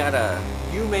made Oh, we got a...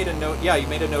 You made a note. Yeah, you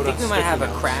made a note I on think we might have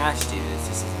sticky a notes. crash, dude. It's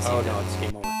just... doesn't seem Oh to- no, it's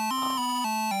game over.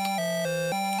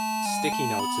 Sticky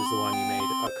notes is the one you made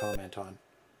a comment on.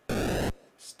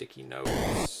 Sticky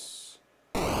notes.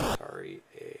 Atari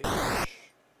Age. I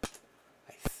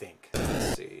think.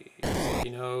 Let's see. Sticky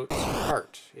notes.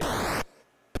 Heart. Yeah.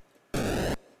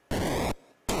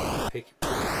 Pick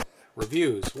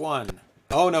reviews. 1.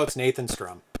 Oh no, it's Nathan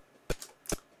Strum.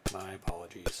 My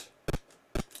apologies.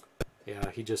 Yeah,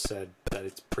 he just said that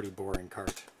it's pretty boring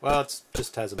cart. Well, it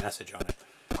just has a message on it.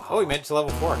 Oh, he made it to level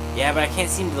 4. Yeah, but I can't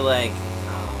seem to, like...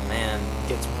 Oh, man. It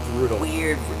gets brutal.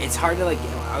 Weird. It's hard to, like...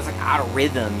 I was, like, out of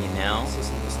rhythm, you know? Let's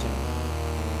listen to this tune.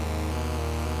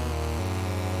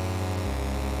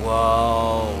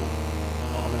 Whoa.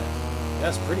 Ominous.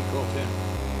 That's pretty cool too.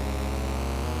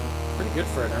 Pretty good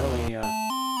for an early, pretty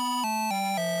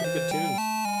good tunes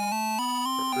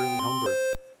for early homebrew.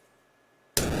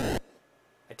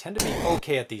 I tend to be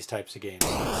okay at these types of games.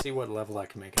 Let's see what level I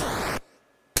can make it at.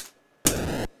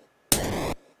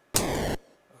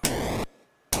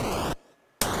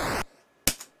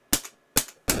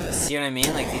 See what I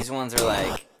mean? Like, these ones are,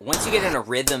 like... Once you get in a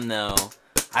rhythm, though...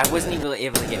 I wasn't even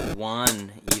able to get one,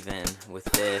 even, with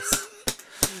this.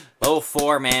 Level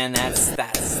 4, man, that's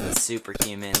the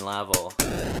superhuman level.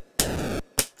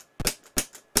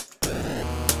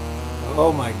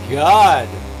 Oh my god!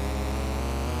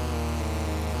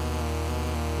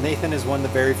 Nathan is one of the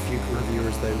very few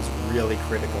reviewers that was really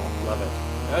critical. Love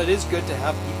it. It is good to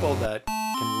have people that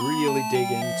can really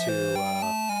dig into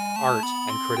art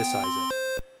and criticize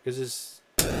it. Because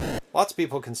lots of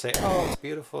people can say, oh, it's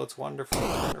beautiful, it's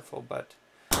wonderful, but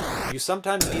you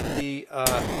sometimes need the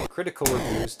critical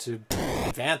reviews to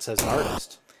advance as an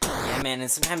artist. Yeah, man,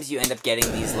 and sometimes you end up getting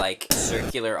these, like,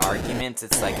 circular arguments.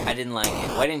 It's like, I didn't like it.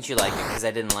 Why didn't you like it? Because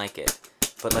I didn't like it.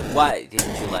 But, like, why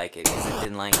didn't you like it? Because I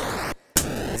didn't like it.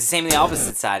 It's the same on the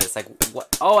opposite side. It's like,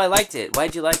 what? Oh, I liked it.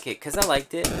 Why'd you like it? Because I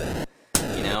liked it.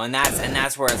 You know, and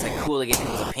that's where it's, like, cool to get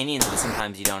people's opinions, but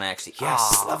sometimes you don't actually...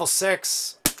 Yes, Oh. level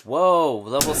 6. Whoa,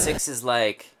 level 6 is,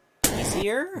 like,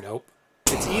 easier? Nope.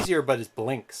 It's easier, but it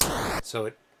blinks. So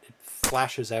it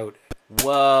flashes out.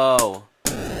 Whoa.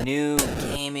 New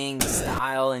gaming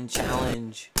style and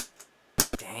challenge.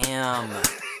 Damn.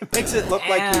 It makes it look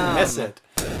like you miss it.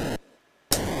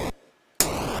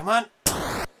 Come on.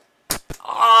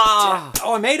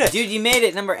 Oh, I made it. Dude, you made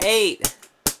it. Number 8.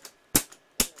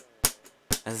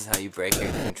 This is how you break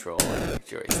your controller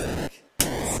joystick.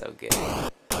 It's so good.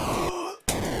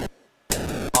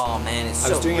 Oh man, it's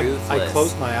so ruthless. I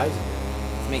closed my eyes.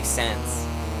 It makes sense.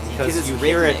 Because it's you rhythmic.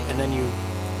 hear it and then you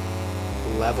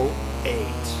level 8.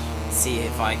 See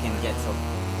if I can get to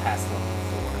past level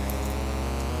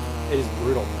 4. It is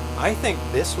brutal. I think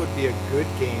this would be a good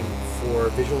game for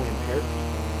visually impaired people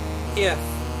if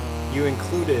you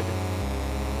included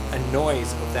a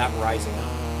noise of that rising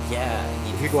up. Yeah.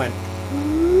 If you went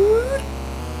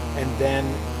and then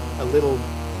a little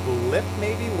blip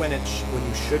maybe when you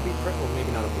should be well,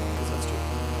 maybe not a blip because that's too.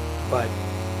 But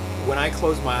when I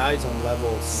closed my eyes on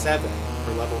level 7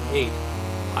 or level 8,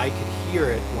 I could hear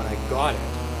it when I got it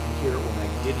and hear it when I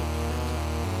didn't get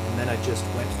it. And then I just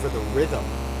went for the rhythm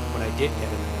when I did get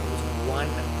it, and I was one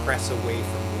press away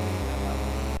from winning that level.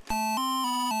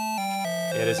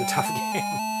 It is a tough game.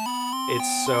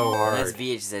 It's so hard. That's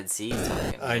Vhzc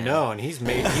talking. I know, and he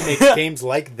makes games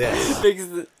like this.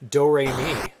 Do Re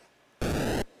Mi.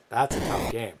 That's a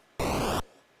tough game.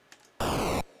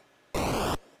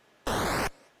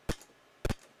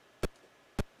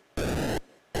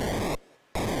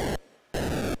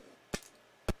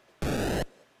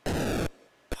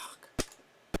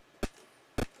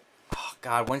 Oh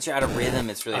god, once you're out of rhythm,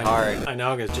 it's really hard. I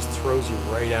know, it just throws you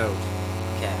right out.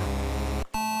 Okay.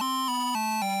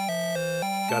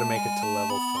 Gotta make it to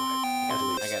level 5, at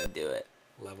least. I gotta do it.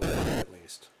 Level 5 at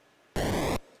least.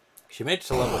 You made it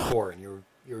to level 4, and you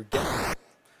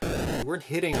weren't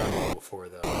hitting on level 4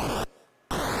 though.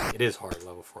 It is hard.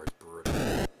 Level 4 is brutal.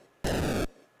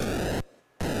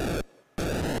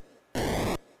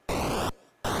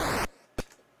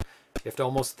 You have to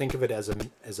almost think of it as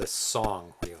a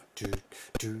song. Where you go, do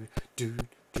do do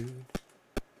do.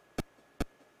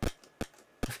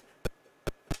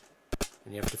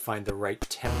 And you have to find the right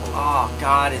tempo. Oh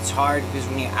god, it's hard because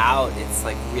when you're out, it's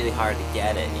like really hard to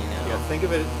get it, you know? Yeah, think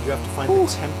of it, you have to find the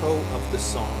tempo of the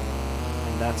song.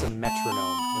 And that's a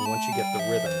metronome. And once you get the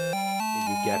rhythm,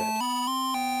 you get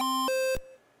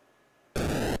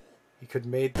it. You could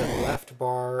make the left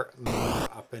bar move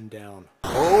up and down.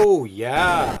 Oh,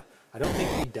 yeah! I don't think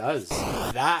he does.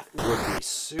 That would be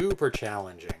super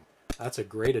challenging. That's a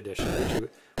great addition.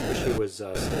 Wish he was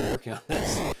still working on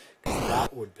this.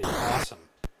 That would be awesome.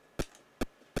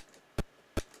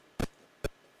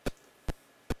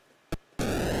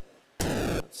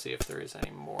 Let's see if there is any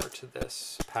more to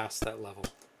this past that level.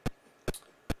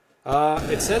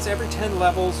 It says every 10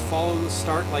 levels follow the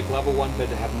start like level 1, but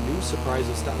have new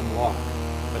surprises to unlock.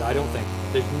 But I don't think,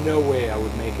 there's no way I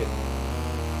would make it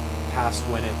past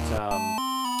when it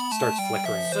starts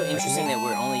flickering. It's so interesting that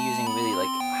we're only using really like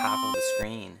half of the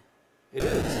screen. It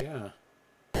is, yeah.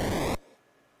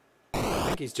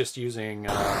 I think he's just using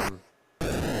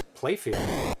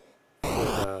playfield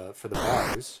for the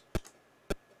bars,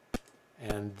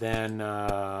 and then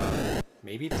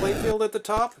maybe playfield at the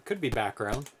top. It could be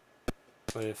background,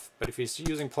 but if he's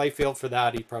using playfield for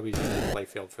that, he probably using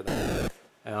playfield for that.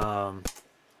 I'll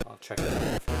check it out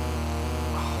after.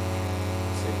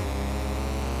 Let's see.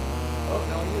 Oh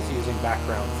no, he is using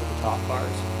background for the top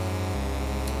bars,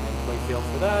 and playfield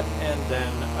for that, and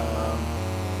then.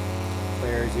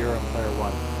 Player 0 and player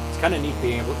 1. It's kind of neat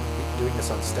being able to be doing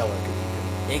this on Stella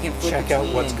because you can check out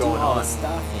what's going on.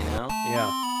 Stuff, you know?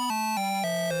 Yeah.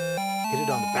 Hit it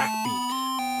on the backbeat.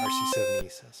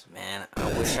 RC70 says. Man,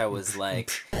 I wish I was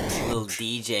like a little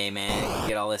DJ, man. I could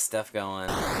get all this stuff going.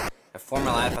 For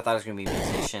my life, I thought I was gonna be a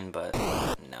musician, but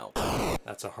no.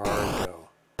 That's a hard go.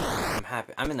 I'm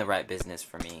happy. I'm in the right business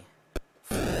for me.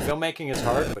 Filmmaking is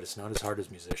hard, but it's not as hard as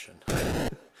musician.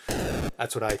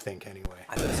 That's what I think, anyway.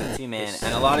 I think so too, man.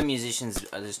 And a lot of musicians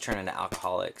just turn into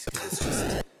alcoholics because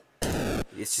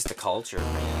it's just a culture,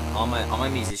 man. All my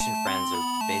musician friends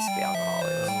are basically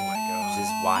alcoholics. Oh my god, which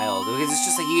is wild. Because it's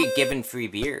just like you get given free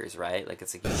beers, right? Like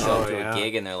it's like you show up to a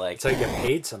gig and they're like, it's how you get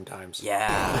paid sometimes.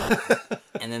 Yeah.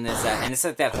 And then there's that, and it's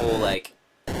like that whole like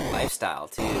lifestyle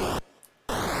too.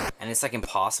 And it's like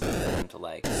impossible for them to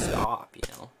like stop, you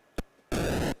know.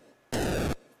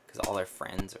 Because all their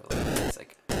friends are like, it's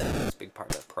like it's a big part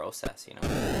of the process, you know.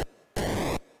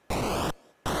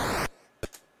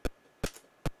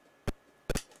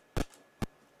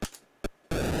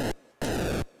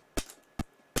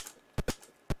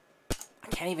 I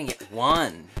can't even get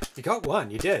one. You got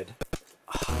one. You did.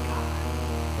 Oh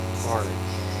god. Hard.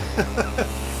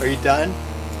 Are you done?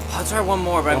 I'll try one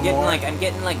more, but One more? I'm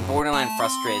getting like borderline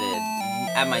frustrated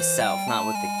at myself, not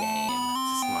with the game.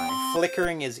 It's just my...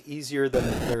 Flickering is easier than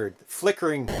the third.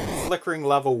 Flickering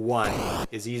level 1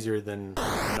 is easier than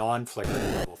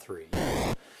non-flickering level 3.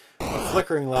 But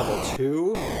flickering level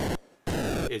 2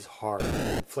 is hard.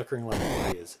 And flickering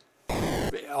level 3 is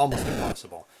almost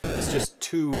impossible. It's just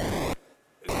too...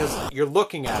 Because you're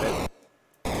looking at it,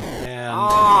 and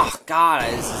Oh, God,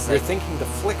 this is you're like... thinking the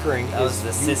flickering That was is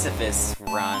the Sisyphus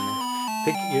run.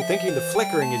 you're thinking the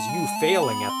flickering is you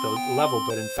failing at the level,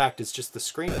 but in fact it's just the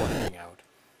screen blanking out.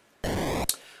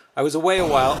 I was away a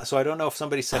while, so I don't know if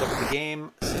somebody set up the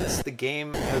game. Since the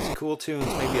game has cool tunes,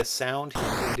 maybe a sound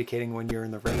indicating when you're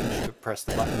in the range to press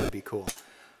the button would be cool.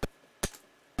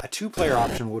 A 2-player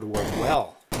option would work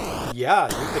well. Yeah,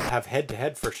 you could have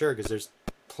head-to-head for sure, because there's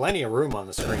plenty of room on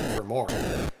the screen for more.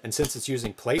 And since it's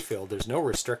using playfield, there's no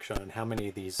restriction on how many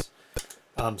of these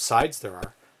sides there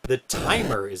are. The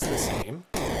timer is the same.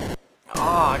 Oh,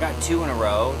 I got 2 in a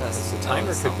row. The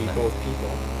timer could be both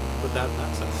people. Put that in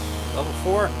that sense. Level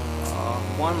 4.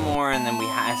 One more, and then it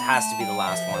has to be the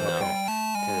last one, though.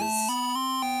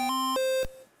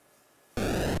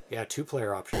 Because... Yeah,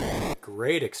 2-player option.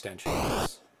 Great extension.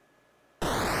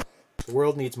 The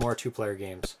world needs more 2-player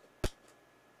games.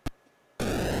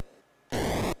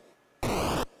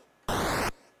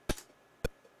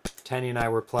 Tanny and I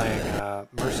were playing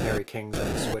Mercenary Kings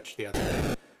on the Switch the other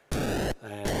day.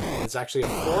 And it's actually a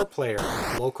 4-player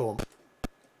local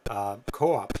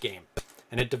co-op game.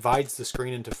 And it divides the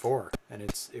screen into 4. And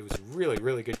it was a really,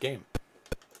 really good game.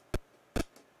 I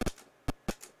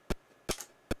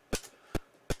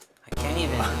can't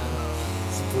even...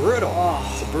 It's brutal.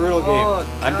 It's a brutal game.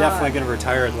 I'm definitely going to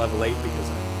retire at level 8 because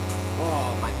of it.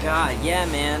 Oh my god, yeah,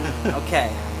 man. Okay.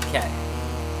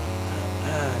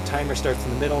 Timer starts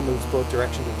in the middle, moves both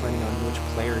directions depending on which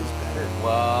player is better.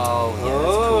 Whoa, yeah,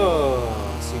 that's cool.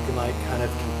 So you can like kind of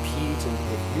compete, and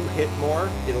if you hit more,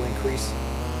 it'll increase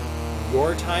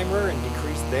your timer and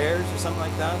decrease theirs or something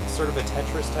like that. Sort of a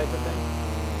Tetris type of thing.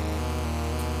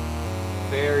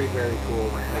 Very, very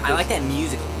cool. I like that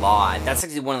music a lot. That's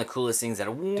actually one of the coolest things that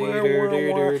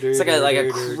it's like a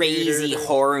crazy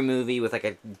horror movie with like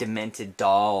a demented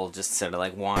doll just sort of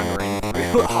like wandering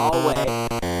through a hallway.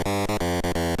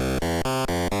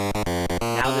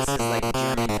 Now this is like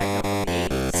German techno from the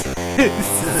 80s.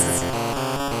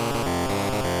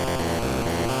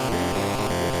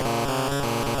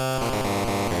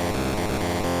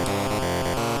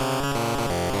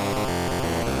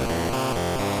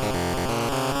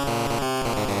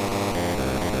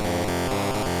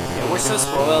 We're so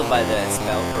spoiled by the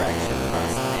spell correction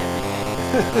across and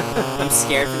everything. I'm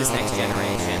scared for this next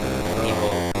generation. People,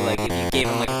 like, if you gave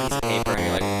them like a piece of paper and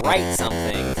you're like, write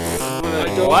something,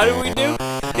 like, what do we do?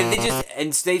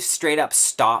 And they've straight up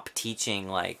stopped teaching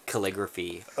like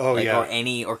calligraphy,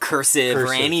 or cursive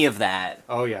or any of that.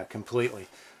 Oh yeah, completely.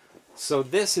 So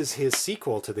this is his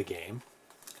sequel to the game,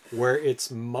 where it's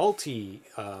multi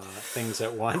things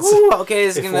at once. Ooh, okay,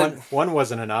 If one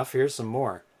wasn't enough, here's some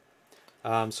more. So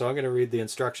I'm going to read the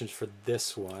instructions for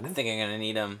this one. I think I'm going to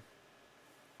need them.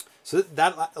 So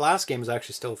that last game is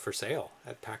actually still for sale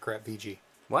at Pack Rat VG.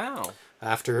 Wow.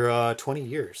 After 20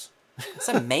 years. That's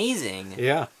amazing.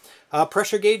 Yeah.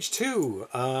 Pressure Gauge 2.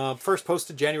 First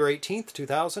posted January 18th,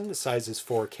 2000. The size is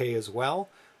 4K as well.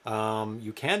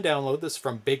 You can download this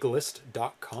from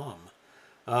biglist.com.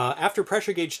 After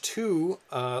Pressure Gauge 2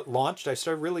 launched, I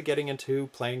started really getting into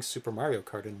playing Super Mario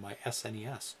Kart in my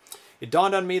SNES. It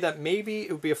dawned on me that maybe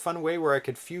it would be a fun way where I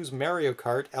could fuse Mario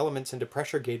Kart elements into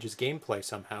Pressure Gauge's gameplay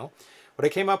somehow. But I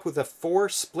came up with 4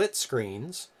 split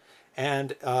screens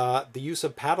and the use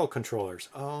of paddle controllers.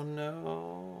 Oh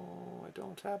no, I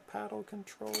don't have paddle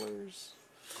controllers.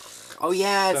 Oh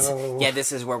yeah,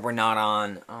 this is where we're not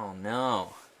on. Oh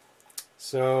no.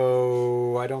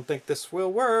 So I don't think this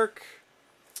will work.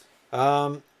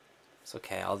 It's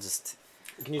okay. I'll just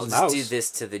do this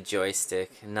to the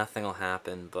joystick. Nothing will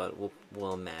happen, but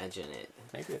we'll imagine it.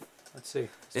 Maybe. Let's see.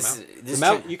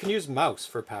 You can use mouse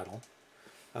for paddle,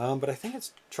 but I think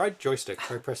it's try joystick.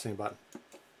 Try pressing a button.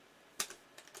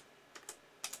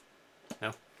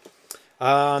 No.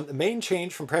 The main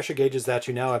change from Pressure Gauge is that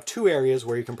you now have 2 areas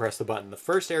where you can press the button. The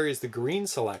first area is the green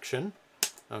selection.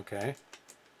 Okay.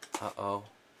 Uh-oh.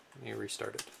 Let me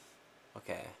restart it.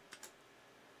 Okay.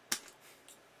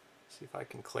 See if I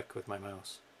can click with my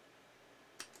mouse.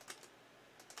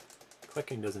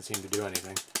 Clicking doesn't seem to do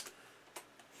anything.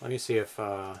 Let me see if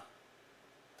it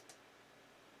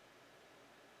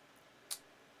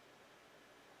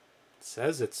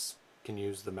says it's can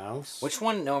use the mouse. Which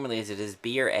one normally is it? Is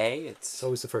B or A? It's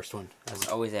always the first one. It's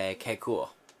always A. Okay, cool.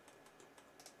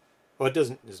 Well, it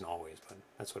isn't always, but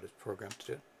that's what it's programmed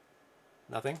to do.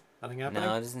 Nothing happening.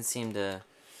 No, it doesn't seem to.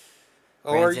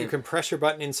 Or you can press your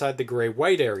button inside the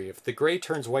gray-white area. If the gray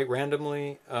turns white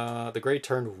randomly, the gray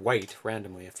turned white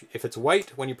randomly. If it's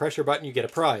white, when you press your button, you get a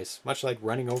prize, much like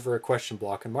running over a question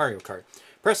block in Mario Kart.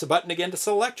 Press the button again to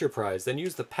select your prize, then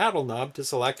use the paddle knob to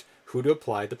select who to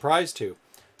apply the prize to.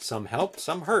 Some help,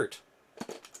 some hurt.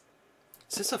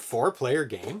 Is this a 4-player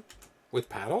game with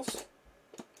paddles?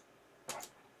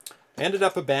 I ended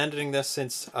up abandoning this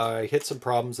since I hit some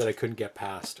problems that I couldn't get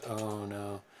past. Oh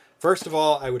no. First of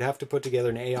all, I would have to put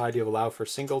together an AI to allow for a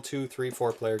single 2, 3,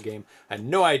 4-player game. I had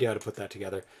no idea how to put that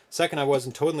together. Second, I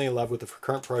wasn't totally in love with the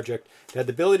current project. It had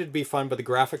the ability to be fun, but the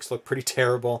graphics looked pretty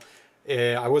terrible.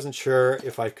 I wasn't sure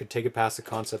if I could take it past the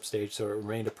concept stage, so it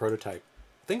remained a prototype.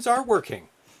 Things are working.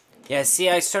 Yeah, see,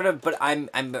 but I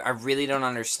really don't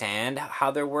understand how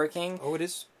they're working. Oh, it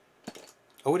is.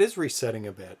 Oh, it is resetting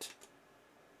a bit.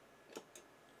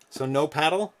 So no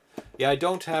paddle? Yeah, I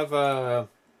don't have an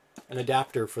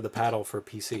adapter for the paddle for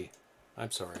PC.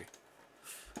 I'm sorry.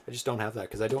 I just don't have that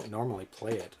because I don't normally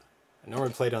play it. I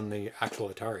normally play it on the actual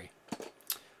Atari.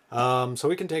 So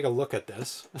we can take a look at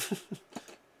this.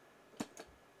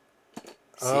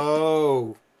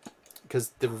 Oh,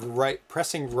 because the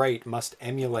pressing right must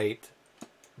emulate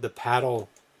the paddle.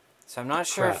 So I'm not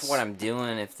sure if what I'm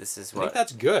doing, if this is what... I think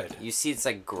that's good. You see it's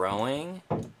like growing?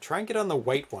 Try and get on the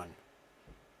white one.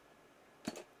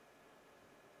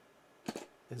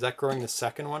 Is that growing the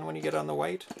second one when you get on the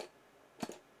white?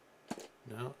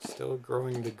 No, still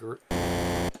growing the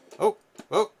Oh!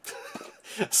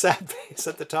 Sad face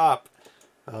at the top.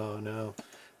 Oh no.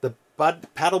 The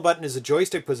paddle button is a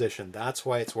joystick position. That's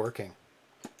why it's working.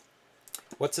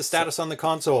 What's the status on the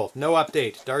console? No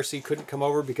update. Darcy couldn't come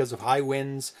over because of high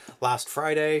winds last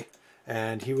Friday,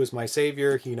 and he was my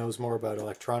savior. He knows more about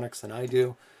electronics than I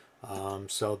do.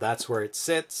 So that's where it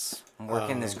sits. I'm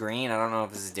working this green. I don't know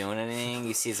if this is doing anything.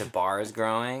 You see the bar is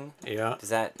growing. Yeah. Does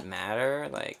that matter?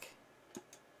 Like,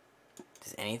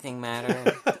 does anything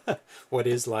matter? What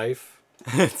is life?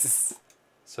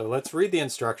 So let's read the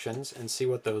instructions and see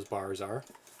what those bars are,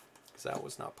 because that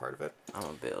was not part of it. I'm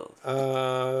a build.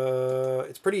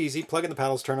 It's pretty easy. Plug in the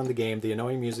paddles, turn on the game. The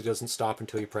annoying music doesn't stop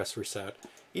until you press reset.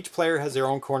 Each player has their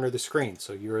own corner of the screen,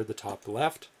 so you're at the top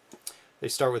left. They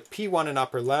start with P1 in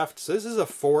upper left. So this is a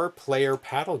 4-player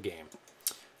paddle game.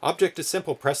 Object is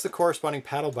simple. Press the corresponding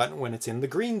paddle button when it's in the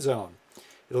green zone.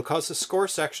 It'll cause the score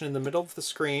section in the middle of the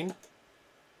screen.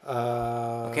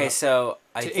 Okay, so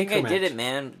I think increment. I did it,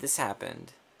 man. This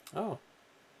happened. Oh.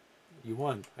 You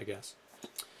won, I guess.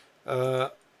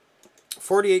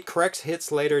 48 correct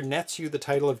hits later nets you the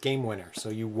title of game winner. So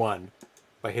you won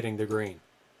by hitting the green.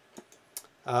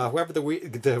 However,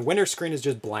 the winner screen is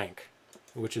just blank,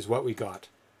 which is what we got.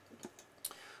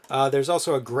 There's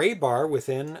also a gray bar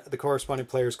within the corresponding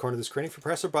player's corner of the screen. If you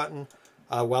press a button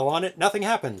while on it, nothing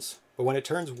happens. But when it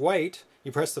turns white,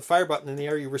 you press the fire button in the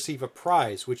air, you receive a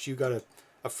prize, which you got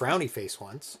a frowny face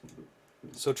once.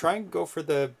 So try and go for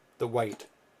the white.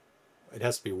 It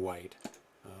has to be white.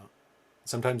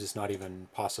 Sometimes it's not even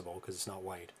possible because it's not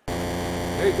white.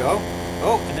 There you go.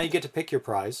 Oh, and now you get to pick your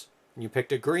prize. You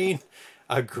picked a green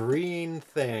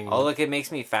thing. Oh, look, it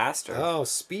makes me faster. Oh,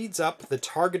 speeds up the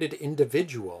targeted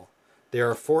individual. There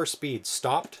are 4 speeds: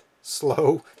 stopped,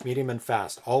 slow, medium, and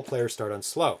fast. All players start on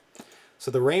slow.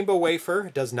 So the rainbow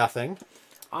wafer does nothing.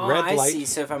 Oh, I see.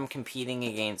 So if I'm competing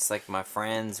against like my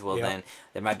friends, well, then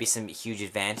there might be some huge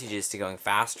advantages to going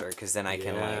faster, because then I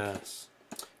can like...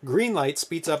 Green light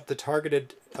speeds up the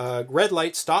targeted... red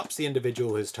light stops the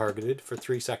individual who is targeted for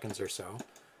 3 seconds or so.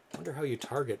 I wonder how you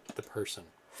target the person.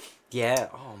 Yeah.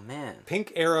 Oh, man.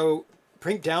 Pink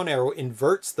down arrow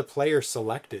inverts the player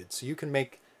selected, so you can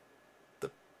make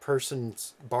the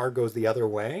person's bar goes the other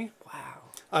way. Wow.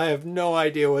 I have no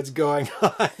idea what's going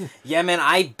on. Yeah, man,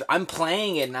 I'm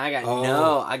playing it and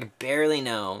I barely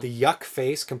know. The yuck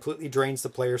face completely drains the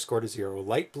player score to 0.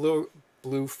 Light blue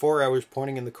 4 hours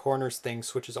pointing in the corners thing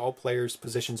switches all players'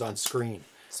 positions on screen.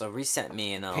 So reset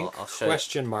me and I'll show you.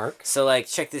 Question mark. So like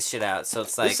check this shit out. So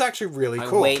it's like this is actually really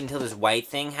cool. I wait until this white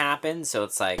thing happens, so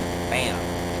it's like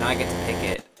bam. Now I get to pick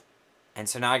it. And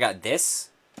so now I got this.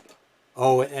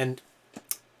 Oh, and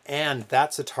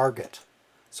that's a target.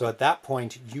 So at that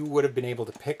point, you would have been able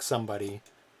to pick somebody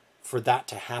for that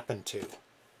to happen to.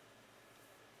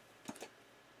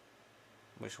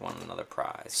 Which one? Another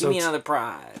prize. So Give me another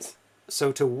prize.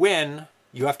 So to win,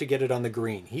 you have to get it on the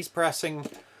green. He's pressing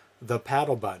the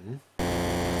paddle button.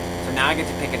 So now I get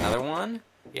to pick another one?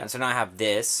 Yeah. And so now I have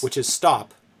this. Which is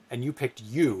stop, and you picked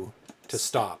you to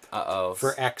stop. Uh-oh.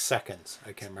 For X seconds.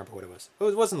 I can't remember what it was.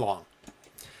 It wasn't long.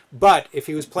 But if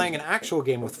he was playing an actual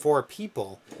game with 4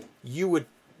 people, you would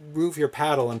move your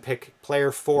paddle and pick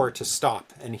player 4 to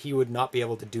stop, and he would not be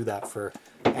able to do that for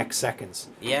X seconds.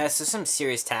 Yeah, so some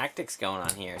serious tactics going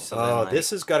on here. So Oh, then, like,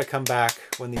 this has got to come back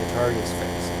when the Atari is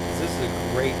fixed. This is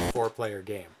a great 4-player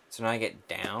game. So now I get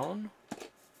down?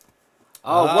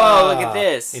 Oh, whoa, look at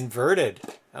this. Inverted.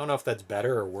 I don't know if that's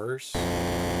better or worse.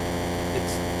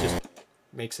 It's just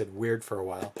makes it weird for a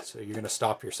while, so you're going to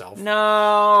stop yourself.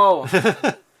 No!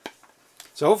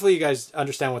 So hopefully you guys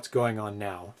understand what's going on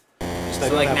now.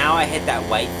 So like now I hit that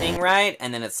white thing, right?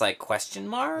 And then it's like question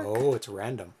mark? Oh, it's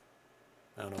random.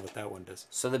 I don't know what that one does.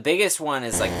 So the biggest one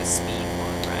is like the speed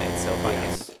one, right? So if I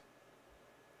can...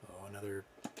 Oh, another...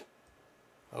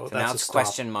 Oh, So that's now a it's stop.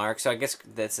 question mark. So I guess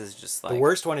this is just like... The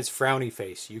worst one is frowny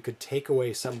face. You could take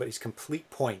away somebody's complete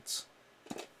points.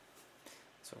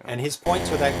 So And his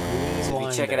points are that green line.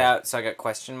 we check it there. out. So I got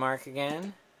question mark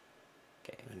again.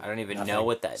 Okay. I don't even know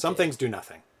what that Some did. things do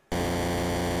nothing.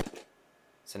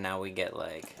 So now we get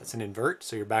like... That's an invert,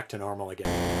 so you're back to normal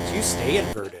again. So you stay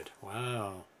inverted.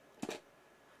 Wow.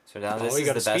 So now Oh, this you is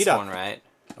gotta the best speed up. one, right?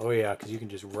 Oh yeah, because you can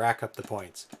just rack up the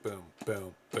points. Boom,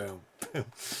 boom, boom, boom.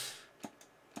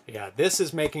 Yeah, this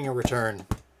is making a return.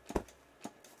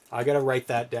 I gotta write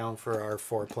that down for our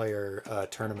 4-player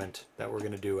tournament that we're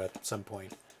gonna do at some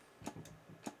point.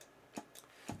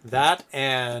 That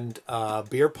and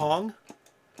beer pong,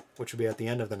 which will be at the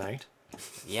end of the night.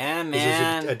 Yeah, This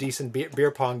man. is a decent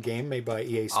beer pong game made by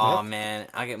EA Smith. Oh, man.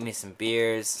 I'll get me some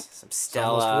beers, some It's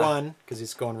Stella. almost won because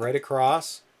it's going right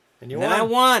across, and you And then I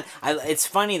won. It's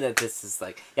funny that this is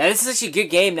like... Yeah, this is actually a good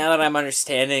game now that I'm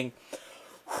understanding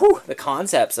the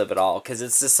concepts of it all. Because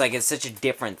it's just like, it's such a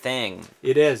different thing.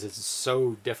 It is. It's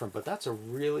so different, but that's a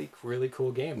really, really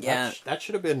cool game. Yeah. That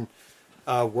should have been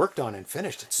worked on and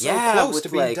finished. It's so Yeah, close with, to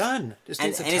being like- done. Just And,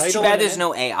 needs a and it's too title bad and there's an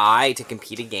no AI to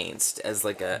compete against as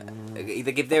like a...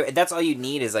 Like if there, that's all you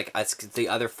need is like the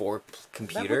other 4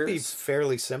 computers. That would be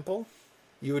fairly simple.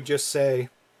 You would just say,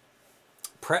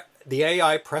 the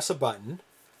AI press a button.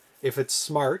 If it's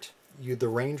smart, the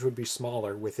range would be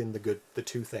smaller within the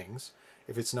 2 things.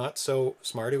 If it's not so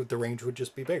smart, the range would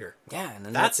just be bigger. Yeah, and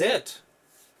then That's it.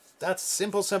 That's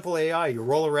simple AI. You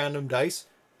roll a random dice,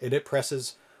 and it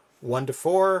presses 1 to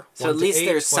 4. So 1 at to least 8,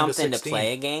 there's 1 to something to 16.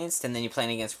 play against, and then you're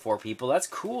playing against 4 people. That's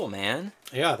cool, man.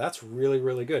 Yeah, that's really,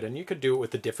 really good. And you could do it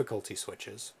with the difficulty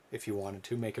switches if you wanted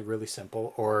to, make it really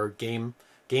simple. Or game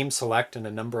select and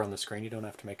a number on the screen. You don't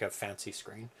have to make a fancy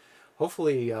screen.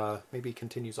 Hopefully, maybe he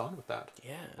continues on with that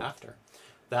after.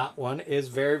 That one is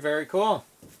very, very cool.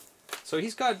 So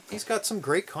he's got some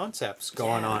great concepts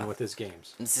going on with his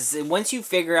games. It's just, once you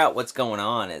figure out what's going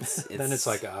on, it's Then it's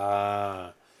like,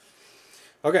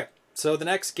 Okay, so the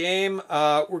next game,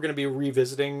 we're going to be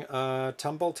revisiting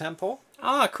Tumble Temple.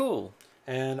 Ah, cool.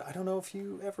 And I don't know if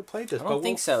you ever played this. I don't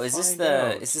think so. Is this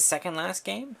the second last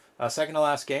game? Second to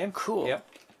last game? Cool. Yep.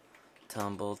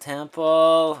 Tumble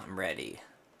Temple. I'm ready.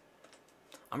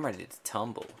 I'm ready to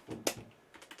tumble.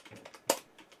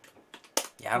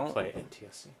 Yeah, I don't play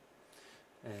NTSC.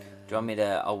 And Do you want me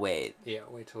to... I'll wait. yeah,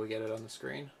 wait till we get it on the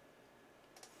screen.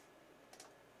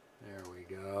 There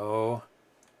we go.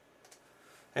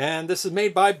 And this is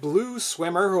made by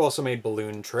Bluswimmer, who also made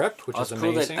Balloon Trip, which is it's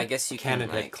cool that amazing. I guess you can, Cannon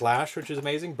Head like- Clash, which is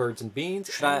amazing. Birds and Beans.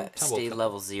 Should I and Tumble stay Temple.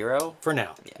 level 0? For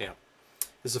now, yeah.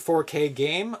 This is a 4K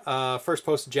game. First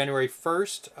posted January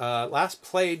 1st. Last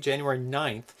played January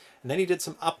 9th. And then he did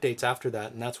some updates after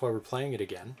that, and that's why we're playing it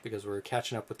again, because we're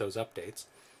catching up with those updates.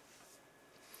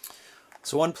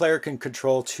 So one player can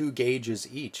control 2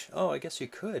 gauges each. Oh, I guess you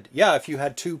could. Yeah, if you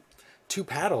had two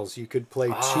paddles, you could play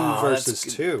 2 versus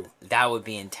 2. That would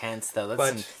be intense, though.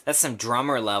 But- That's some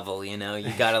drummer level, you know?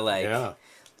 You gotta, like, Yeah.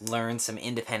 learn some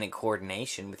independent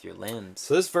coordination with your limbs.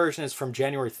 So this version is from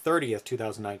January 30th,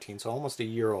 2019, so almost a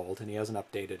year old, and he hasn't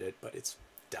updated it, but it's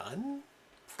done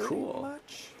pretty Cool.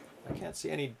 much. I can't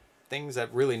see any things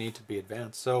that really need to be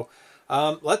advanced. So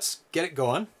let's get it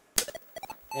going.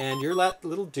 And you're that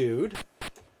little dude,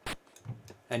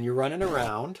 and you're running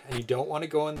around, and you don't want to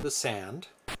go in the sand,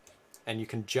 and you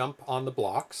can jump on the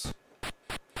blocks,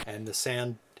 and the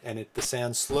sand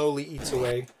slowly eats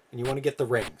away, and you want to get the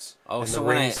rings. Oh, And the so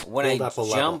when rings I build up a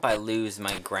level. jump, I lose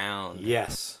my ground.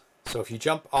 Yes. So if you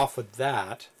jump off of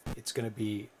that, it's going to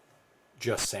be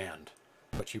just sand.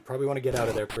 But you probably want to get out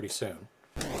of there pretty soon.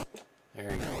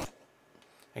 There you go.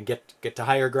 And get to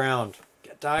higher ground.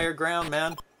 Get to higher ground,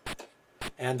 man.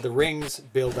 And the rings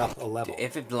build up a level.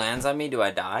 If it lands on me, do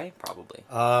I die? Probably.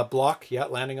 Block, yeah,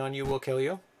 landing on you will kill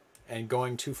you. And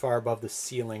going too far above the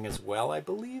ceiling as well, I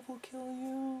believe, will kill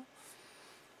you.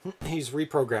 He's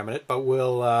reprogramming it, but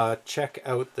we'll check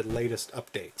out the latest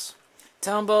updates.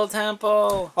 Tumble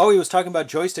Temple. Oh, he was talking about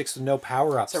joysticks with no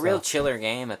power-ups. It's a real chiller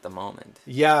game at the moment.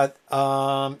 Yeah,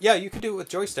 yeah, you could do it with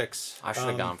joysticks. I should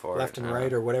have gone for left and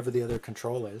right, or whatever the other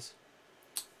control is.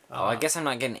 Oh, I guess I'm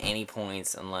not getting any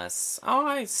points unless... Oh,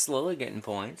 I'm slowly getting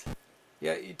points.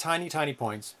 Yeah, tiny, tiny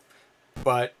points.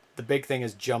 But the big thing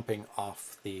is jumping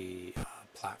off the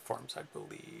platforms, I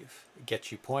believe. It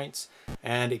gets you points,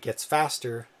 and it gets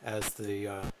faster as the...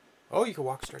 Oh, you can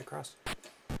walk straight across.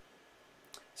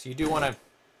 So you do want to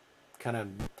kind of...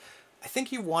 I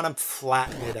think you want to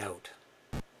flatten it out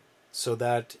so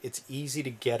that it's easy to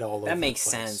get all over the place. That makes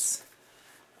sense.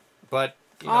 But...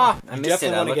 You know, I you missed it.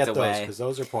 definitely I want to get looked those away. because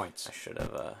those are points. I should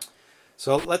have...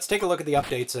 So let's take a look at the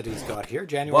updates that he's got here.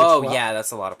 January Whoa, 12th. yeah, that's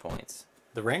a lot of points.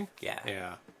 The ring? Yeah.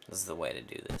 Yeah. This is the way to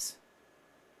do this.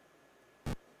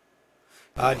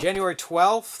 January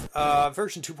 12th,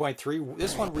 version 2.3.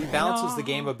 This one rebalances the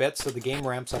game a bit, so the game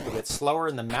ramps up a bit slower,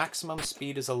 and the maximum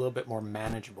speed is a little bit more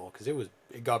manageable, because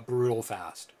it got brutal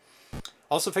fast.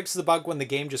 Also fixes the bug when the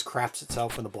game just craps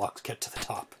itself when the blocks get to the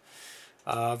top.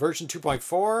 Version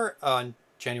 2.4 on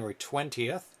January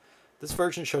 20th. This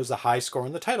version shows the high score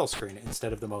on the title screen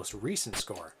instead of the most recent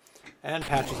score, and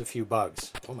patches a few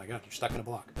bugs. Oh my god, you're stuck in a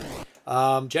block.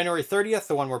 January 30th,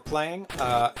 the one we're playing,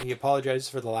 he apologizes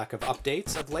for the lack of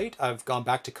updates of late. I've gone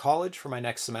back to college for my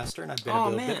next semester, and I've been a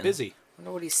little bit busy. I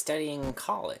wonder what he's studying in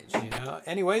college. Yeah.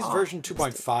 Anyways, version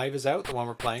 2.5 is out, the one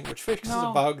we're playing, which fixes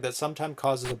a bug that sometimes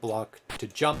causes a block to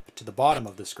jump to the bottom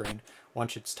of the screen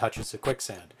once it touches the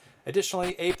quicksand.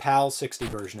 Additionally, a PAL 60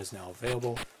 version is now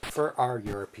available for our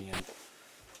European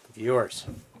viewers.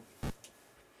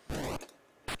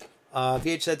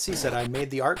 Vhzc said, I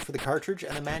made the art for the cartridge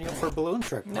and the manual for Balloon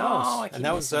Trip. No, and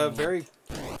that was a very,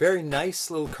 very nice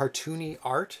little cartoony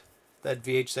art that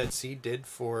Vhzc did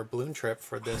for Balloon Trip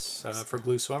for this, for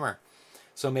Blue Swimmer.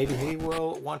 So maybe he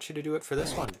will want you to do it for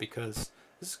this one, because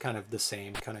this is kind of the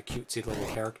same kind of cutesy little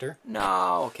character.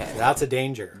 No, okay. That's a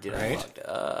danger, Dude, right? I fucked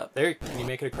up. There, can you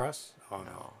make it across? Oh,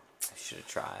 No, I should have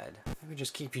tried. Maybe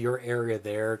just keep your area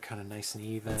there kind of nice and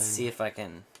even. Let's see if I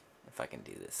can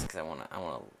do this, because I wanna.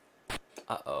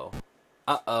 Uh-oh.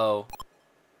 Uh-oh.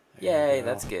 There Yay, you go.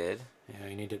 that's good. Yeah,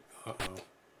 you need to... Uh-oh.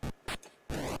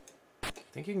 I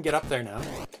think you can get up there now.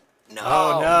 No.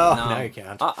 Oh, no. No, you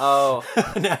can't. Uh-oh.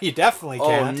 Now you definitely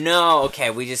can't. Oh, no. Okay,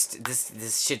 we just...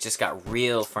 This shit just got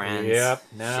real, friends. Yep,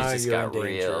 now shit just you're got in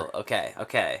danger. real. Okay,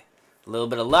 okay. A little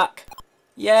bit of luck.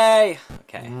 Yay!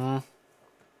 Okay.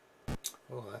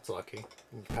 Oh, that's lucky.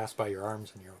 You can pass by your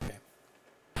arms and you're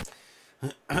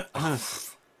okay.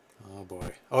 Oh,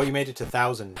 boy. Oh, you made it to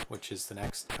 1,000, which is the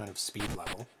next kind of speed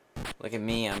level. Look at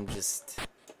me, I'm just...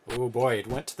 Oh, boy, it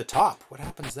went to the top. What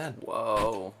happens then?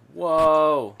 Whoa.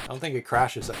 Whoa. I don't think it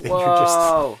crashes. I think Whoa. you're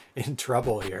just in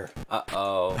trouble here.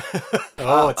 Uh-oh.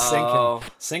 Oh, it's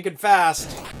sinking. Sinking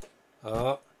fast.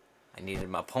 Oh. I needed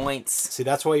my points. See,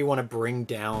 that's why you want to bring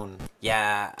down.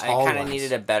 Yeah, Tall I kind of ones. needed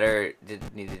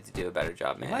to do a better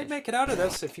job, You man. might make it out of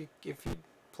this if you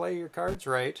play your cards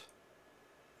right.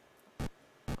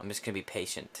 I'm just gonna be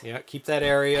patient. Yeah, keep that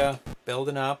area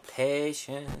building up.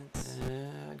 Patience.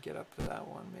 And get up to that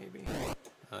one, maybe.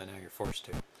 Now you're forced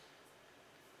to.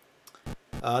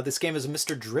 This game is a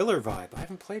Mr. Driller vibe. I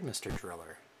haven't played Mr.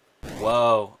 Driller.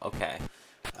 Whoa. Okay.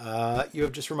 You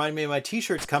have just reminded me of my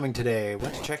T-shirts coming today.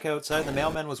 Went to check outside. The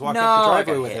mailman was walking No, up the I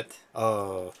driveway got with hit. it.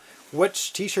 Oh,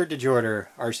 which T-shirt did you order?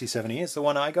 RC70 is the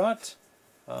one I got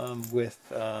with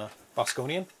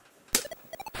Bosconian.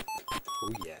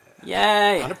 Oh yeah.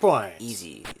 Yay. 100 points.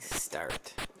 Easy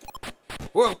start.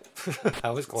 Whoa,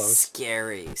 that was close.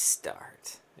 Scary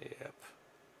start. Yep.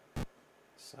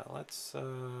 So let's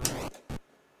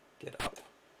get up.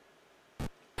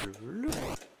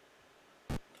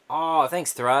 Oh,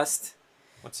 thanks, Thrust.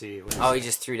 Let's see. Oh, he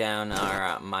just threw down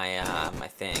our my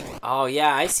thing. Oh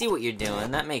yeah, I see what you're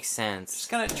doing. That makes sense. Just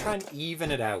gonna try and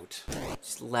even it out.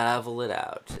 Just level it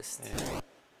out. Just.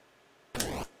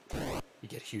 Yeah. You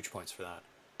get huge points for that.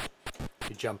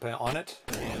 You jump on it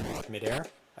in midair,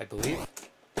 I believe.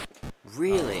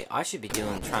 Really, I should be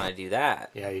trying to do that.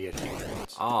 Yeah, you get huge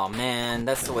points. Oh man,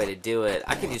 that's the way to do it.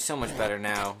 I can do so much better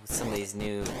now with some of these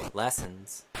new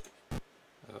lessons.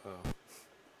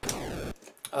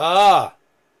 Ah!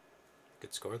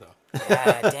 Good score, though.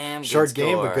 Yeah, damn good Short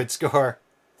game, score. but good score.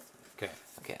 Okay.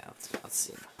 Okay, let's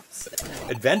see.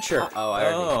 Adventure. Oh,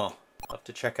 I already... I'll have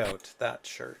to check out that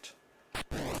shirt.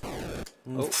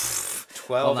 Oh,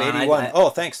 Hold on, 1281. I- Oh,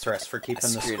 thanks, Therese, for keeping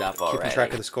screwed up keeping already.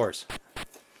 track of the scores.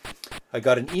 I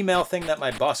got an email thing that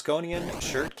my Bosconian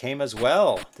shirt came as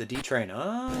well. The D-Train.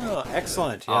 Oh,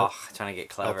 excellent. Yeah. Oh, trying to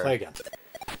get I'll clever. play again.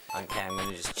 Okay, I'm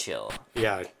gonna just chill.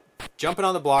 Yeah, jumping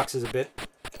on the blocks is a bit...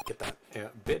 Get that. a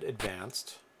bit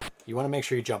advanced. You want to make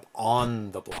sure you jump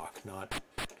on the block, not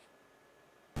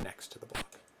next to the block,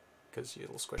 because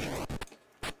you'll squish it.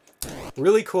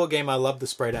 Really cool game. I love the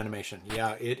sprite animation.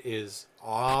 Yeah, it is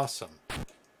awesome.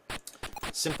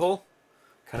 Simple,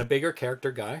 kind of bigger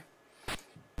character guy.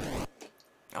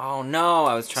 Oh no,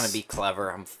 I was trying to be clever.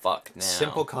 I'm fucked now.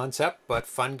 Simple concept, but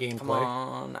fun gameplay. Come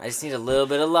on, I just need a little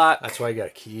bit of luck. That's why you gotta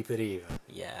keep it even.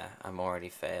 Yeah, I'm already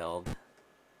failed.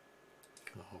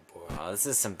 Oh boy. Oh, this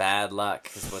is some bad luck,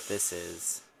 is what this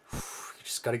is. You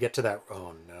just gotta get to that.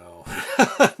 Oh no.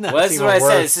 Well, that's what I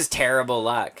said. This is terrible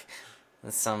luck.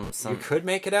 Some. You could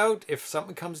make it out if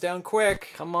something comes down quick.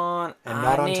 Come on. And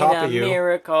not on top of you.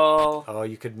 Miracle. Oh,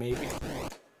 you could maybe.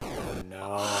 Oh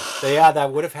no. Yeah,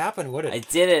 that would have happened, would it? I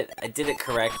did it. I did it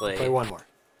correctly. Play one more.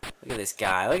 Look at this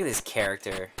guy. Look at this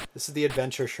character. This is the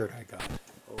adventure shirt I got.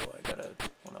 Oh, I want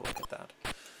to look at that.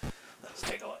 Let's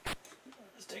take a look.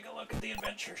 Let's take a look at the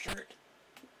adventure shirt.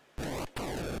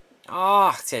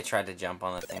 Oh, see, I tried to jump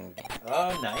on the thing.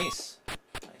 Oh, nice.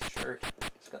 Nice shirt.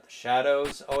 It's got the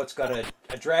shadows. Oh, it's got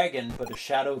a dragon, but a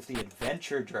shadow of the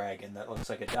adventure dragon that looks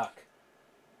like a duck.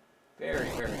 Very,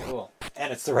 very cool.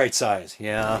 And it's the right size.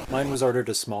 Yeah, mine was ordered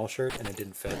a small shirt and it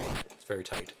didn't fit. It's very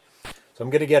tight. So I'm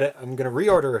gonna get it. I'm gonna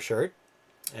reorder a shirt,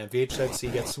 and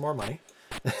Vhzc gets some more money,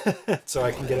 so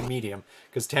I can get a medium.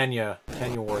 Because Tanya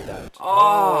wore that.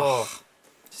 Oh,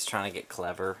 just trying to get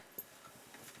clever.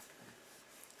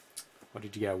 What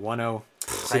did you get? 1-0.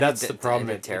 See, that's the problem.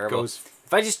 It goes.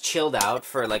 If I just chilled out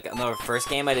for like the first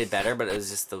game, I did better, but it was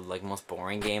just the like most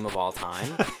boring game of all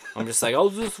time. I'm just like, I'll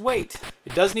just wait.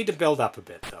 It does need to build up a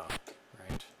bit, though,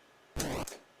 right?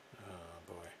 Oh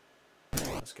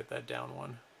boy, let's get that down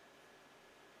one.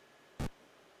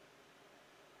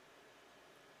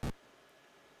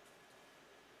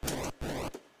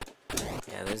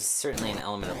 Yeah, there's certainly an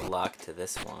element of luck to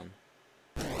this one.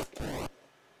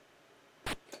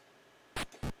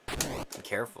 Be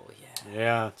careful, yeah.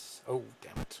 Yeah. Oh,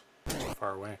 damn it. Too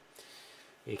far away.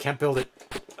 You can't build it.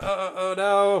 Oh,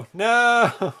 no.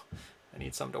 No. I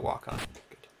need something to walk on.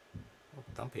 Good. Oh,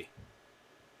 Thumpy.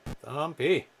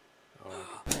 Thumpy.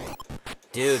 Oh.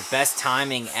 Dude, best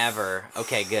timing ever.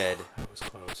 Okay, good. That was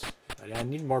close. I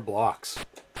need more blocks.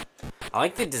 I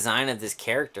like the design of this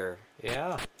character.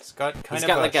 Yeah. It's got kind He's of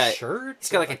got a like a shirt. He's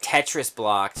got like a Tetris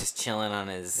block just chilling on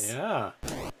his... Yeah.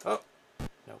 Oh.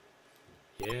 No.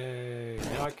 Yay.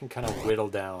 Now I can kind of whittle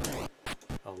down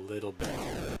a little bit.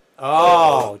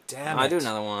 Oh, damn it. I'll do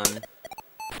another one.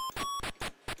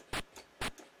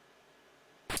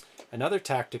 Another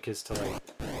tactic is to like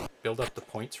build up the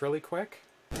points really quick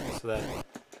so that...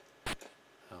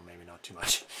 Oh, maybe not too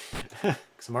much.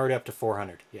 Because I'm already up to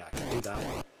 400. Yeah, I can do that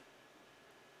one.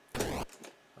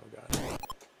 Oh, God.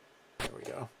 There we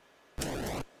go.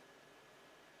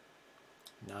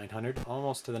 900.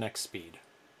 Almost to the next speed.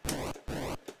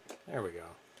 There we go.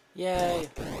 Yay.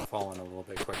 Falling a little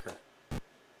bit quicker.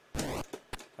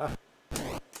 Ah.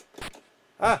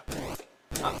 Ah!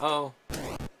 Uh-oh.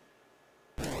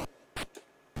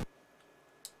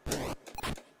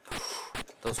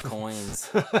 Those coins.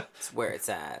 That's where it's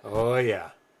at. Oh, yeah.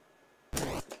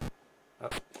 Oh,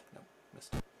 no.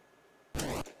 Missed.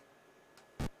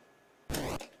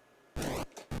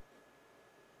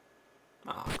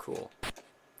 Ah, cool.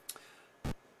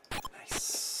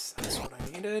 Nice. That's what I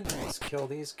needed. Let's kill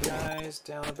these guys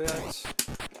down a bit.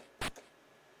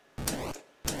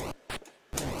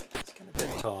 It's getting a bit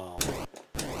tall.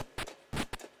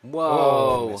 Whoa.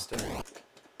 Oh, missed it.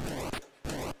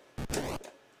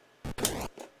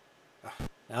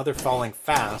 Now they're falling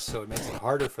fast, so it makes it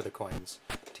harder for the coins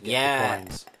to get the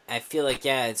coins. I feel like,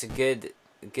 yeah, it's a good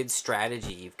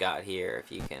strategy you've got here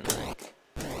if you can, like...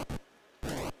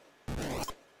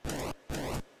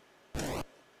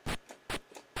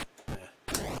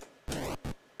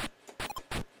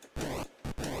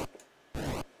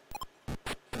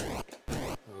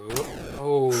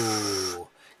 Oh,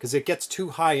 because it gets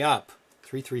too high up.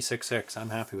 3366. I'm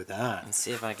happy with that. Let's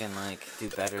see if I can like do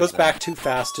better. It goes back too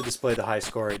fast to display the high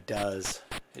score. It does.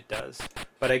 It does.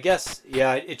 But I guess,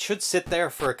 yeah, it should sit there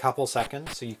for a couple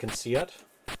seconds so you can see it.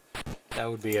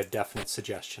 That would be a definite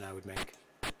suggestion I would make.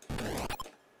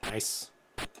 Nice.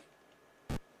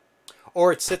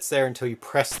 Or it sits there until you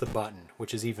press the button,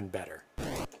 which is even better.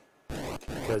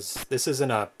 Because this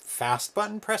isn't a fast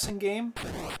button pressing game,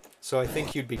 so I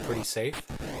think you'd be pretty safe.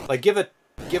 Like give it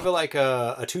like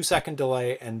a 2-second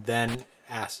delay and then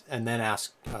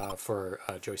ask for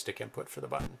a joystick input for the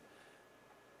button.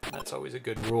 That's always a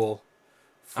good rule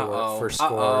for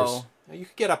scores. You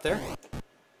could get up there.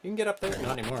 You can get up there.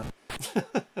 Not anymore.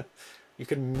 You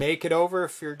can make it over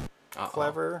if you're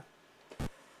clever.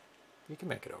 You can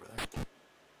make it over there.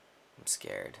 I'm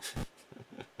scared.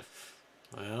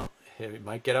 Well, it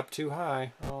might get up too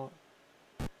high. Oh.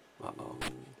 Uh-oh.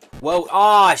 Whoa.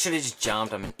 Oh, I should have just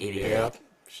jumped. I'm an idiot. Yep.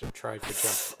 Should have tried to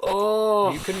jump.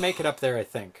 Oh. You can make it up there, I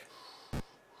think.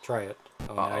 Try it.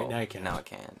 Oh, now you can't. Now I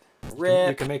can't.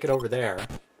 You can make it over there.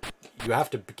 You have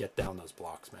to get down those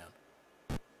blocks, man.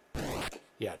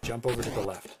 Yeah, jump over to the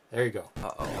left. There you go.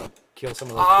 Uh-oh. Now, kill some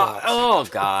of those blocks. Oh,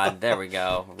 God. There we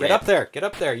go. Get up there. Get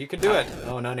up there. You can do it.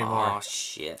 Oh, not anymore. Oh,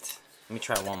 shit. Let me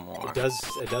try one more. It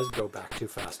does go back too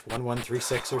fast.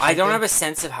 1136 or something. I don't have a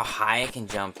sense of how high I can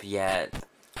jump yet.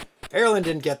 Erlen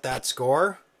didn't get that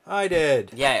score. I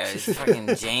did. Yeah, it was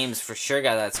fucking James for sure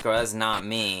got that score. That's not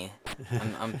me.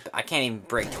 I can't even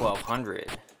break 1200.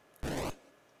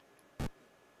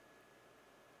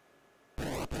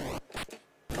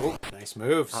 Oh, nice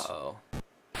moves. Uh-oh.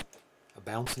 A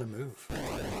bounce and a move.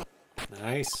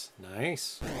 Nice,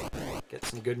 nice. Get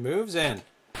some good moves in.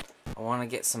 I want to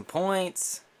get some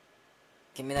points.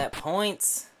 Give me that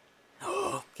points.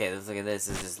 Okay, let's look at this.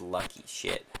 This is lucky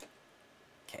shit.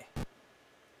 Okay.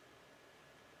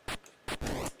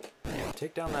 Yeah,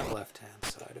 take down that left-hand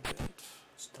side a bit.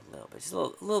 Just a little bit. Just a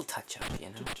little touch up, you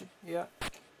know? Yeah.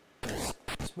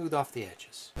 Smooth off the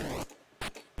edges.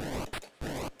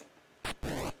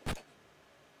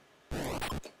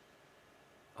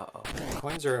 Uh-oh.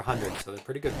 Coins are 100, so they're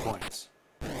pretty good points.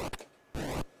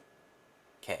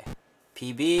 Okay.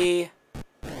 PB.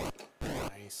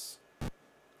 Nice.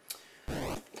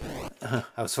 I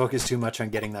was focused too much on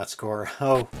getting that score.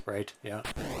 Oh, right, yeah.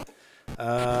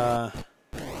 Uh-oh.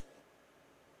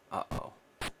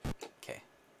 Okay.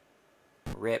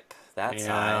 Rip that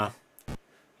side.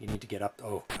 You need to get up.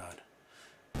 Oh, God.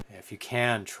 Yeah, if you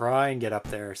can, try and get up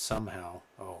there somehow.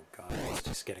 Oh, God, it's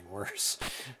just getting worse.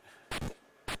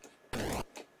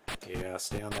 Yeah,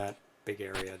 stay on that big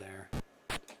area there.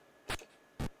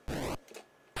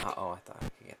 Uh-oh, I thought I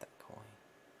could get that coin.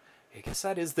 I guess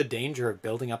that is the danger of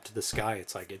building up to the sky.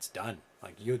 It's like, it's done.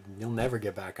 Like, you'll never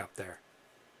get back up there.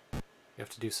 You have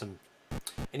to do some...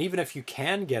 And even if you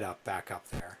can get back up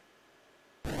there,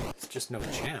 it's just no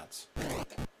chance. Oh,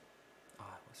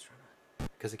 I was trying to...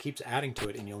 Because it keeps adding to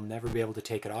it, and you'll never be able to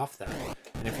take it off that.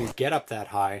 And if you get up that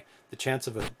high, the chance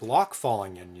of a block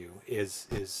falling on you is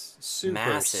super,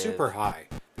 massive. Super high.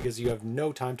 Because you have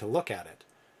no time to look at it.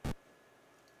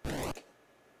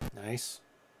 Nice.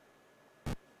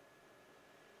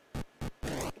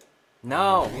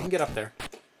 No! You can get up there.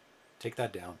 Take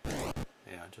that down.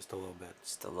 Yeah, just a little bit.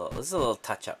 Just a little... This is a little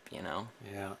touch-up, you know?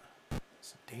 Yeah.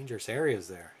 Some dangerous areas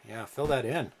there. Yeah, fill that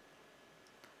in.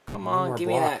 Come on, give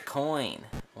me that coin.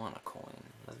 I want a coin.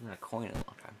 Hasn't been a coin in a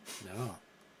long time.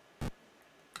 No.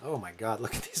 Oh my God,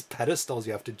 look at these pedestals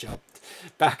you have to jump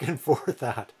back and forth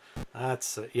at.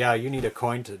 That's... yeah, you need a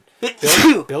coin to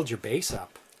build your base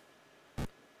up.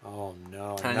 Oh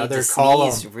no, another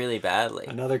column. Sneeze really badly.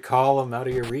 Another column out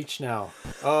of your reach now.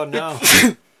 Oh no.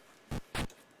 I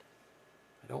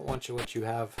don't want you what you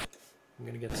have. I'm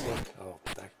gonna get sick. Oh,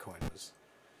 that coin was...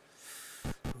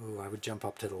 Ooh, I would jump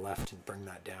up to the left and bring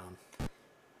that down.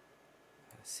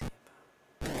 Let's see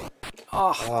about...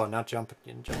 Oh, not jumping.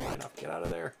 You didn't jump high enough. Get out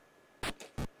of there.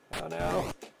 Oh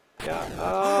no. Yeah.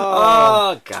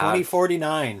 Oh, God.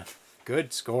 2049.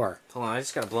 Good score. Hold on, I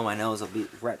just gotta blow my nose. I'll be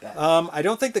right back. I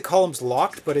don't think the column's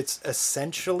locked, but it's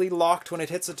essentially locked when it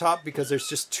hits the top because there's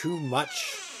just too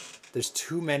much. There's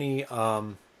too many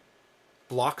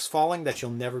blocks falling that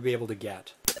you'll never be able to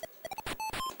get.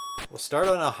 We'll start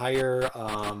on a higher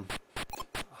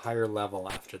level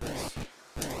after this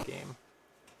game,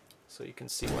 so you can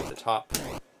see what the top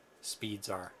speeds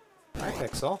are. Hi,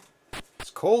 Pixel. It's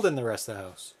cold in the rest of the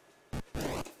house.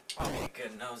 Okay,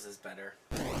 good. Nose is better.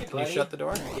 Can you shut the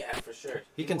door? Yeah, for sure.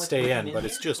 He can stay in, but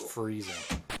it's just freezing.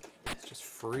 It's just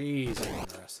freezing in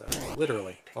the rest of the house.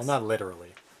 Literally. Well, not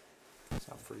literally. It's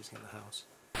not freezing in the house.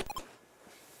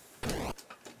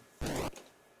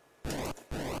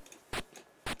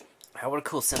 What a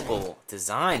cool, simple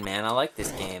design, man. I like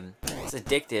this game. It's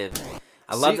addictive.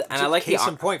 I love, and I like the case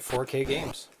in point 4K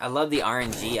games. I love the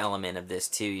RNG element of this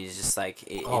too. You just like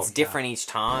it's different each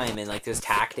time, and like those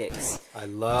tactics. I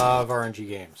love RNG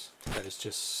games. That is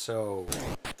just so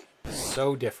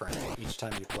different each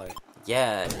time you play.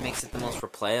 Yeah, it makes it the most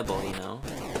replayable, you know.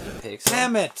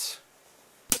 Damn it!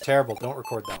 Terrible. Don't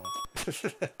record that one.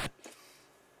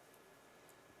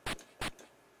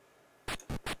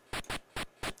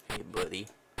 Hey, buddy.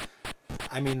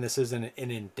 I mean, this isn't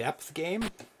an in-depth game,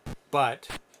 but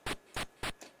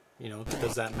you know,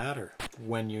 does that matter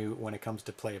when it comes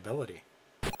to playability?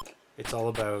 It's all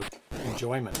about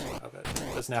enjoyment of it.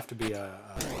 It doesn't have to be a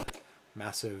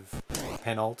massive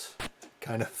penult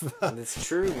kind of That's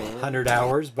true, man. 100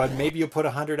 hours, but maybe you put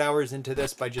 100 hours into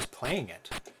this by just playing it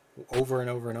over and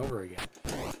over and over again.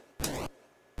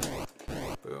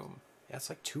 Boom. Yeah, it's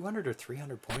like 200 or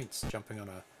 300 points jumping on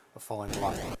a falling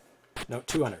block. No,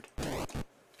 200.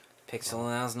 Pixel,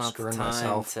 now's not the Screwing time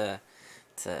myself.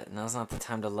 now's not the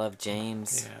time to love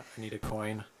James. Yeah, I need a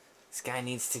coin. This guy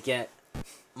needs to get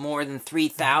more than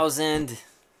 3,000.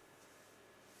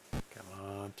 Come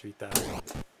on, 3,000.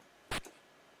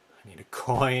 I need a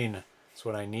coin. That's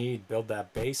what I need. Build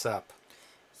that base up.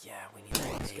 Yeah, we need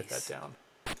that Let's base. get that down.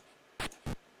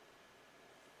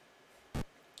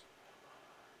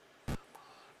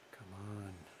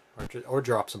 Or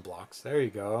drop some blocks. There you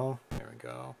go. There we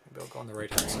go. Maybe I'll go on the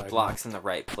right-hand side. Blocks in the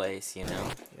right place, you know?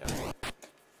 Yeah.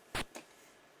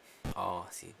 Oh,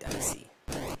 see, dicey.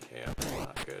 Yeah,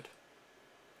 not good.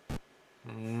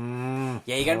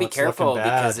 Yeah, you gotta be it's careful looking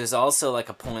because bad. there's also like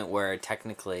a point where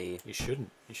technically, You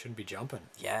shouldn't be jumping.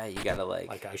 yeah, you gotta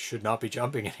Like, I should not be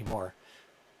jumping anymore.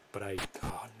 But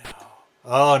oh no.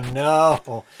 Oh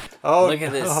no. Oh look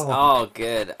at no. this. Oh,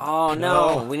 good. Oh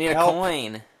no, No, we need a help.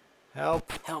 coin.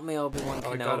 Help. Help me, Obi-Wan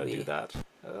Oh, I gotta Kenobi. do that.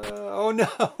 Oh no.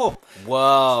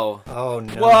 Whoa. Oh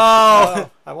no. Whoa. Oh,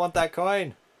 I want that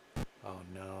coin. Oh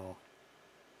no.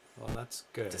 Well, that's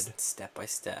good. Just step by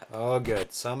step. Oh,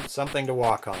 good. Something to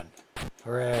walk on.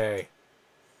 Hooray.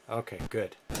 Okay,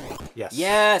 good. Yes.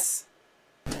 Yes.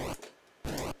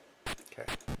 Okay.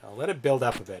 Now let it build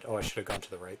up a bit. Oh, I should have gone to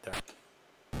the right there.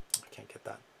 I can't get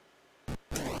that.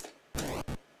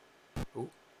 Ooh.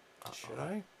 Should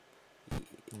I?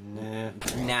 Nah.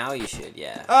 Now you should,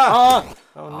 yeah. Ah!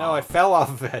 Oh no, Oh. I fell off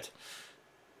of it.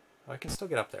 Oh, I can still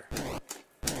get up there.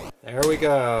 There we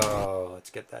go. Let's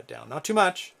get that down. Not too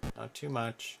much. Not too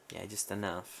much. Yeah, just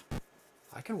enough.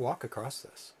 I can walk across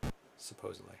this,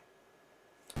 supposedly.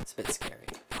 It's a bit scary.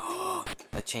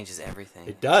 That changes everything.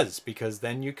 It does, because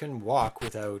then you can walk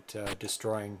without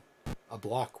destroying a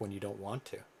block when you don't want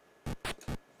to.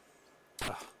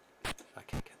 Oh, I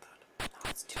can't get that. Oh,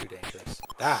 it's Too dangerous.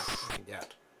 That I can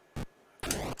get. Now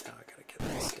I gotta get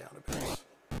this down a bit.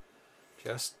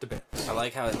 Just a bit. I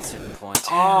like how at certain points.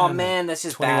 Oh man, that's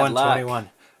just 21, bad luck. 21.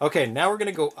 Okay, now we're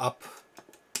gonna go up.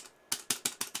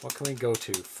 What can we go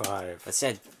to? 5. Let's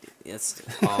say,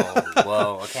 oh,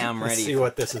 whoa. Okay, I'm Let's ready. see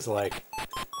what this is like.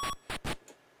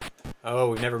 Oh,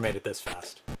 we've never made it this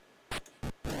fast.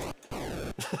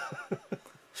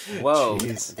 Whoa.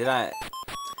 Jeez. Did I?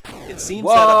 It seems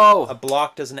Whoa! that a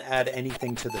block doesn't add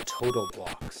anything to the total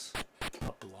blocks.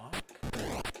 A block?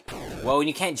 Whoa, and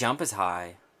you can't jump as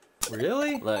high.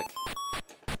 Really? Look.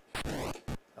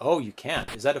 Oh, you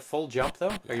can't. Is that a full jump, though?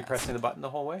 Are you Yes. pressing the button the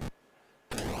whole way?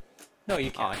 No,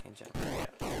 you Oh, I can't. can jump.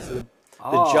 Yeah. So the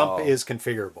Oh. jump is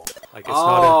configurable. Like, it's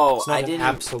Oh, not I an didn't-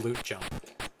 absolute jump.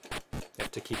 You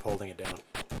have to keep holding it down.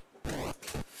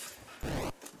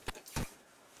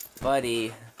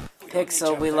 Buddy.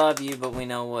 Pixel, we love you, but we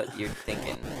know what you're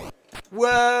thinking.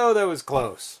 Whoa, that was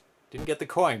close. Didn't get the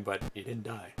coin, but you didn't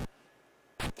die.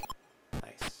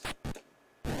 Nice.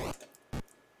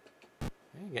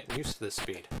 You're getting used to this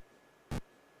speed.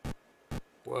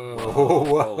 Whoa,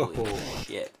 whoa. Holy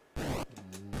shit.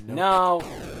 Nope. No.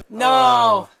 No.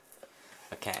 Oh.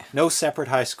 Okay. No separate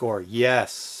high score.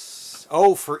 Yes.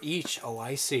 Oh, for each. Oh,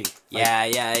 I see.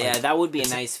 Yeah. That would be a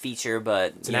it's- nice feature,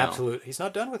 but It's an absolute. He's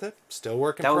not done with it. Still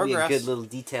work in That would progress. be a good little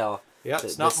detail. Yeah,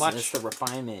 it's not much. It's the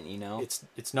refinement, you know.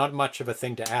 It's not much of a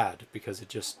thing to add because it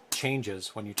just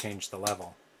changes when you change the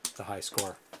level, the high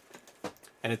score,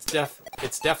 and it's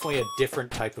definitely a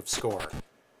different type of score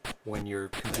when you're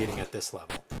competing at this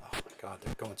level. Oh my God,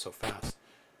 they're going so fast.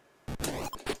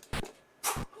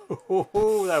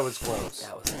 Ooh, that was close.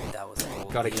 That was a whole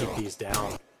Got to deal. keep these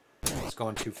down. It's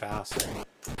going too fast.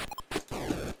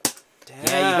 Damn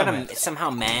Yeah, you gotta it. somehow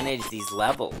manage these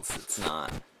levels. It's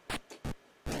not.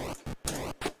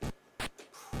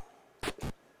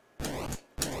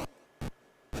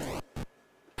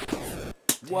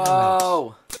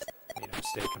 Whoa! Made a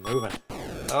mistake in moving.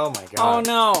 Oh my Oh God.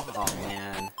 no! Oh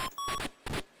man.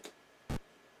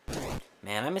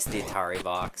 Man, I miss the Atari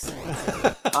box.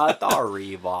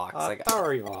 Atari box. Like,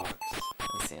 Atari box.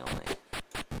 that's the only.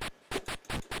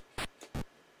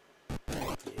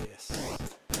 Yes.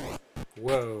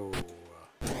 Whoa.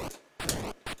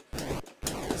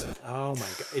 Oh my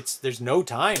God. There's no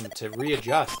time to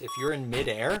readjust. If you're in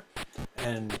midair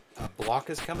and a block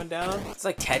is coming down, It's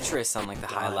like Tetris on like the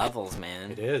high Done. levels,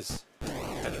 man. it is.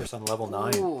 Tetris on level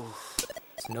 9. Ooh.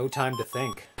 It's no time to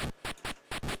think.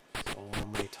 It's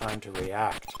only time to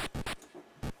react.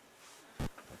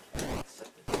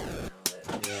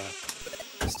 Yeah.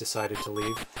 Just decided to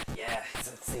leave. Yeah, it's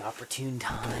the opportune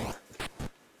time.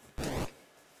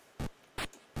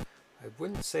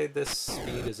 wouldn't say this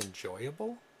speed is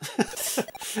enjoyable.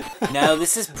 No,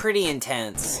 this is pretty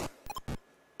intense.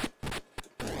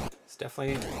 It's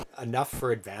definitely enough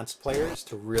for advanced players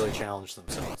to really challenge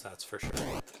themselves, that's for sure.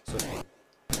 So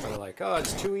if you're like, oh,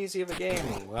 it's too easy of a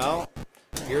game, well,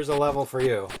 here's a level for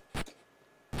you.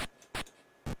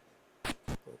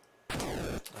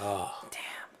 Oh.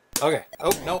 Damn. Okay.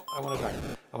 Oh, no, I want to die.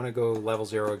 I want to go level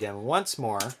 0 again once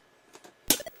more.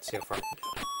 Let's see how far I can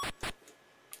get.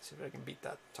 See if I can beat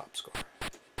that top score.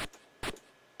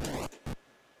 Not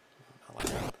like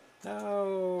that.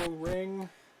 No, ring.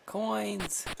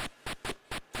 Coins.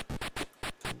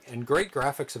 And great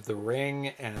graphics of the ring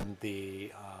and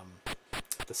the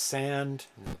sand.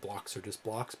 And the blocks are just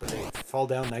blocks, but they fall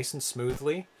down nice and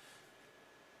smoothly.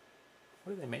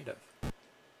 What are they made of?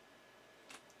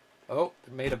 Oh,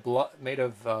 they're made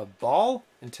of ball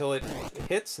until it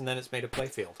hits, and then it's made of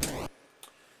playfield.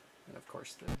 And of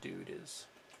course, the dude is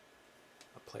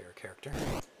a player character.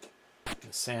 And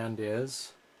the sand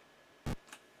is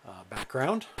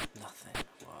background. Nothing.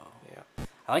 Whoa. Yeah.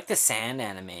 I like the sand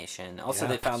animation. Also,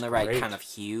 Yeah, they found it's the right great. kind of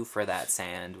hue for that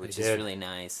sand, which They is did. really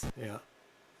nice. Yeah.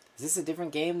 Is this a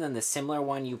different game than the similar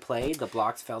one you played? The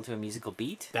blocks fell to a musical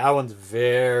beat? That one's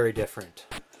very different.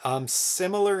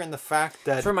 Similar in the fact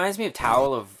that It reminds me of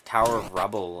Tower of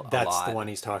Rubble a that's lot. the one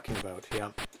he's talking about.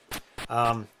 Yeah.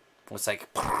 It's like,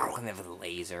 and they have a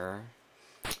laser.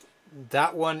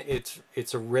 That one,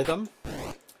 it's a rhythm,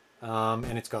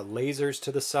 and it's got lasers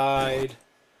to the side.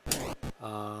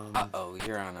 Uh-oh,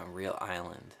 you're on a real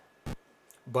island.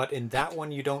 But in that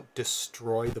one, you don't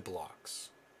destroy the blocks.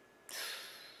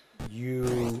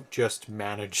 You just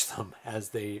manage them as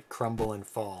they crumble and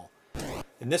fall.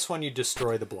 In this one, you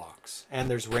destroy the blocks, and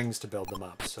there's rings to build them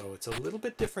up. So it's a little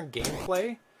bit different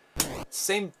gameplay.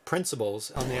 Same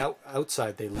principles. On the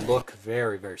outside, they look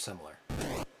very, very similar.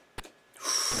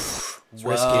 It's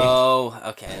risky. Whoa.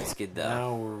 Okay, that's good though.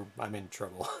 Now I'm in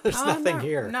trouble. There's nothing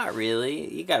here. Not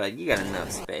really. You got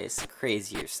enough space.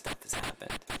 Crazier stuff has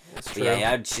happened. That's But true.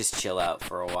 yeah, I'd just chill out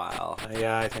for a while.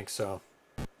 Yeah, I think so.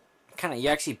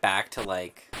 You're actually back to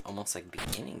like almost like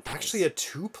beginning. Actually, a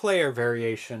 2-player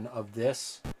variation of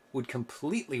this would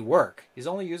completely work. He's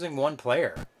only using 1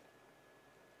 player.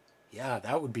 Yeah,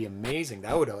 that would be amazing.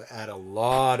 That would add a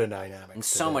lot of dynamics. And to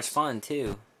so much this. fun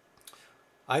too.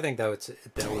 I think that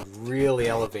would really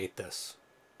elevate this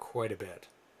quite a bit.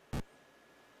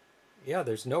 Yeah,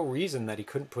 there's no reason that he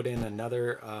couldn't put in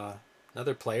another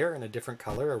player in a different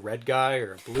color, a red guy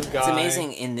or a blue guy. It's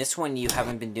amazing. In this one, you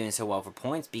haven't been doing so well for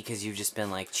points because you've just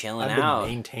been like chilling I've been out.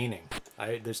 maintaining.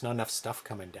 There's not enough stuff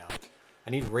coming down. I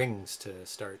need rings to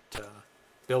start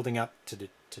building up to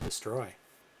destroy.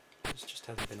 There just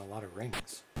hasn't been a lot of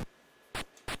rings.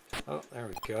 Oh, there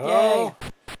we go. Yay.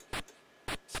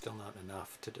 Still not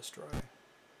enough to destroy.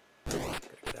 Gotta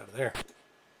get out of there.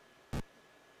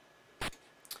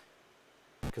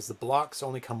 Because the blocks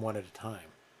only come one at a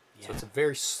time. Yeah. So it's a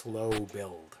very slow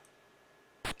build.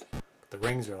 But the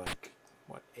rings are like,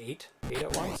 what, 8? 8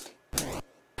 at once?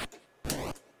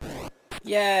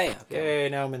 Yay. Okay. Yay,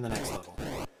 now I'm in the next level.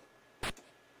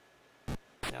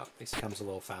 Now at least it comes a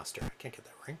little faster. I can't get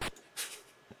that ring.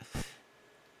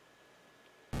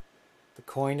 The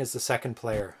coin is the second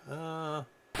player.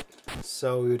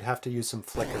 So we would have to use some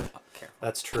flicker. Oh, careful.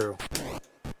 That's true.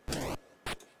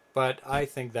 But I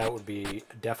think that would be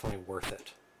definitely worth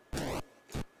it.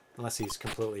 Unless he's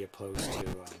completely opposed to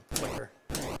flicker.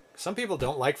 Some people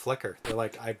don't like flicker. They're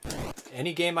like,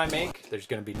 any game I make, there's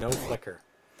going to be no flicker.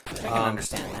 I can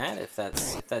understand that if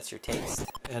that's your taste.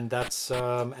 And that's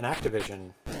an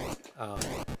Activision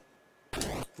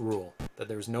rule, that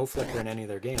there's no flicker in any of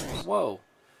their games. Whoa.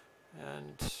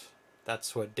 And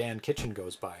that's what Dan Kitchen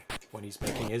goes by when he's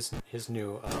making his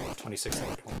new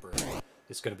 2600 homebrew.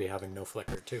 It's going to be having no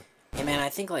flicker too. Hey man, I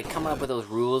think like coming up with those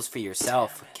rules for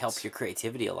yourself helps your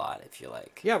creativity a lot. If you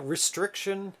like. Yeah,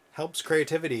 restriction helps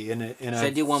creativity in a. Should I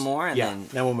do one more and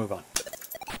then we'll move on.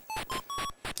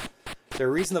 Is there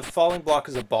a reason the falling block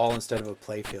is a ball instead of a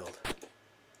playfield?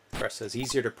 Press says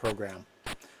easier to program.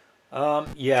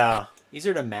 Yeah,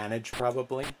 easier to manage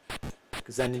probably,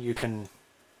 because then you can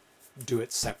do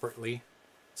it separately.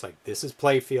 It's like, this is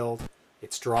playfield.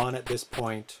 It's drawn at this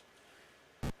point.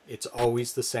 It's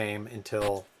always the same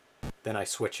until then I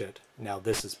switch it. Now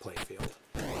this is playfield.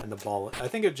 And the ball, I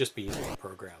think it would just be easier to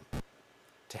program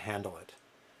to handle it.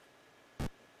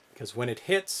 Because when it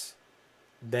hits,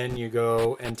 then you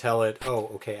go and tell it, oh,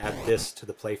 okay, add this to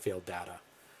the playfield data.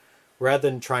 Rather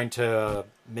than trying to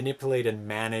manipulate and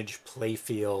manage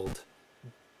playfield,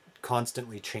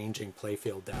 constantly changing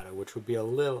playfield data, which would be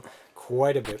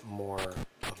quite a bit more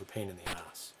of a pain in the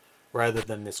ass. Rather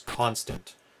than this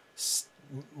constant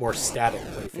more static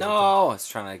playfield. No, I was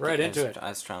trying to right into it. I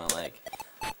was trying to like.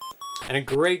 And a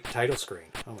great title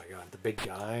screen. Oh my god, the big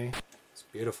guy. It's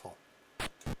beautiful.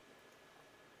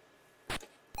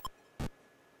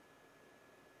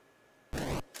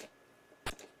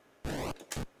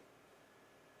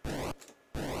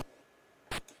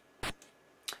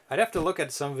 I'd have to look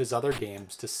at some of his other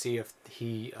games to see if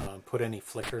he put any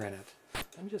flicker in it.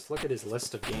 Let me just look at his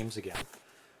list of games again.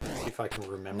 See if I can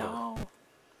remember. No.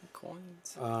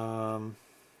 Coins.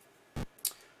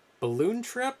 Balloon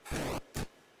Trip.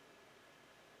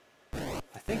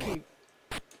 I think he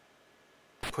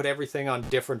put everything on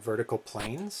different vertical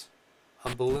planes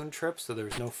on Balloon Trip, so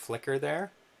there's no flicker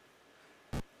there.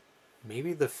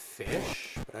 Maybe the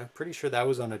fish, but I'm pretty sure that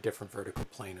was on a different vertical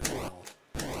plane as well.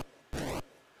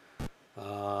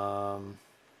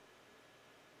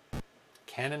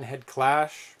 Cannon Head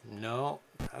Clash, no,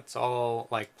 that's all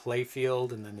like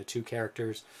playfield, and then the two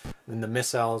characters, and then the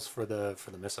missiles for the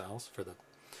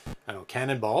I don't know,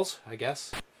 cannonballs, I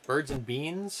guess. Birds and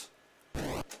Beans.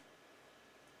 I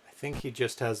think he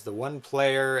just has the one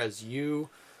player as you,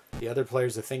 the other player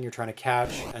is the thing you're trying to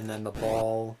catch, and then the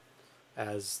ball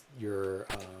as your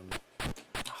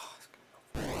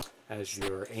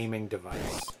aiming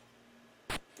device.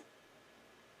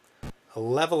 A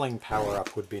leveling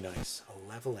power-up would be nice. A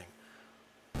leveling.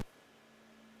 I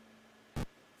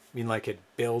mean, like it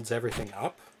builds everything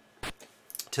up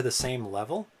to the same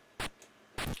level.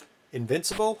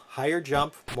 Invincible, higher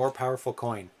jump, more powerful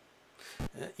coin.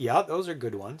 Yeah, those are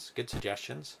good ones. Good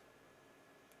suggestions.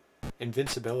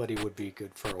 Invincibility would be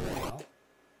good for a while.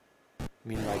 I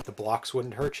mean, like the blocks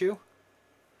wouldn't hurt you.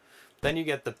 Then you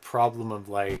get the problem of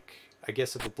like, I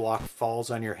guess if the block falls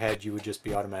on your head, you would just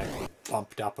be automatically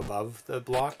bumped up above the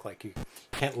block. Like you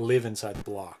can't live inside the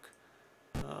block.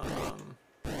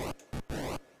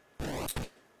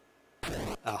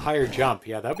 A higher jump,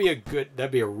 yeah, that'd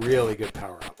be a really good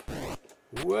power up.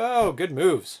 Whoa, good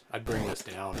moves. I'd bring this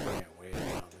down, bring it way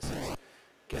down. This is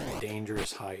getting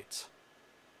dangerous heights.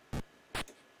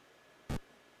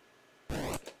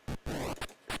 You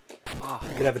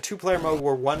could have a two-player mode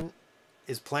where one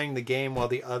is playing the game while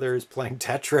the other is playing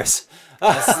Tetris.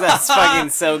 That's fucking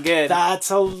so good. That's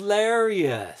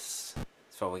hilarious.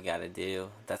 That's what we gotta do.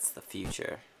 That's the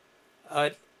future.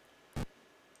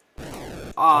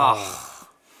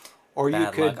 Or you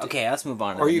Bad could luck. Okay, let's move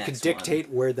on to or the you next could dictate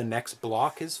where the next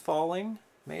block is falling,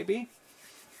 maybe.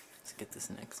 Let's get this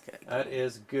next guy. That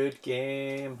is good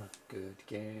game. Good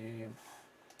game.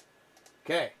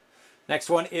 Okay. Next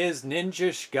one is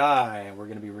Ninjish Guy. We're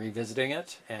going to be revisiting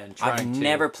it and trying I've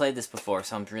never played this before,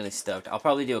 so I'm really stoked. I'll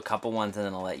probably do a couple ones and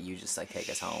then I'll let you just like take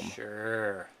us home.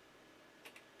 Sure.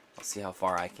 I'll see how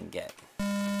far I can get.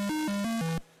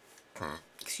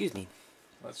 Excuse me.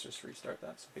 Let's just restart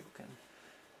that so people can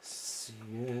see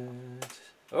it.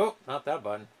 Oh, not that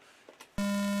button. There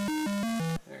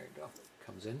you go.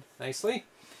 Comes in nicely.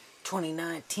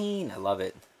 2019. I love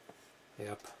it.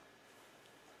 Yep.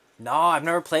 No, I've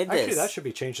never played this. Actually, that should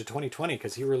be changed to 2020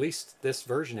 because he released this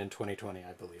version in 2020,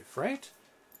 I believe, right?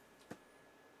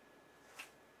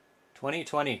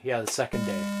 2020, yeah, the second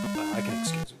day. Well, I can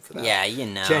excuse him for that. Yeah, you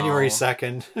know. January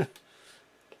 2nd.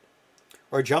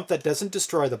 Or a jump that doesn't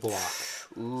destroy the block.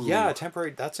 Ooh. Yeah,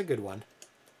 temporary, that's a good one.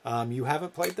 You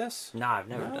haven't played this? No, I've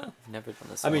never done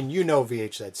this. I mean, you know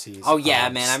Vhzc's. Oh yeah,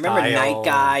 man. I remember style. Night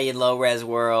Guy in Low Res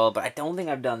World, but I don't think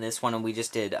I've done this one. And we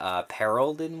just did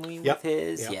Peril, didn't we? Yep. With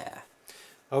his, Yep. yeah.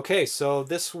 Okay, so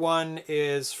this one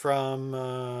is from.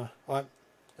 Oh,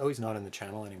 he's not in the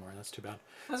channel anymore. That's too bad.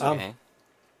 That's okay.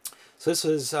 So this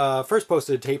is first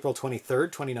posted April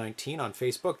 23rd, 2019 on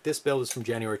Facebook. This build is from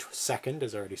January 2nd,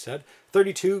 as I already said.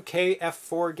 32K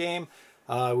F4 game.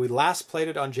 We last played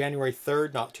it on January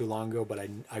 3rd, not too long ago, but I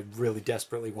really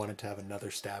desperately wanted to have another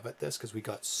stab at this because we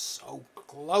got so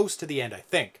close to the end, I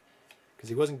think. Because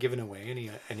he wasn't giving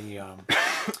away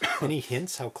any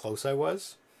hints how close I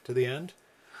was to the end.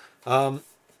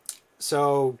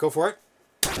 So go for it.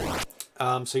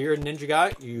 So you're a ninja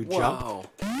guy. You jump.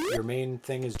 Your main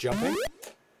thing is jumping.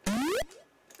 You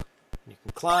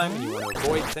can climb and you want to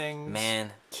avoid things.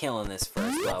 Man, killing this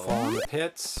first level. Fall in the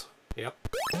pits. Yep.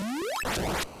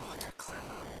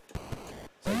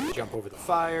 So you jump over the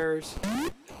fires.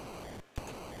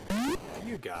 Yeah,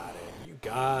 you got it. You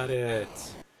got it.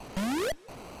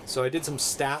 So I did some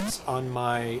stats on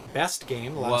my best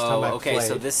game last time I played. Okay,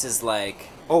 so this is like...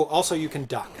 Oh, also you can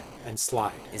duck and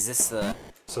slide. Is this the...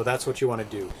 So that's what you want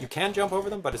to do. You can jump over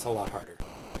them, but it's a lot harder.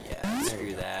 Yeah,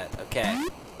 screw that. Okay.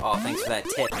 Oh, thanks for that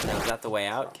tip. Now, is that the way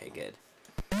out? Okay, good.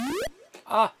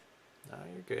 Ah! No,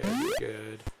 you're good. You're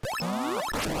good.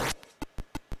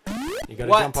 You gotta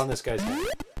What? jump on this guy's head.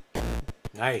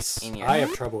 Nice. In your- I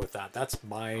have trouble with that. That's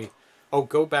my... Oh,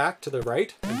 go back to the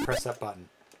right and press that button.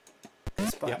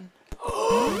 This button? Yep.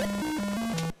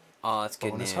 Oh, that's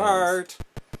good Bonus news. heart.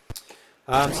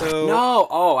 So... No!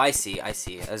 Oh, I see.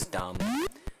 That's dumb.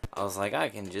 I was like, I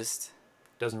can just...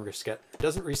 Doesn't reset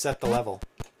the level.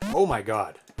 Oh my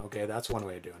god. Okay, that's one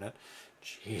way of doing it.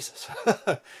 Jesus.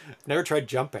 Never tried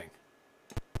jumping.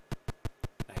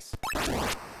 Nice.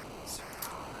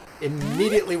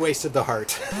 Immediately wasted the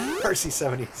heart.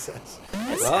 RC70 says.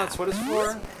 Well, that's what it's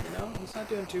for. You know, he's not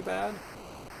doing too bad.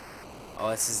 Oh,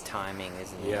 this is timing,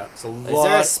 isn't it? Yeah, it's a lot. Is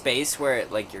there a space where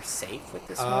it, like you're safe with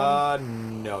this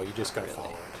one? No, you just gotta Really? follow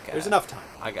it. Okay. There's enough time.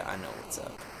 I know what's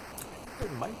up. There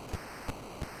might.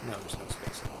 No, there's no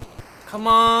space. Come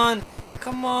on!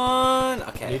 Come on! And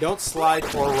Okay. you don't slide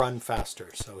or run faster,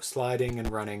 so sliding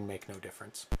and running make no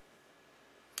difference.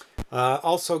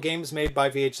 Also, games made by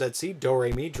Vhzc,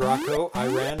 Doremi, Draco,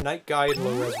 Iran, Night Guide,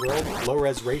 Low Res World, Low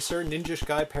Res Racer, Ninjish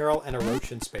Guy Peril, and A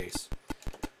Roach in Space.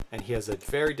 And he has a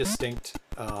very distinct...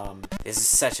 This is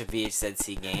such a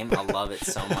Vhzc game. I love it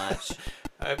so much.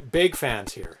 big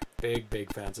fans here.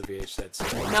 Big fans of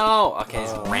Vhzc. No! Okay,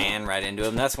 just ran right into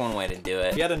him. That's one way to do it.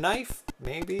 If you had a knife,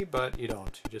 maybe, but you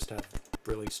don't. You just have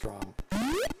really strong,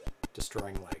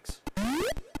 destroying legs.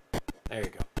 There you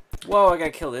go. Whoa, I gotta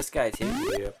kill this guy too.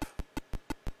 Yep.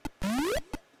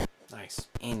 Nice.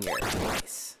 In your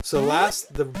face. So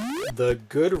the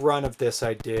good run of this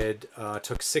I did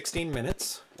took 16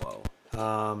 minutes. Whoa.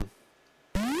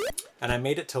 And I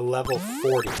made it to level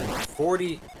 40.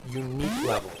 40 unique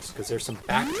levels, because there's some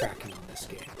backtracking in this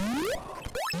game.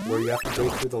 Where you have to go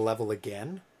through the level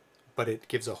again, but it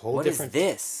gives a whole different... What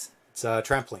is this? It's a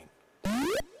trampoline.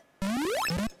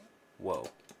 Whoa.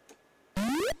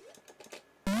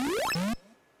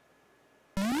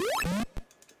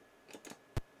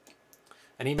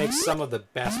 And he makes some of the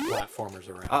best platformers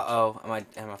around. Uh-oh. Am I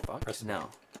fucked? Press No.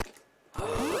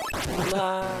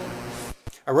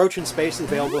 A Roach in Space is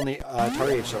available in the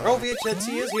Atari Age Store. Oh, Vhzc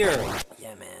is here!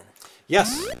 Yeah, man.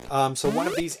 Yes, so one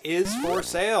of these is for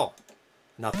sale.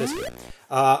 Not this game.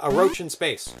 A Roach in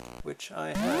Space, which I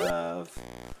have.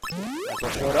 Might as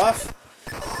well show it off.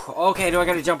 Okay, do I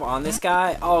gotta jump on this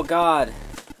guy? Oh, God.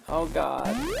 Oh,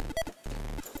 God.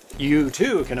 You,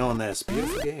 too, can own this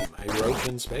beautiful game, A Roach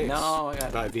in Space. No, I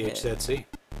got by Vhzc.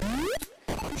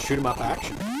 Shoot 'em up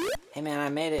action. Hey, man, I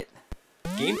made it.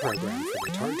 Game program for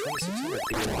the Atari 2600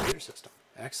 video computer system.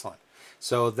 Excellent.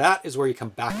 So that is where you come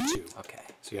back to. Okay.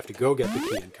 So you have to go get the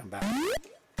key and come back.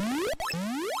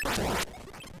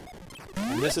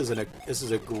 And this is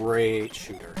a great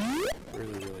shooter.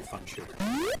 Really fun shooter.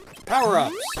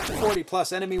 Power-ups! 40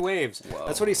 plus enemy waves. Whoa.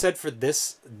 That's what he said for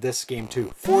this game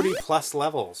too. 40 plus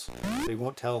levels. So he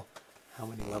won't tell how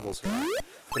many levels there are.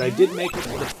 But I did make it to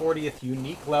the 40th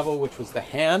unique level, which was the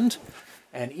hand.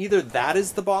 And either that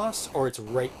is the boss, or it's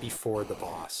right before the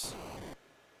boss.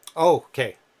 Oh,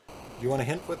 okay. You want a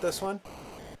hint with this one?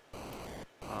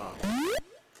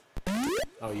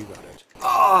 Oh, you got it.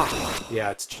 Oh!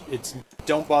 Yeah, it's.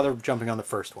 Don't bother jumping on the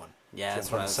first one. Yeah, that's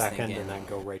Jump what on I the was second, thinking. and then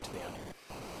go right to the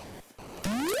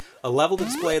end. A level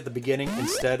display at the beginning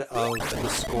instead of the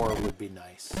score would be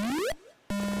nice.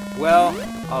 Well,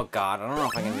 oh God, I don't know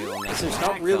if I'm gonna be able to make it There's back,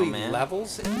 not really though, man.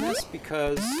 levels in this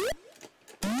because...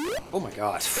 Oh my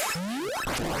god.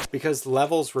 Because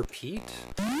levels repeat.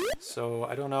 So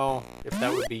I don't know if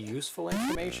that would be useful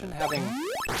information, having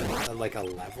like a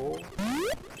level.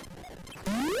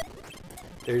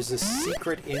 There's a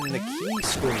secret in the key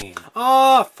screen.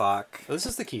 Oh, fuck. Oh, this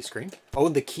is the key screen. Oh,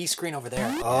 the key screen over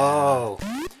there. Oh,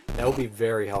 that will be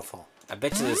very helpful. I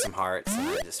bet you there's some hearts, and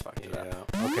I just fucked it up.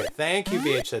 Yeah. Okay. Thank you,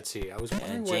 Vhzc. I was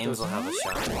wondering And where James those... will have a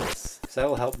shot at this. So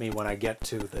that'll help me when I get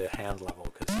to the hand level,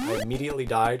 because I immediately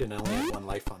died and I only had one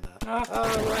life on that.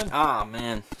 Oh, run. Ah,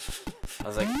 man. I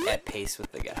was like at pace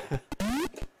with the guy.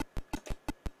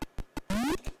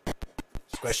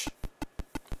 Squish.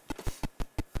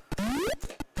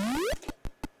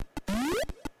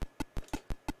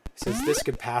 Says this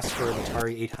could pass for an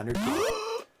Atari 800 game.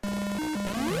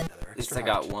 At least I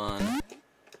got one.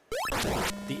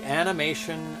 The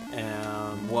animation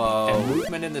Whoa. and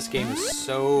movement in this game is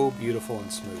so beautiful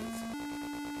and smooth.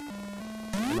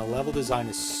 And the level design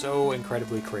is so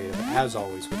incredibly creative, as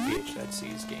always with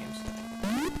Vhzc's games.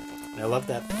 And I love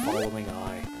that following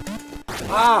eye.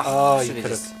 Ah! Oh, you Should've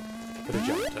could just have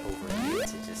jumped over it. needed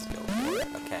to just go for it.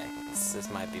 Okay, this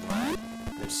might be mine.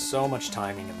 There's so much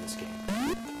timing in this game.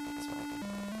 This might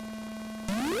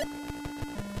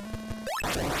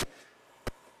be mine.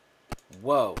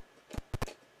 Whoa.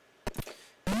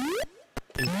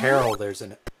 In Peril, there's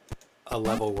a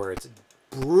level where it's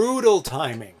brutal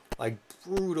timing. Like,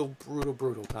 brutal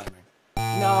timing.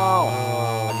 No.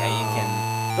 Oh, Okay, you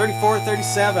can. 34,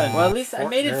 37. Well, at least I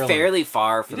made it fairly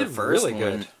far for the first really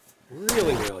one. good.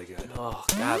 Really, really good. Oh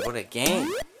God, what a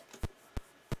game!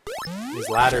 These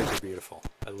ladders are beautiful.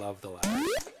 I love the ladders.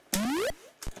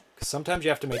 Because sometimes you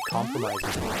have to make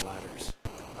compromises with the ladders,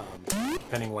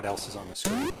 depending what else is on the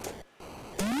screen.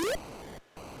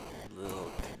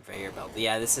 Little conveyor belt.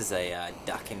 Yeah, this is a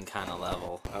ducking kind of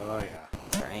level. Oh yeah.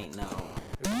 There ain't no.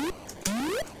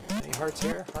 Any hearts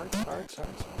here? Hearts, hearts,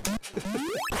 hearts.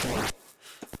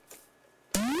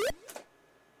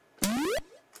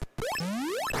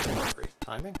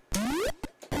 Timing.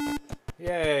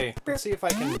 Yay! Let's see if I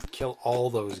can kill all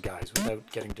those guys without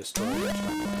getting destroyed.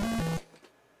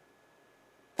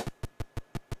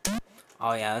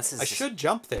 Oh yeah, this is. I should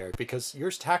jump there because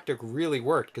yours tactic really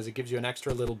worked because it gives you an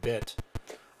extra little bit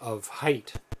of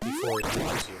height before it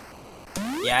reaches you.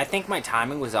 Yeah, I think my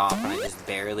timing was off and I just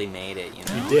barely made it, you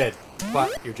know? You did,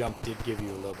 but your jump did give you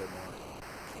a little bit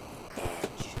more.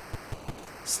 Edge.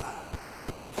 Slide.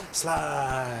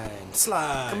 Slide.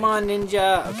 Slide. Come on,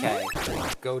 ninja. Okay.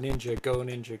 Go, ninja. Go,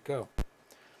 ninja. Go.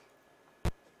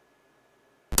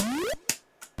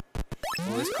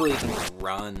 Well, it's cool you can just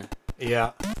run.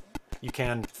 Yeah. You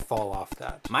can fall off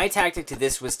that. My tactic to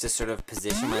this was to sort of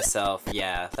position myself.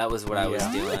 Yeah, that was what I was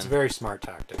doing. It's a very smart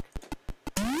tactic.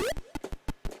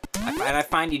 And I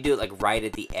find you do it like right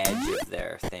at the edge of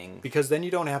their thing. Because then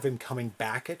you don't have him coming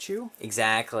back at you.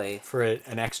 Exactly. For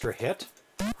an extra hit.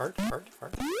 Heart, heart,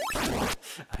 heart.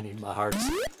 I need my hearts.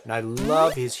 And I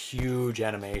love his huge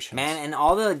animations. Man, and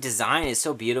all the design is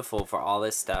so beautiful for all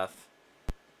this stuff.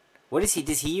 What is he?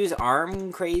 Does he use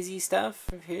arm crazy stuff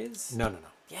of his? No.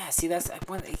 Yeah, see,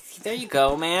 there you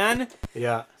go, man.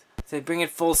 Yeah. To bring it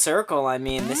full circle, I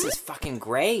mean, this is fucking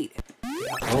great.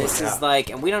 Yeah. This is like,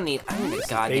 and I don't need a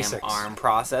goddamn basics. ARM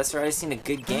processor. I just need a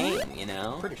good game, you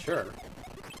know? Pretty sure.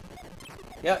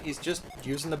 Yeah, he's just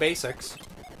using the basics.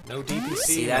 No DPC,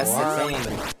 See, that's no the ARM.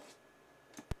 thing.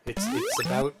 It's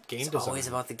about game design. It's always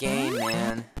about the game,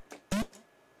 man. And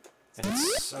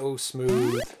it's so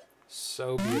smooth,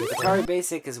 so beautiful. Atari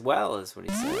Basic as well is what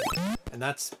he said. And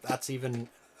that's even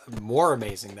more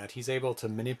amazing that he's able to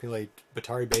manipulate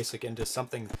Atari Basic into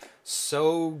something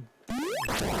so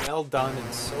well done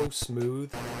and so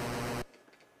smooth.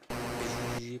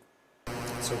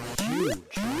 So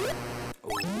huge. Oh,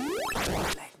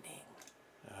 lightning.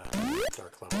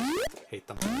 Dark levels. Hate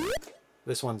them.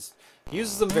 This one's he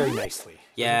uses them very nicely.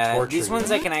 Yeah, these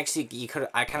ones I can actually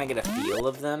I kind of get a feel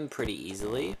of them pretty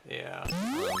easily. Yeah.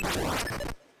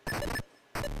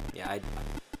 Yeah,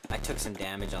 I took some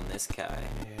damage on this guy.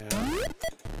 Yeah.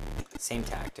 Same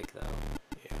tactic though.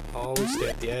 Yeah. Always stay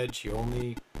at the edge. You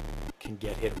only can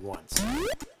get hit once.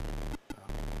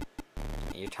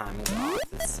 Your timing's off.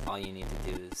 That's all you need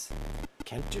to do is.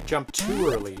 Can't jump too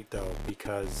early though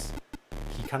because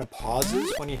he kind of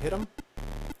pauses when you hit him,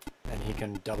 and he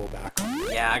can double back on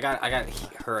you. Yeah, I got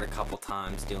hurt a couple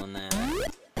times doing that.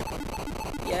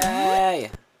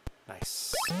 Yay!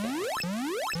 Nice.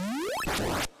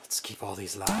 Let's keep all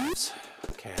these lives.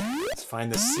 Okay, let's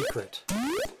find the secret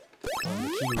on the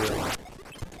key wheel.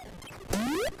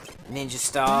 Ninja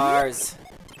stars.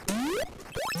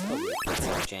 That's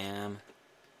our jam.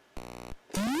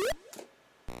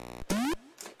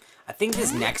 I think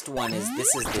this next one is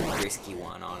the risky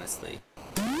one, honestly.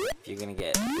 If you're gonna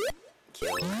get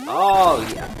killed. Oh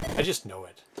yeah. I just know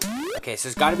it. Okay, so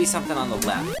there's got to be something on the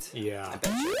left. Yeah. I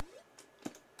bet you.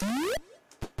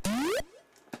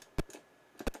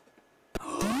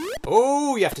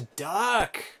 Oh, you have to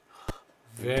duck.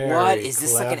 Very What is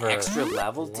this clever. like an extra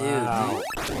level, dude? Wow.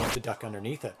 You have to duck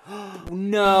underneath it.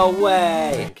 No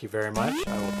way. Thank you very much.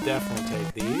 I will definitely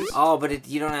take these. Oh, but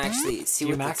you don't actually see.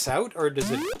 Do you max out or does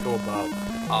it go above?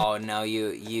 Oh no,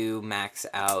 you max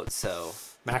out. So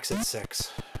max at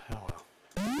 6. Oh well.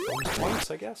 Bonus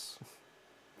points, I guess.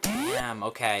 damn.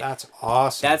 Okay. That's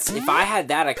awesome. That's if I had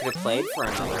that, I could have played for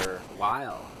another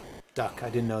while. Duck. I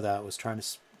didn't know that.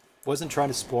 Wasn't trying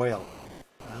to spoil.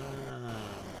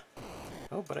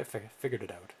 Oh, but I figured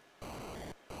it out.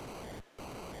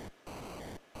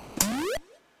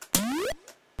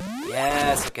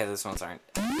 Yes. Okay, those ones aren't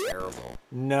terrible.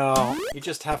 No, you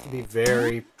just have to be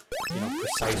very,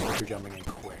 precise with your jumping and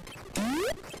quick.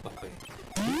 Luckily,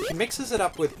 he mixes it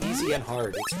up with easy and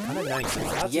hard. It's kind of nice.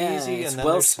 That's easy, it's and then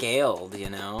well there's scaled, you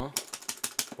know.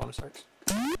 bonus hearts.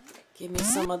 Give me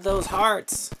some of those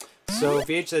hearts. So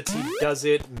Vhzc does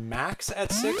it max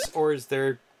at 6, or is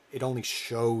there? It only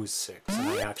shows 6, and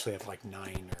I actually have like 9.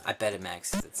 Or... I bet it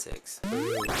maxes at 6.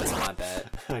 Ooh. That's my bet.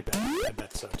 I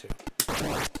bet so too.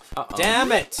 Uh-oh.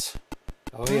 Damn it!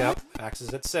 Oh yeah, max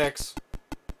is at 6.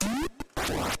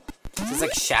 It's a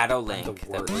It's like Shadow Link I'm the that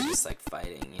we're worst. just like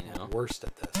fighting, you know? Worst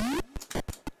at this.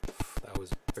 That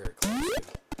was very close too.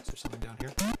 Is there something down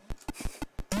here?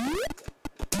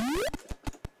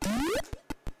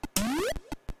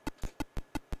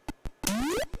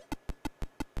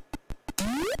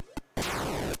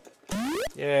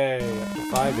 Yay, up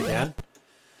to 5 again.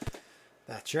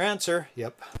 That's your answer.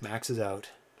 Yep, max is out.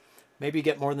 Maybe you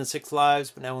get more than 6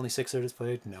 lives, but now only 6 are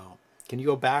displayed. No. Can you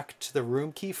go back to the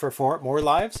room key for more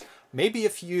lives? Maybe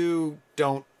if you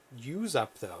don't use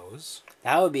up those.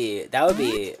 That would be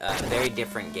a very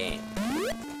different game.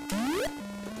 Look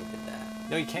at that.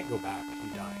 No, you can't go back.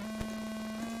 You die.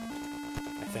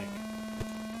 I think.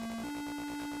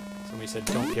 Somebody said,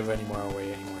 don't give any more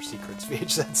away, any more secrets.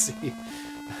 Vhzc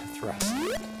thrust.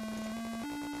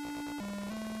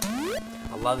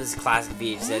 I love this classic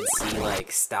Vhzc like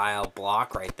style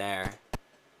block right there.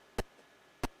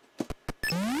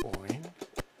 Point.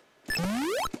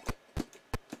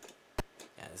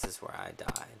 Yeah, this is where I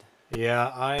died.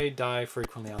 Yeah, I die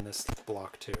frequently on this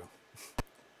block too.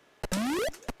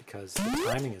 Because the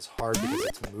timing is hard because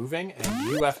it's moving and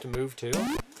you have to move too.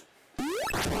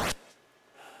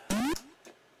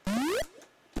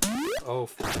 Oh,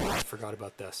 I forgot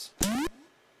about this.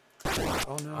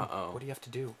 Oh no, what do you have to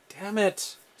do? Damn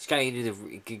it! Just gotta do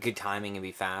the good timing and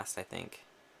be fast, I think.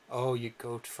 Oh, you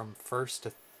go from first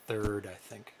to third, I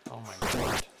think. Oh my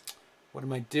god. What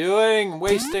am I doing?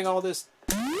 Wasting all this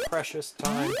precious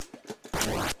time.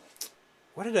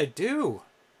 What did I do?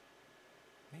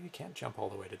 Maybe you can't jump all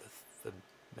the way to the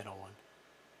middle one.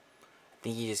 I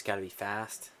think you just gotta be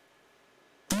fast.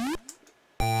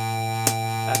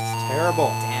 That's terrible.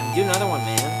 Damn, do another one,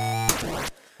 man.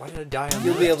 Why did I die on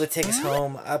You'll that? be able to take us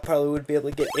home. I probably would be able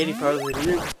to get any part of the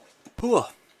loop.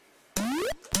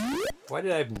 Why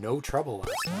did I have no trouble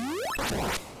last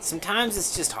time? Sometimes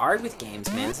it's just hard with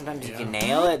games, man. Sometimes you can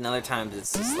nail it, and other times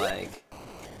it's just like...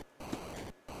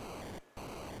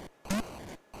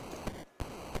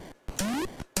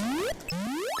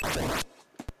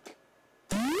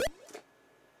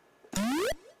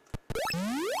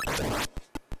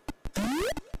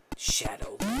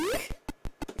 Shadow Link.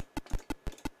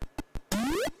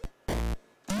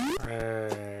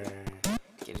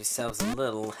 Get yourselves a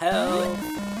little help.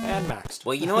 And maxed.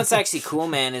 Well, you know what's actually cool,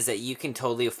 man, is that you can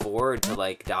totally afford to,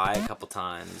 like, die a couple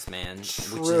times, man.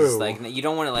 True. Which is, like, you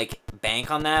don't want to, like, bank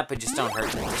on that, but just don't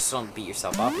hurt, just don't beat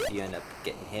yourself up if you end up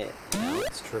getting hit, you know?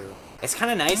 That's true. It's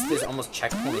kind of nice there's almost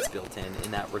checkpoints built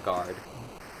in that regard.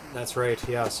 That's right,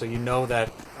 yeah. So you know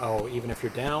that, oh, even if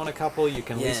you're down a couple, you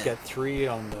can at least get 3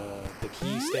 on the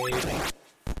key stage.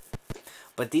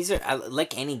 But these are,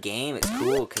 like any game, it's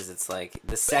cool, because it's like,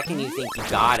 the second you think you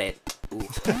got it, ooh.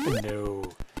 No,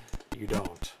 you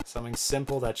don't. Something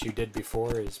simple that you did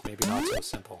before is maybe not so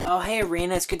simple. Oh, hey,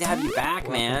 Arena, it's good to have you back,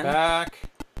 man. Back.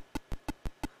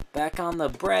 Back on the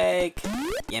break.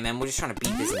 Yeah, man, we're just trying to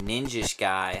beat this Ninjish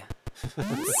guy.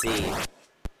 Let's see.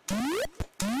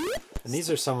 And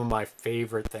these are some of my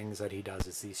favorite things that he does,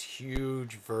 is these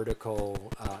huge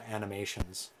vertical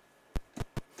animations.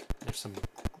 There's some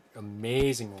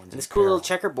amazing ones. This cool little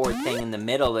checkerboard thing in the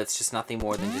middle that's just nothing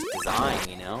more than just design,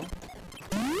 you know?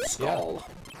 Skull.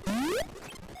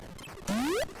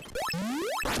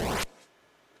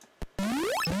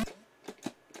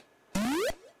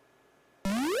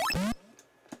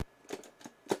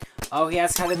 Oh, yeah,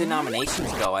 that's how did the nominations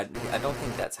go? I don't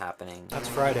think that's happening. That's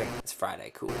Friday. It's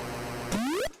Friday, cool.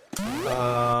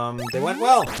 They went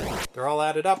well. They're all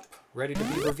added up, ready to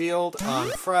be revealed on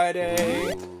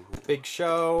Friday. Ooh. Big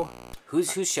show.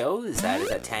 Whose show is that? Is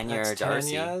that Tanya or That's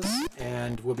Darcy? Tanya's,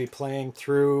 and we'll be playing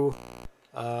through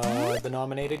the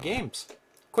nominated games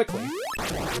quickly.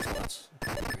 There's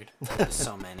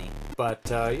so many. But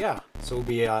yeah, so we'll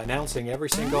be announcing every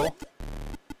single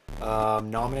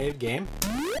nominated game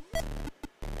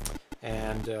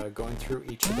and going through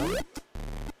each of them.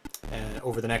 And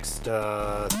over the next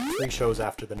 3 shows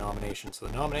after the nomination. So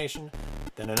the nomination,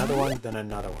 then another one, then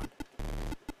another one.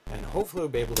 And hopefully we'll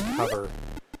be able to cover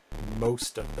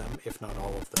most of them, if not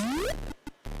all of them.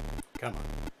 Come on.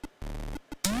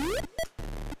 That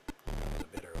was a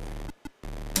bit early.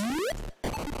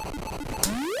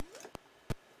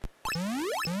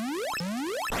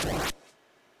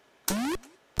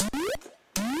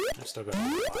 I've still got all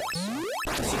the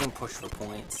lives, So you can push for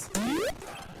points.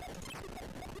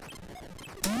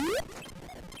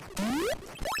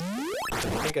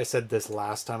 I think I said this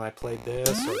last time I played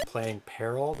this, or playing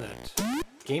Peril, that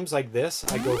games like this,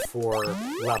 I go for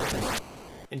levels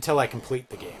until I complete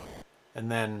the game.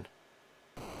 And then...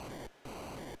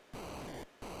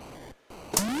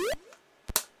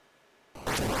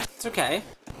 It's okay.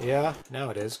 Yeah, now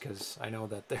it is, because I know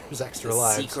that there's extra The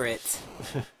lives. secret.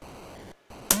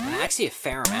 And actually a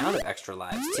fair amount of extra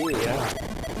lives, too. Yeah,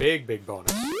 big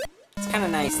bonus. It's kind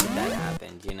of nice that that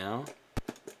happened, you know?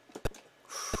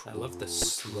 I love the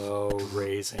slow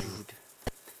raising.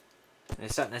 And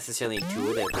it's not necessarily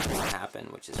intuitive when it happen,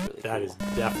 which is really That cool. is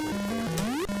definitely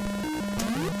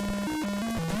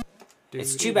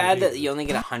It's too bad that you only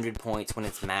get 100 points when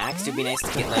it's maxed. It'd be nice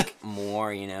to get, like,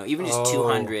 more, you know? Even just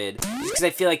 200. Just because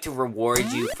I feel like to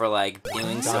reward you for, like,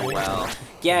 doing so well.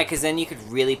 Yeah, because then you could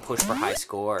really push for high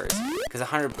scores. Because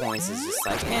 100 points is just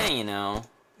like, you know.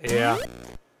 Yeah.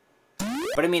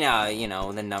 But I mean, you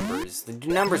know, the numbers. The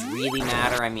numbers really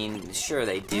matter. I mean, sure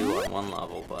they do on one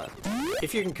level, but...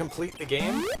 If you can complete the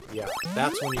game, yeah,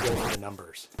 that's when you go for the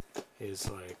numbers. Is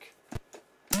like...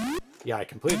 Yeah, I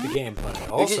completed the game, but I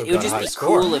also it would got a just high be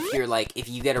score. cool if you're like, if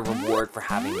you get a reward for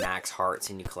having max hearts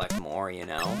and you collect more, you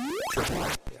know? Sure.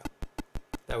 Yeah.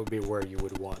 That would be where you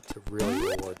would want to really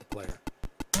reward the player.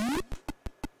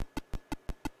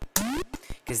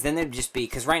 Because then there'd just be,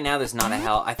 because right now there's not a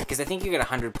hell, because I think you get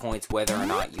 100 points whether or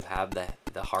not you have the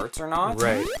hearts or not.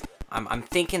 Right. I'm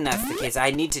thinking that's the case.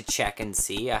 I need to check and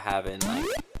see. I haven't, like,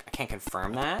 I can't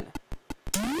confirm that.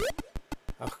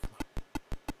 Oh, come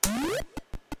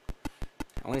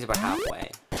I think it's about halfway.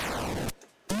 on.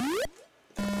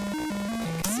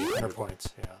 100 points,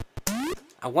 yeah.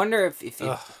 I wonder if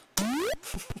Ugh.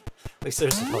 At least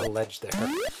there's a little ledge there.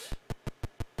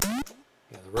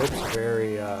 Yeah, the rope's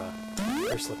very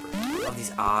slippery. I love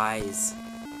these eyes.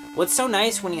 Well, it's so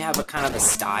nice when you have a kind of a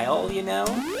style, you know?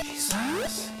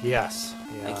 Jesus. Yes.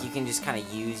 Yeah. Like, you can just kind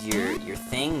of use your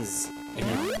things, you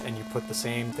know? And you put the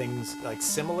same things, like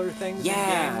similar things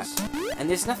Yeah. in games. And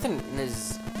there's nothing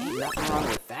wrong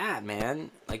with that, man.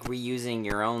 Like, reusing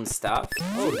your own stuff.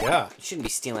 Oh, yeah. You shouldn't be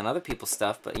stealing other people's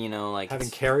stuff, but, you know, like... Having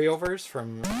carryovers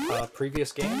from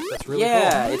previous games, that's really cool.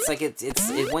 Yeah, it's like, it's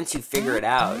once you figure it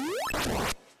out.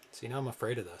 See, now I'm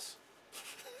afraid of this.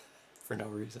 For no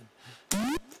reason.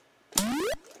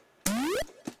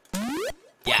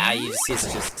 Yeah, it's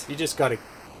just... You just gotta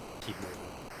keep moving.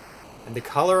 And the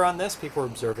color on this, people were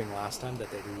observing last time that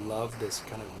they love this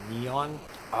kind of neon.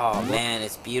 Oh, man,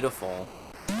 it's beautiful.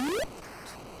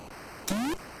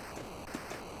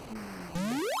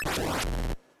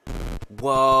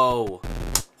 Whoa.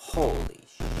 Holy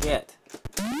shit.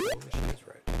 Holy shit, he's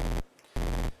right.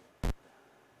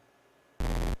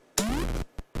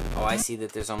 Oh, I see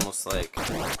that there's almost like...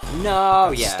 No,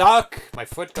 I'm yeah. stuck! My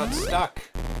foot got stuck.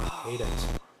 Hate it.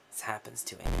 This happens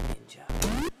to any ninja.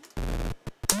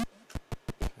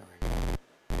 There we go.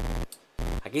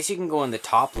 I guess you can go in the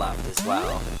top left as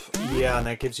well. Yeah, and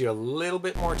that gives you a little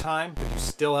bit more time, but you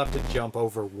still have to jump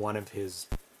over one of his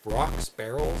rocks,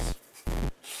 barrels.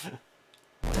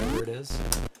 Whatever it is.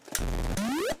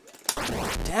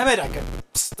 Damn it, I got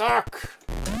stuck!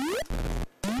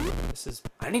 This is...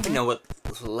 I don't even know what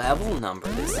level number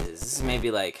this is. This is maybe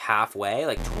like halfway,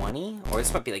 like 20? Or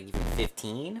this might be like even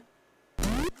 15?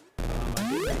 I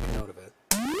did make a note of it.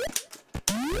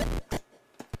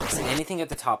 Is it anything at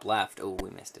the top left? Oh, we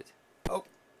missed it. Oh.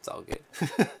 It's all good.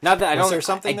 Not that I don't... Was there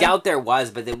something I there? doubt there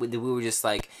was, but that we were just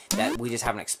like... that we just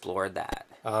haven't explored that.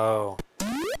 Oh.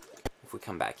 If we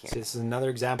come back here. See, this is another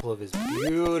example of his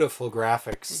beautiful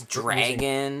graphics. This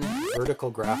dragon.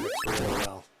 Vertical graphics really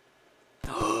well.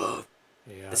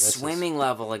 Yeah, The this is swimming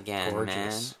level again, gorgeous.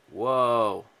 man.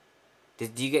 Whoa. Do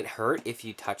you get hurt if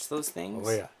you touch those things?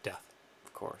 Oh yeah, death.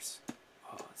 Of course.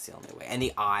 Oh, it's the only way. And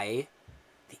the eye.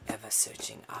 The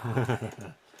ever-searching eye.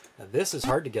 Now this is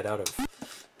hard to get out of.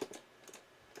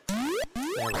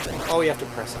 There we go. Oh, you have to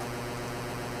press up.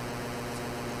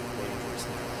 Dangerous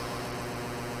now.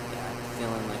 Yeah, I'm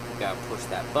feeling like we gotta push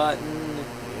that button.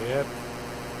 Yep.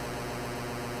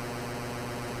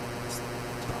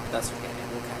 That's okay.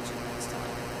 We'll catch it next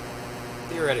time.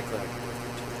 Theoretically, I can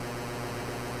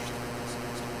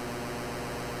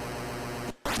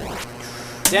go through two.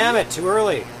 Damn it! Too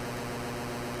early.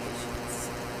 Patience.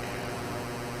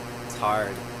 Yeah. It's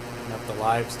hard. Enough the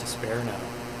lives to spare now.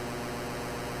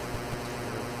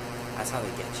 That's how they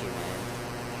get you, man.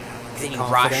 Yeah. Because then you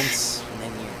Confidence. rush, and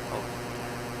then you're... Oh.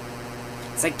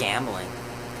 It's like gambling.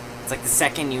 It's like the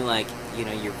second you, like, you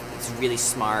know, you're it's a really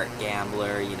smart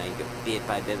gambler, you know, you go bit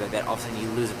by bit by bit, all of a sudden you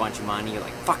lose a bunch of money, you're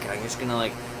like, fuck it, I'm just gonna,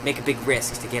 like, make a big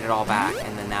risk to get it all back,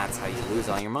 and then that's how you lose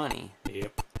all your money.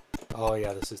 Yep. Oh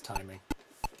yeah, this is timing.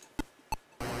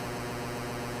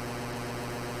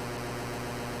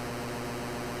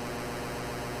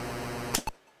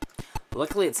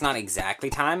 Luckily, it's not exactly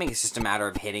timing, it's just a matter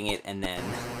of hitting it, and then...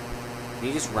 Can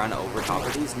you just run over top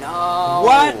of these? No!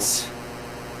 What? Is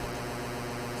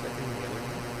that thing the other game?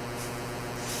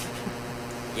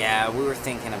 Yeah, we were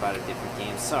thinking about a different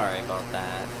game. Sorry about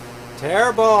that.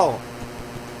 Terrible!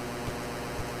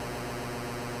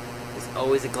 There's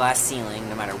always a glass ceiling,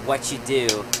 no matter what you do.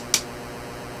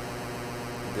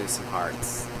 There's some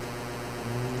hearts.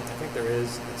 I think there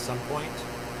is at some point.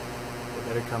 It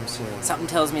better come soon. Something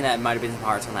tells me that it might have been some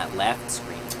hearts on that left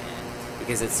screen, man.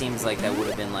 Because it seems like that would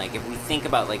have been like, if we think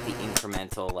about like the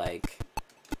incremental, like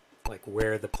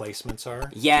where the placements are?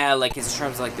 Yeah, like in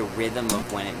terms of like the rhythm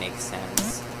of when it makes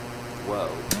sense. Whoa.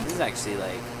 This is actually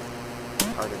like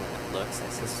harder than it looks, I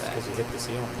suspect. Because you hit the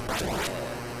ceiling. Yeah.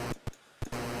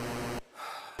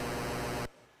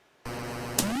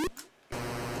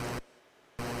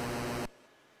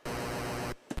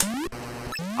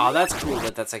 Oh, that's cool,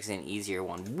 but that's actually an easier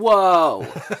one. Whoa!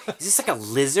 Is this like a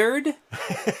lizard?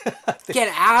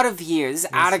 Get out of here! This is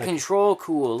out of control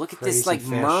cool. Look at this, like,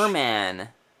 merman.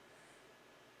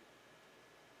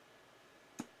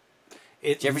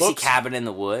 Did you ever see Cabin in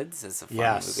the Woods? It's a fun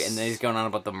movie. And then he's going on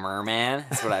about the merman.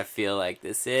 That's what I feel like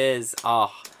this is.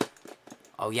 Oh.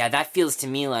 Oh, yeah, that feels to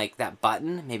me like that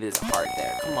button. Maybe there's a heart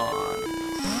there. Come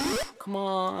on. Come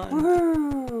on.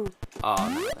 Woo!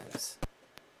 Oh, nice.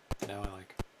 Now I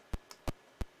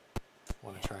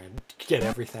want to try and get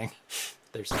everything.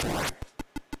 There's nothing there.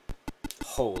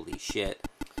 Holy shit.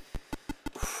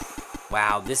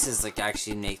 Wow, this is like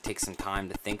actually take some time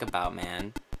to think about,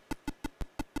 man.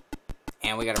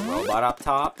 And we got a robot up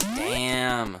top.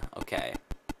 Damn. Okay.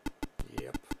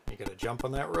 Yep. You gotta jump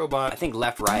on that robot. I think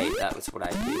left, right. That was what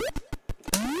I do.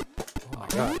 Oh my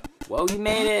god. Whoa, you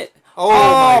made it.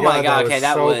 Oh my god. Okay,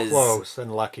 that was so close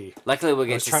and lucky. Luckily, we'll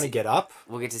get trying to get up.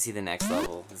 We'll get to see the next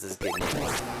level. This is good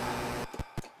news.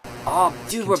 Oh,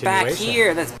 dude, we're back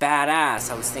here. That's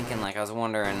badass. I was thinking, like, I was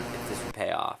wondering if this would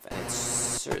pay off, and it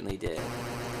certainly did.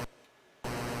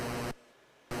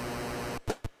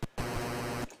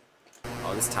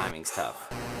 Oh, this timing's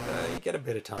tough. You get a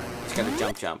bit of time. You just gotta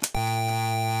jump.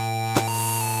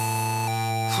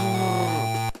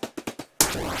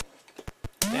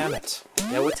 Damn it.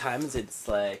 Yeah, what time is it? It's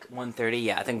like 1:30.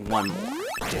 Yeah, I think one more.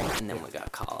 And then we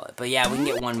gotta call it. But yeah, we can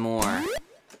get one more.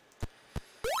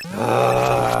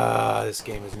 This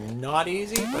game is not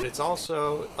easy, but it's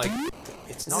also, like,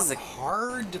 it's not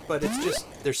hard, but it's just,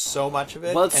 there's so much of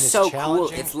it. Well, it's and so cool.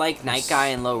 It's like Night Guy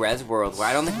in Low Res World, where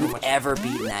I don't think we've ever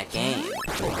beaten that game.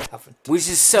 Which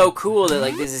is so cool that,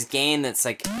 like, there's this game that's,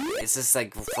 like, it's just,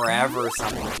 like, forever or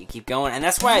something that you keep going. And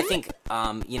that's why I think,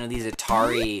 you know, these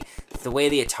Atari, the way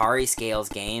the Atari scales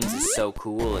games is so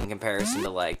cool in comparison to,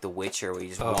 like, The Witcher, where you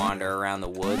just wander around the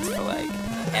woods for, like,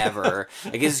 ever.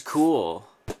 Like, it's cool.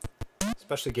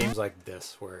 Especially games like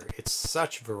this, where it's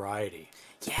such variety.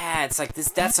 Yeah, it's like this.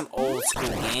 That's some old school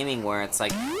gaming where it's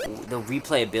like the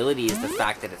replayability is the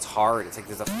fact that it's hard. It's like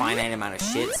there's a finite amount of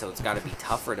shit, so it's got to be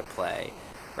tougher to play,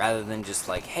 rather than just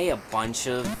like, hey, a bunch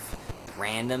of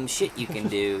random shit you can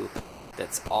do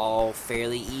that's all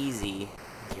fairly easy.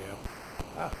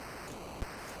 Yeah.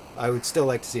 I would still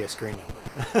like to see a screen number.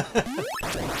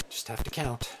 Just have to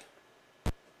count.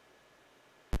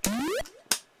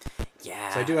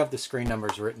 Yeah. So I do have the screen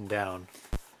numbers written down.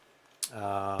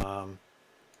 On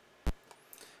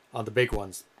the big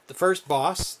ones. The first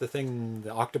boss,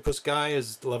 the octopus guy,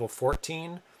 is level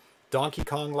 14. Donkey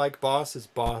Kong-like boss is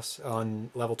boss on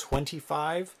level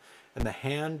 25. And the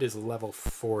hand is level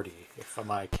 40, if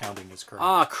my counting is correct.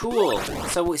 Ah, cool.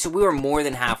 So we were more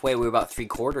than halfway. We were about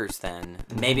 3/4 then.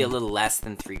 Maybe a little less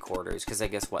than 3/4, because I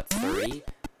guess, what, 30?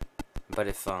 But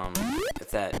if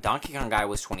that Donkey Kong guy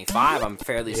was 25, I'm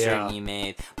fairly certain you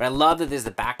made. But I love that there's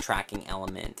the backtracking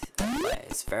element at play.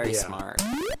 It's very smart.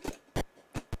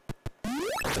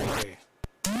 Okay.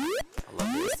 I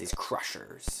love these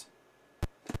crushers.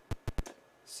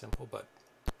 Simple but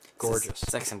gorgeous.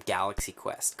 It's like some Galaxy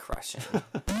Quest crushing.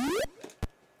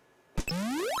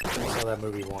 I saw that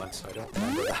movie once, so I don't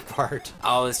remember that part.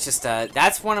 Oh, it's just,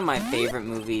 that's one of my favorite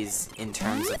movies in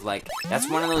terms of, like, that's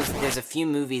one of those, there's a few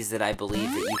movies that I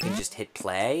believe that you can just hit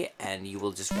play and you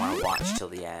will just want to watch till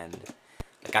the end.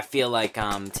 Like, I feel like,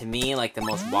 to me, like, the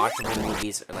most watchable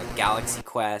movies are, like, Galaxy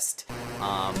Quest,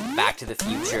 Back to the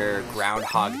Future,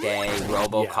 Groundhog Day,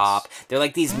 RoboCop. Yes. They're,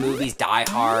 like, these movies, Die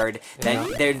Hard,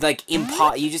 that they're, like,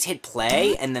 you just hit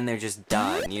play, and then they're just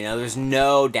done, you know? There's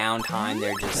no downtime,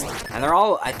 they're just... And they're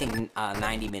all, I think,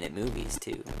 90-minute movies,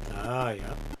 too. Ah,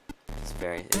 yeah. It's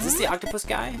very... Is this the octopus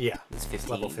guy? Yeah. It's 15.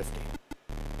 Level 50.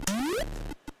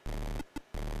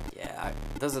 Yeah,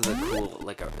 those are the cool,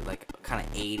 like kind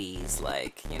of 80s,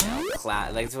 like, you know,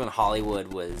 like it's when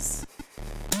Hollywood was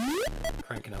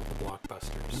cranking out the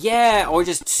blockbusters. Yeah, or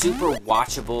just super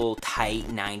watchable, tight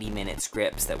 90-minute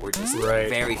scripts that were just Right.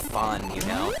 very fun, you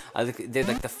know? They're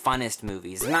like the funnest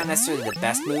movies. They're not necessarily the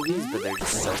best movies, but they're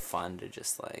just so fun to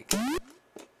just like...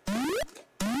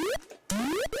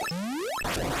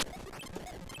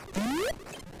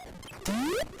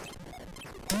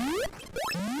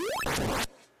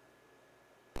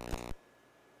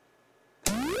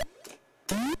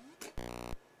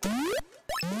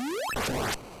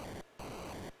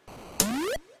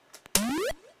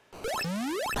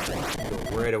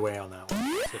 Go right away on that one.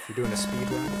 So if you're doing a speed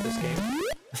run with this game,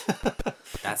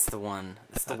 That's the one.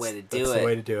 That's the way to do that's it. the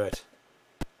way to do it.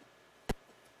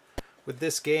 Would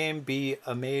this game be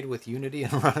made with Unity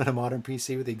and run on a modern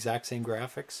PC with the exact same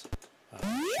graphics?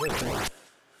 Sure.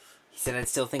 He said, I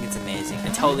still think it's amazing. I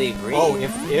totally agree. Oh,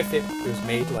 if it was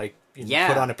made like Yeah.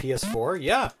 put on a PS4,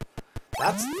 yeah.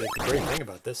 That's the great thing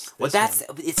about this. Well, this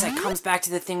it's like comes back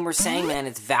to the thing we're saying, man.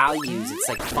 It's values. It's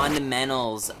like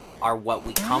fundamentals are what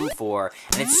we come for,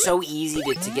 and it's so easy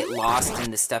to get lost in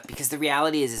this stuff because the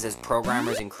reality is as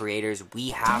programmers and creators, we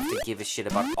have to give a shit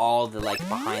about all the like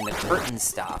behind the curtain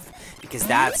stuff because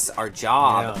that's our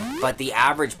job. Yeah. But the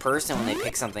average person, when they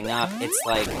pick something up, it's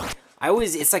like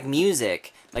it's like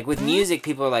music. Like with music,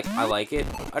 people are like, I like it,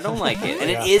 I don't like it.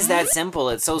 And Yeah. it is that simple.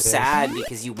 It's so It is. sad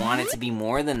because you want it to be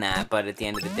more than that, but at the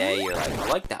end of the day, you're like, I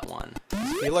like that one.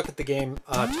 If you look at the game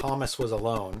Thomas Was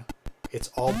Alone, it's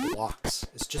all blocks.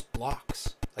 It's just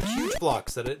blocks. Like huge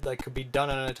blocks that could be done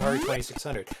on an Atari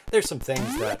 2600. There's some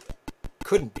things that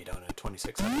couldn't be done on a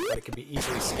 2600, but it could be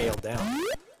easily scaled down.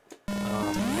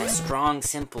 Yeah, strong,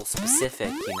 simple, specific,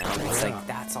 you know? It's Yeah. like,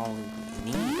 that's all it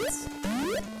needs.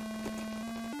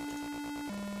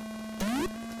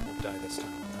 Won't die this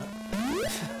time on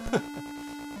that.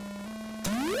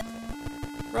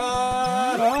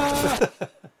 Run!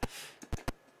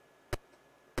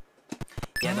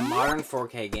 Yeah, the modern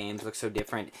 4K games look so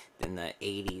different than the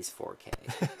 80s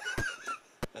 4K.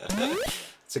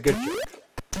 It's a good joke.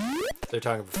 They're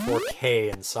talking about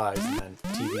 4K in size, and then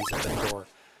TVs have been for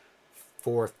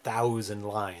 4,000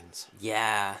 lines.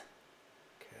 Yeah.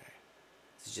 Okay.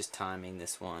 This is just timing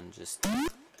this one, just...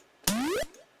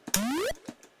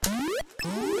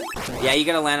 Yeah, you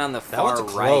gotta land on the That far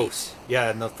one's right. close.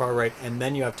 Yeah, in the far right, and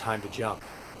then you have time to jump.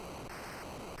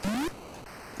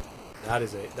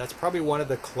 That's probably one of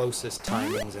the closest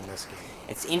timings in this game.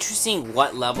 It's interesting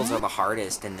what levels are the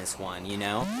hardest in this one, you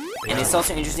know? And Yeah. it's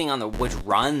also interesting on which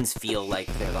runs feel like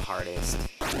they're the hardest.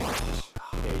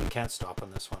 Yeah, you can't stop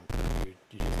on this one. You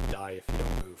just die if you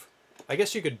don't move. I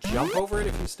guess you could jump over it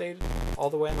if you stayed all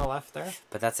the way on the left there.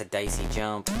 But that's a dicey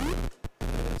jump. It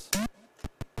is. You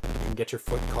can get your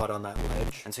foot caught on that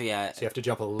ledge. And so yeah, So you have to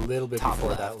jump a little bit top before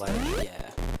left. that ledge.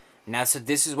 Yeah. Now, so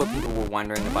this is what people were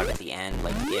wondering about at the end,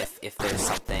 like if there's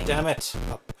something. Damn it!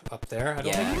 Up there? I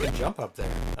don't think you can jump up there.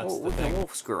 That's the thing. We'll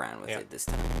screw around with Yeah. it this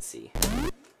time and see.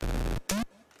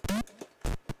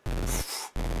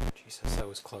 Jesus, that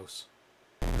was close.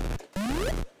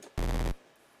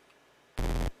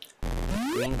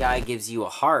 Green guy gives you a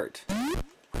heart.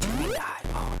 Green guy.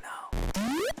 Oh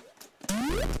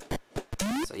no.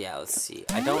 So yeah, let's see.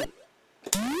 I don't.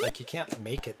 Like, you can't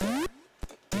make it there.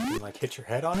 You can, like, hit your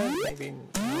head on it, maybe,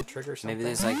 trigger something. Maybe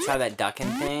there's like try that ducking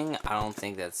thing. I don't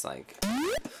think that's like.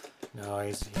 No,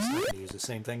 he's not going to use the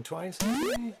same thing twice,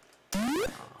 is he?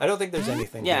 I don't think there's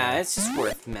anything. Yeah, there. it's just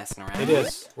worth messing around. It with.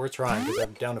 is. We're trying, because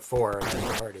I'm down to 4, and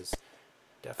the heart is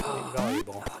definitely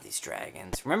valuable. Oh, these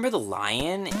dragons. Remember the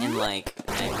lion in like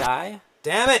Night Guy?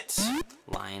 Damn it!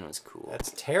 Lion was cool.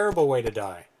 That's a terrible way to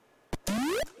die.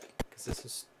 Because this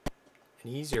is an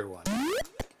easier one.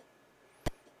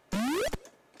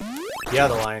 Yeah,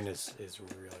 the lion is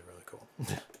really, really cool.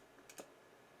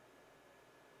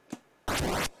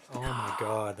 Oh my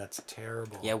god, that's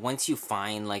terrible. Yeah, once you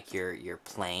find like your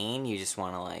plane, you just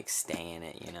want to like stay in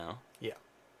it, you know? Yeah.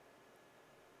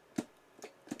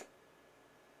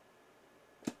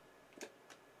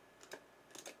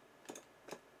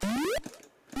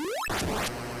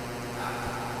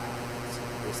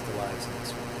 Waste the lives in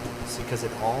this one. See, because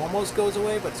it almost goes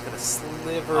away, but it's got a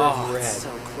sliver of red. It's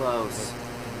so close.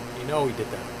 And you know he did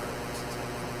that on purpose. It's like,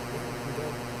 yeah, you can go.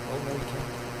 Oh no, you can't.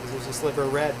 Because there's a sliver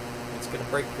of red. It's gonna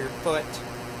break your foot.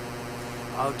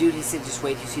 Oh, dude, he said just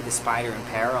wait till you see the spider in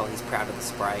peril. He's proud of the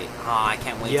sprite. Oh, I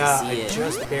can't wait to see I it.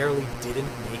 just barely didn't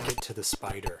make it to the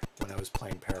spider when I was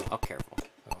playing Peril. Oh, careful.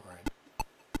 Alright.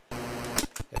 You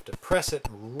have to press it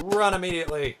and run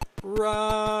immediately.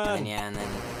 Run! And yeah, and then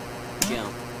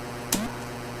jump.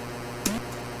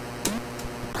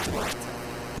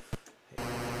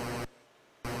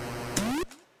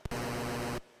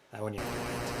 That one you have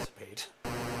to anticipate.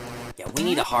 Yeah, We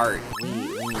need a heart. We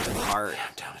need a heart. Yeah,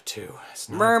 I'm down to 2. It's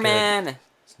not Merman! good.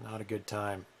 It's not a good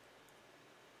time.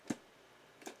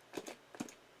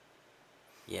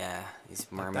 Yeah, these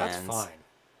mermans. That's fine.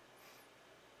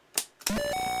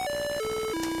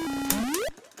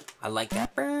 I like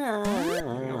that.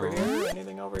 Anything over here?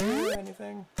 Anything over here?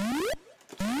 Anything?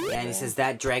 Yeah, and he says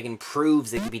that dragon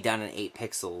proves it can be done in 8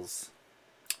 pixels.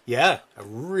 Yeah, a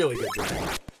really good drawing.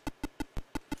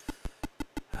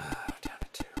 Down to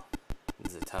 2.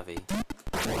 This is a toughie.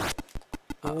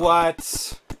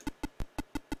 What?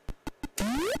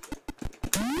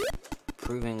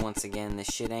 Proving once again this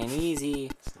shit ain't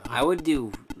easy. I would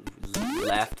do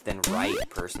left then right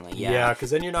personally. Yeah, because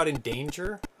then you're not in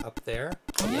danger up there.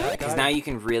 Yeah, because now you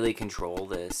can really control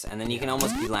this, and then you can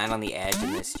almost land on the edge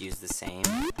and just use the same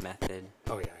method.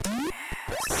 Oh yeah.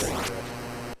 That's very good.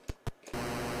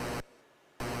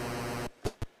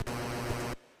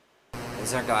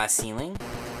 Is there a glass ceiling?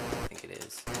 I think it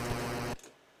is.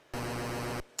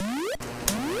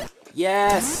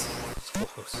 Yes!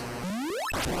 Close.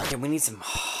 Okay, we need some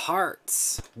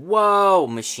hearts. Whoa!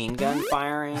 Machine gun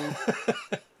firing.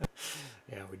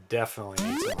 Yeah, we definitely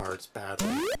need some hearts badly.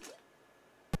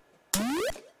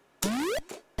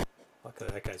 Luckily,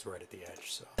 that guy's right at the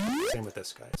edge, so same with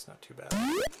this guy. It's not too bad.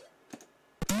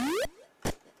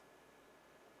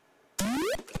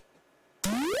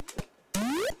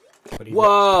 But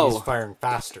Whoa! He's firing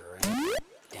faster, right?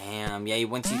 Damn, yeah,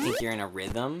 once you think you're in a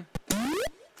rhythm.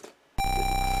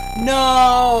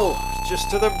 No!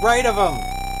 Just to the right of him!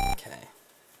 Okay.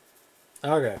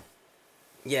 Okay.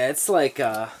 Yeah, it's like,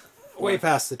 Way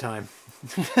past the time.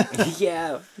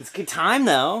 yeah, it's a good time,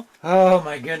 though. Oh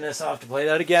my goodness, I'll have to play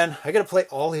that again. I gotta play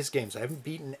all his games. I haven't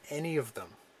beaten any of them.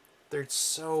 They're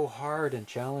so hard and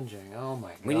challenging. Oh my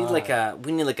god. We need like a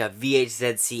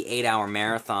Vhzc 8-hour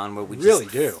marathon where we really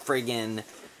just friggin'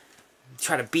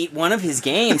 try to beat one of his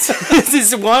games. This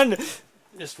is one.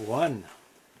 Just one.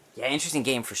 Yeah, interesting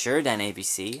game for sure, Dan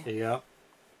ABC. Yeah.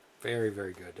 Very,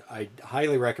 very good. I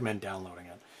highly recommend downloading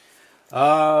it.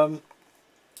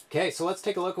 Okay, so let's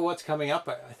take a look at what's coming up.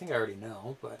 I think I already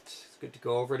know, but it's good to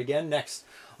go over it again. Next,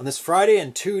 on this Friday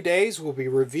in 2 days, we'll be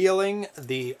revealing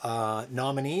the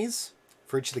nominees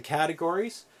for each of the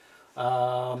categories.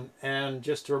 And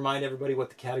just to remind everybody what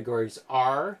the categories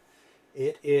are,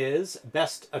 it is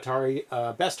Best Atari,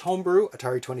 Best Homebrew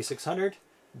Atari 2600,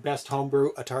 Best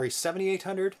Homebrew Atari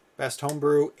 7800, Best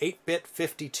Homebrew 8-bit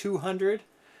 5200,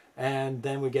 and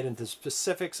then we get into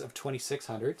specifics of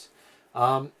 2600s.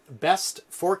 Best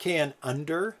 4K and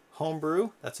under homebrew.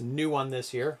 That's a new one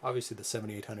this year. Obviously the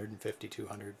 7800 and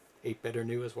 5200 8-bit are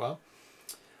new as well.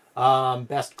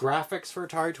 Best graphics for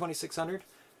Atari 2600.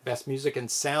 Best music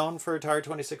and sound for Atari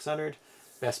 2600.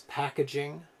 Best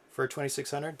packaging for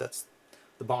 2600. That's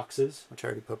the boxes, which I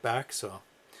already put back. So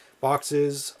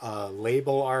boxes,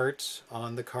 label art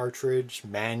on the cartridge,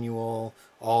 manual,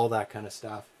 all that kind of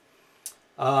stuff.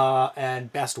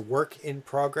 And best work in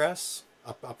progress.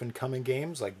 Up and coming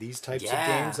games like these types of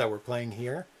games that we're playing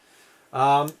here,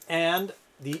 and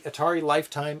the Atari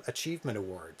Lifetime Achievement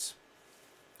Awards.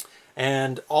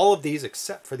 And all of these,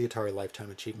 except for the Atari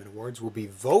Lifetime Achievement Awards, will be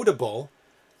votable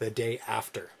the day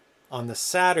after, on the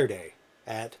Saturday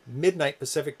at midnight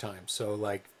Pacific time. So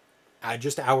like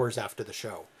just hours after the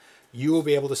show, you will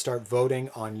be able to start voting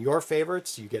on your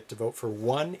favorites. You get to vote for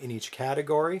one in each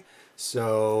category.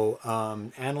 So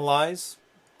analyze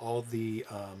all the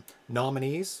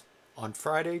nominees on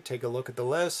Friday. Take a look at the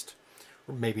list,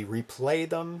 or maybe replay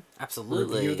them,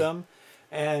 review them,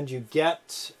 and you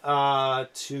get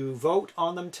to vote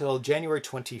on them till January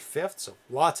 25th. So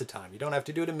lots of time. You don't have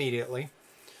to do it immediately.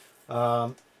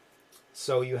 So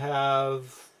you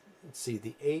have, let's see,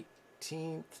 the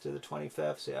 18th to the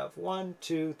 25th. So you have 1,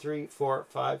 2, 3, 4,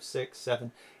 5, 6,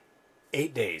 7,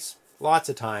 8 days. Lots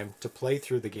of time to play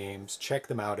through the games, check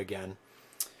them out again.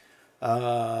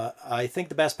 I think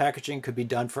the best packaging could be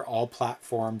done for all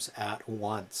platforms at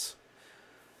once.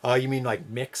 You mean like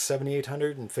mix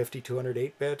 7800 and 5200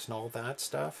 8-bit and all that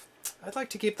stuff? I'd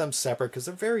like to keep them separate because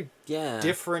they're very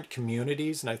different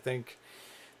communities, and I think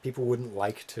people wouldn't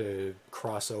like to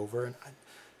cross over. And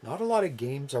not a lot of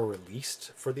games are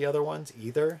released for the other ones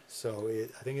either, so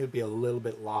I think it would be a little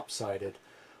bit lopsided.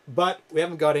 But we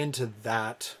haven't got into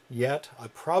that yet. I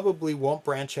probably won't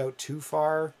branch out too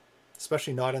far,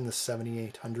 especially not in the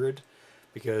 7800,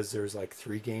 because there's like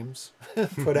 3 games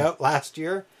put out last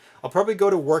year. I'll probably go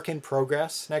to work in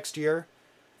progress next year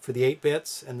for the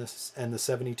 8-bits and the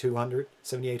 7800,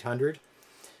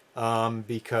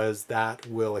 because that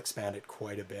will expand it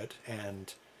quite a bit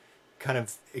and kind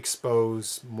of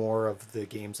expose more of the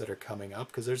games that are coming up,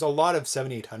 because there's a lot of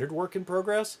 7800 work in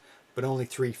progress, but only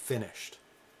 3 finished.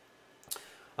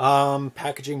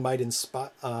 Packaging might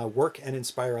work and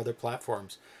inspire other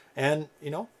platforms. And,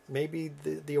 maybe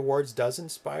the awards do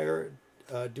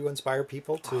inspire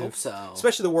people to, I hope so.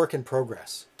 especially the work in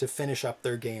progress, to finish up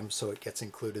their game so it gets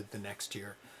included the next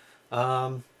year.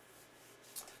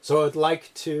 So I'd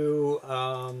like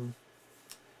to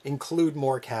include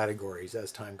more categories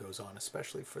as time goes on,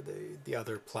 especially for the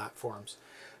other platforms.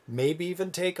 Maybe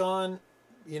even take on,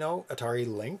 Atari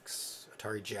Lynx,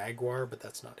 Atari Jaguar, but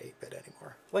that's not 8-bit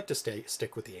anymore. I'd like to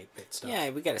stick with the 8-bit stuff. Yeah,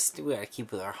 we gotta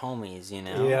keep with our homies,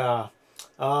 Yeah.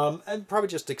 And probably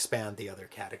just expand the other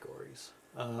categories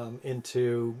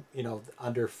into,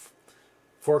 under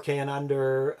 4K and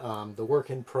under, the work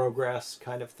in progress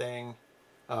kind of thing.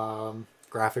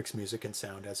 Graphics, music, and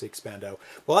sound as they expand out.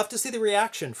 We'll have to see the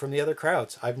reaction from the other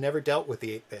crowds. I've never dealt with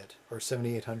the 8-bit or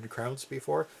 7800 crowds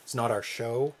before. It's not our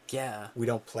show. Yeah. We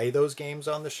don't play those games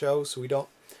on the show, so we don't...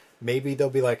 Maybe they'll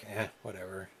be like,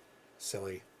 whatever,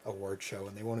 silly award show,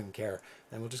 and they won't even care.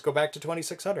 Then we'll just go back to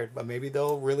 2600. But maybe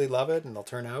they'll really love it, and they'll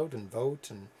turn out and vote,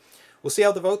 and we'll see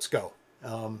how the votes go.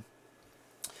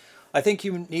 I think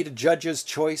you need a judge's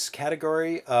choice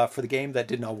category for the game that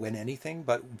did not win anything,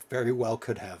 but very well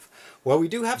could have. Well, we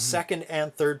do have second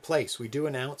and third place. We do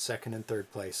announce second and third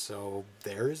place, so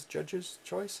there is judge's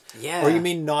choice. Yeah. Or you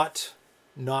mean not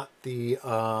the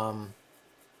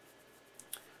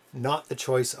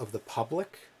choice of the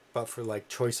public, but for like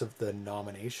choice of the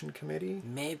nomination committee?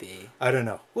 Maybe. I don't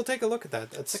know. We'll take a look at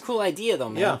that. That's a cool idea, though,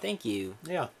 man. Yeah. Thank you.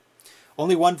 Yeah.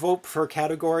 Only one vote per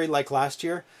category like last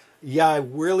year. Yeah, I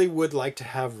really would like to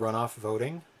have runoff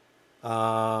voting.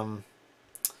 But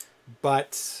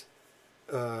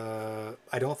I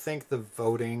don't think the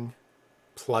voting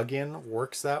plugin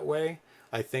works that way.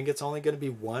 I think it's only going to be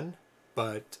one,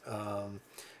 but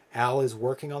Al is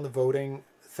working on the voting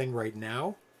thing right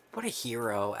now. What a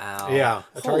hero, Al. Yeah,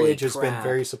 Atari Holy Age has been crap.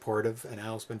 very supportive, and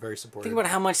Al's been very supportive. Think about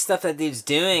how much stuff that dude's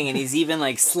doing, and he's even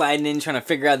like sliding in trying to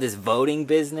figure out this voting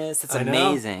business. That's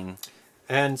amazing.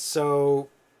 And so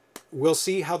we'll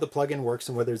see how the plugin works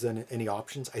and whether there's any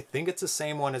options. I think it's the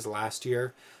same one as last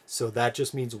year, so that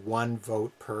just means one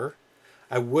vote per.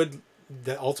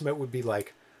 The ultimate would be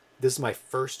like, this is my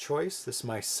first choice, this is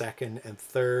my second and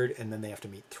third, and then they have to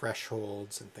meet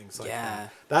thresholds and things like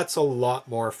that. That's a lot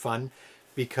more fun,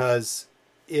 because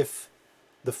if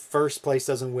the first place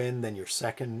doesn't win, then your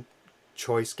second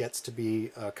choice gets to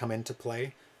be come into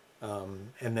play,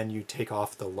 and then you take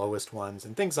off the lowest ones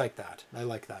and things like that. I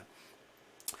like that.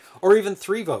 Or even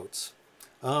 3 votes.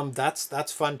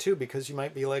 That's fun too, because you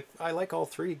might be like, I like all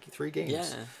three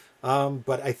games. Yeah.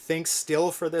 But I think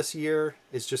still for this year,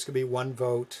 it's just gonna be 1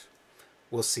 vote.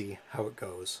 We'll see how it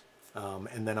goes,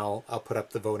 and then I'll put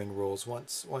up the voting rules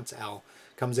once Al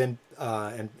comes in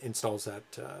and installs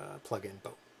that plugin.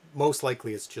 But most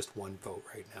likely it's just 1 vote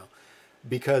right now,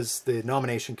 because the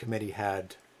nomination committee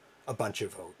had a bunch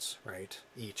of votes, right,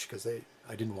 each, because I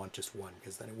didn't want just one,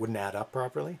 because then it wouldn't add up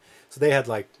properly. So they had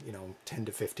like 10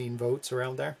 to 15 votes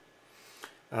around there,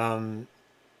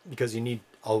 because you need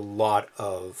a lot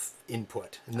of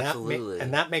input, and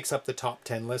that makes up the top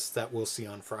 10 lists that we'll see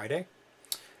on Friday.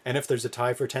 And if there's a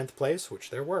tie for 10th place, which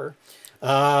there were,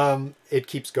 it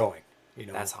keeps going.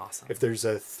 That's awesome. If there's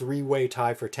a 3-way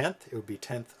tie for 10th, it would be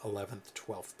 10th, 11th,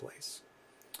 12th place.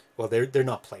 Well, they're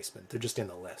not placement; they're just in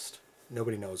the list.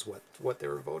 Nobody knows what they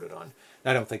were voted on.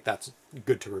 I don't think that's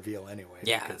good to reveal anyway.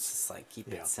 Yeah, it's just like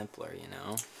keep it simpler,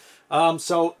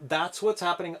 So that's what's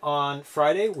happening on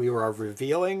Friday. We are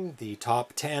revealing the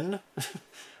top 10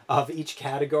 of each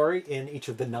category in each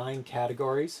of the 9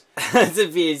 categories. It's a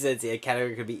Vhzc.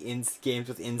 Category could be games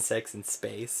with insects in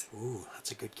space. Ooh,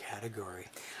 that's a good category.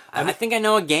 I think I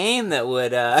know a game that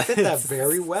would fit that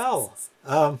very well.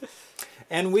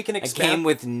 And we can expand. A game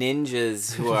with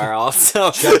ninjas who are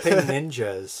also jumping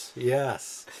ninjas.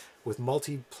 Yes, with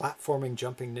multi-platforming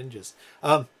jumping ninjas.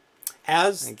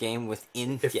 As a game with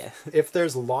if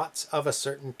there's lots of a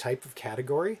certain type of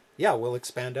category, we'll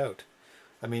expand out.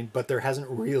 I mean, but there hasn't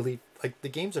really, the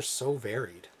games are so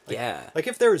varied. Like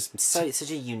if there's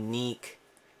such a unique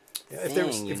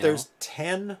thing, if there's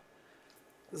 10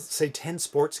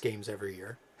 sports games every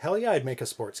year, hell yeah, I'd make a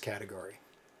sports category.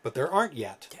 But there aren't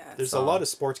yet. There's a lot of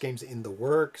sports games in the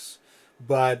works,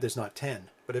 but there's not 10.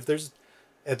 But if there's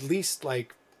at least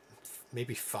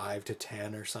maybe 5 to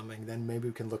 10 or something, then maybe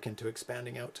we can look into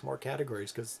expanding out to more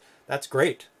categories, because that's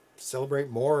great. Celebrate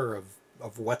more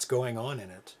of what's going on in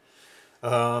it.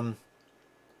 And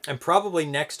probably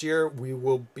next year we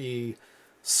will be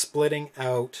splitting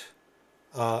out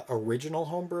original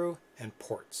homebrew and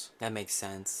ports. That makes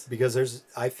sense. Because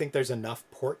I think there's enough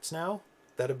ports now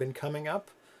that have been coming up,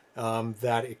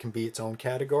 that it can be its own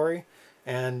category,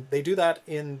 and they do that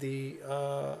in the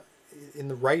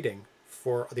writing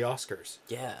for the Oscars.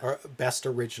 Yeah. Or best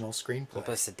original screenplay.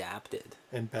 Best adapted.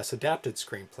 And best adapted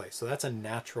screenplay. So that's a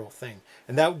natural thing.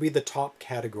 And that would be the top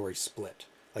category split.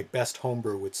 Like best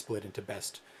homebrew would split into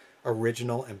best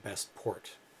original and best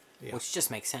port. Yeah. Which just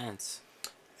makes sense.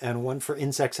 And one for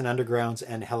insects and undergrounds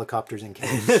and helicopters and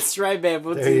caves. That's right, babe.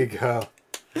 There you go.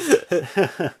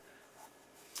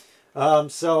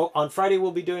 So on Friday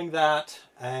we'll be doing that,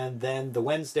 and then the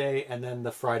Wednesday, and then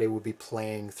the Friday we'll be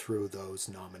playing through those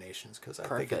nominations, because I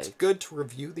think it's good to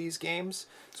review these games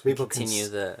so people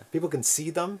can see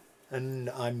them, and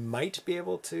I might be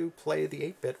able to play the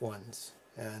 8-bit ones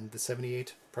and the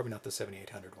 78, probably not the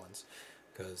 7800 ones,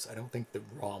 because I don't think the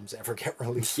ROMs ever get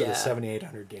released for the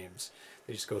 7800 games.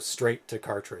 They just go straight to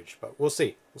cartridge, but we'll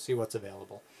see. We'll see what's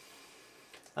available.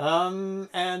 And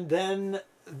then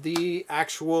the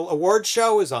actual award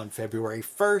show is on February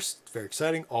 1st. Very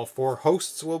exciting. All 4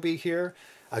 hosts will be here.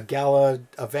 A gala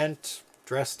event,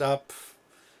 dressed up,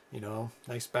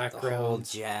 nice background. The whole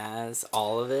jazz,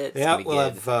 all of it. Yeah,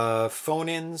 we'll have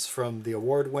phone-ins from the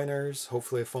award winners.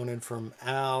 Hopefully a phone-in from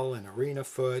Al and Arena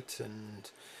Foot,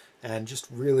 and just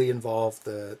really involve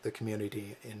the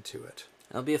community into it.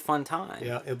 It'll be a fun time.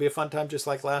 Yeah, it'll be a fun time just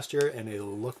like last year, and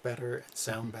it'll look better and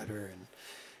sound better and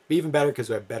be even better because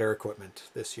we have better equipment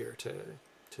this year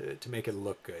to make it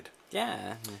look good.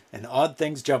 Yeah. And odd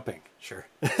things jumping. Sure.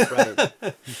 That's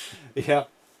right. Yeah.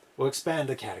 We'll expand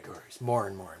the categories more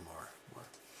and more and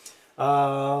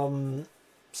more.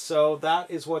 So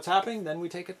that is what's happening. Then we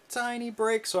take a tiny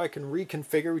break so I can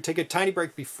reconfigure. We take a tiny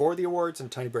break before the awards and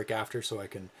a tiny break after so I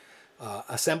can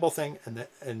assemble thing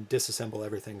and disassemble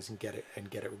everything and get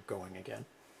it going again.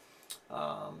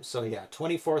 So yeah,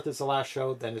 24th is the last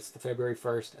show, then it's the February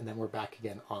 1st, and then we're back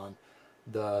again on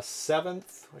the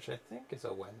 7th, which I think is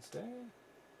a Wednesday.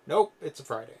 Nope, it's a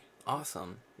Friday.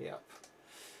 Awesome. Yep.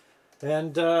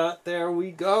 And there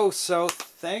we go. So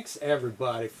thanks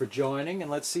everybody for joining, and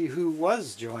let's see who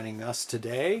was joining us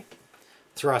today.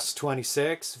 Thrust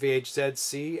 26,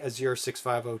 Vhzc, Azure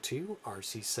 6502,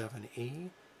 RC7E,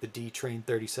 the D Train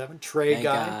 37, Trey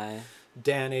Guy,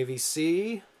 Dan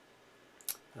AVC,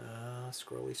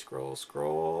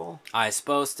 scroll. I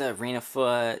supposed to Arena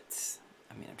Foot.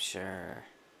 I mean, I'm sure.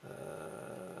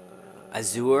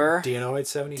 Azure. Dianoid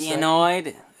 77.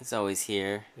 Dianoid is always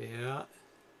here. Yeah.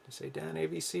 Did you say Dan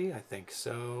AVC? I think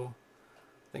so.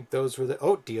 I think those were the...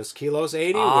 Oh, Dios Kilos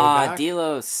 80. Ah,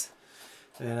 Dilos.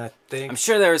 And I think... I'm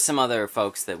sure there were some other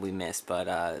folks that we missed,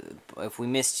 but if we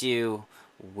missed you,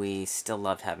 we still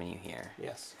loved having you here.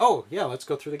 Yes. Oh, yeah, let's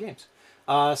go through the games.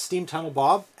 Steam Tunnel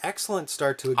Bob, excellent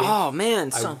start to a game. Oh,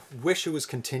 man. I wish it was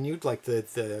continued, like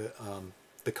the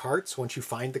carts. Once you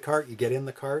find the cart, you get in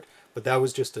the cart. But that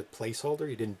was just a placeholder.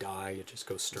 You didn't die. You just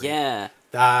go straight. Yeah.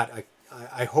 That,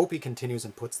 I hope he continues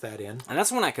and puts that in. And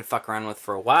that's one I could fuck around with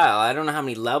for a while. I don't know how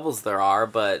many levels there are,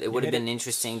 but it would have been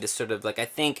interesting to sort of, like, I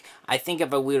think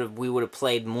if we would have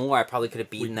played more, I probably could have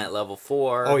beaten that level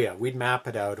 4. Oh, yeah. We'd map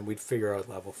it out, and we'd figure out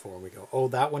level 4. We go, oh,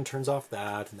 that one turns off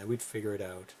that, and then we'd figure it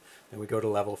out. Then we go to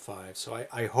level 5. So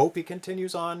I hope he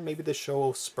continues on. Maybe the show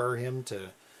will spur him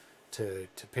to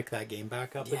pick that game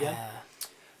back up again.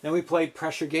 Then we played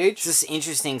Pressure Gauge. It's this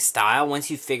interesting style.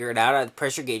 Once you figure it out,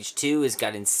 Pressure Gauge 2 has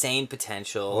got insane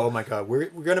potential. Oh my god. We're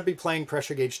going to be playing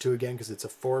Pressure Gauge 2 again because it's a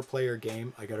 4-player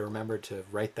game. I got to remember to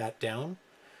write that down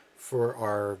for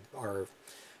our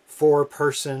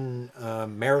 4-person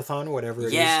marathon, whatever it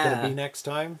is going to be next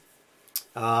time.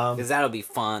 Because that'll be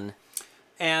fun.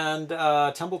 And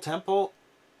Tumble Temple,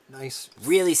 nice.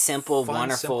 Really simple, fun,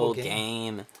 wonderful simple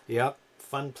game. Yep.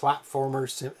 Fun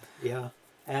platformer. Yeah.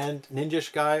 And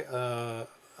Ninjish guy,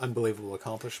 unbelievable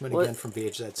accomplishment again from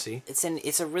Vhzc.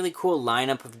 It's a really cool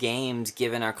lineup of games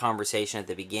given our conversation at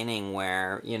the beginning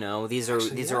where, these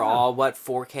are all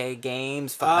 4K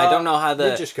games. I don't know how the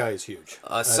Ninjish guy is huge.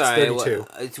 Sorry,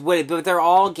 32. But they're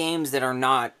all games that are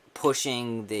not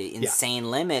pushing the insane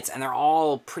limits, and they're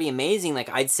all pretty amazing. Like,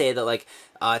 I'd say that, like,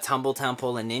 Tumble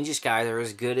Temple and Ninjish guy are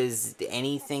as good as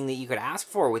anything that you could ask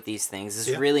for with these things.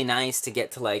 It's really nice to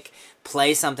get to, like,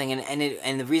 play something,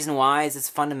 and the reason why is it's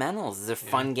fundamentals. They're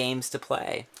fun games to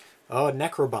play. Oh,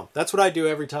 Necrobump. That's what I do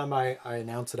every time I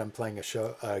announce that I'm playing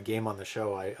a game on the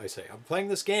show. I say, I'm playing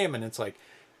this game, and it's like,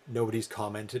 nobody's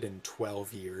commented in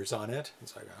 12 years on it.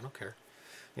 It's like, I don't care.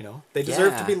 They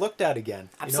deserve to be looked at again.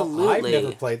 Absolutely. I've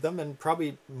never played them, and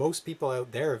probably most people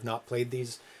out there have not played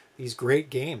these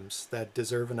great games that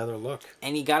deserve another look.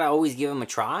 And you gotta always give them a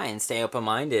try and stay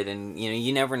open-minded, and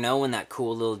you never know when that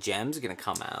cool little gem's gonna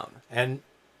come out. And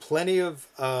plenty of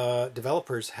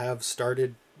developers have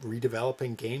started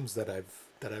redeveloping games that I've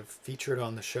that I've featured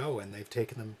on the show, and they've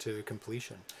taken them to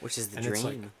completion. Which is the and dream. It's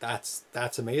like,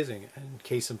 that's amazing. And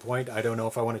case in point, I don't know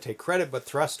if I want to take credit, but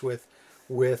Thrust with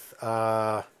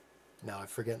now I'm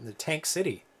forgetting the Tank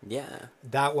City. Yeah.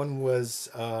 That one was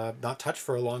not touched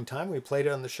for a long time. We played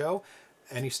it on the show,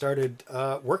 and he started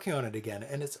working on it again.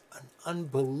 And it's an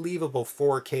unbelievable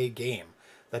 4K game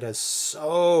that has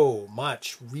so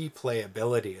much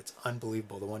replayability. It's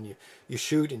unbelievable. The one you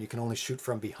shoot, and you can only shoot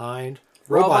from behind.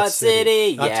 Robot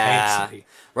City. Not yeah. Tank City.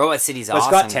 Robot City's But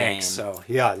awesome. it's got tanks, game. so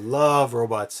yeah, I love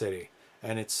Robot City.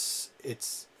 And it's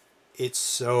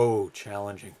so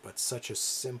challenging, but such a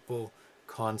simple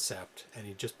concept, and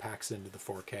he just packs it into the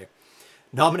 4K.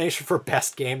 Nomination for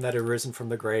best game that had risen from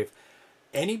the grave.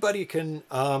 Anybody can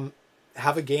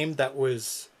have a game that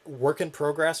was work in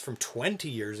progress from 20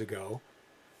 years ago,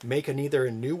 make either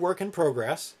a new work in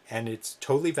progress, and it's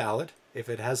totally valid if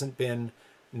it hasn't been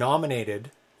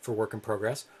nominated for work in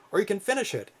progress, or you can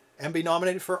finish it and be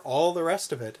nominated for all the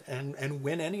rest of it and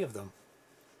win any of them.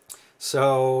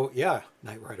 So yeah,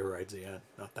 Knight Rider Rides the End,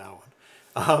 not that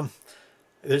one.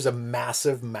 There's a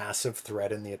massive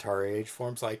thread in the Atari Age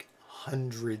forums, like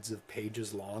hundreds of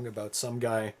pages long, about some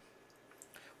guy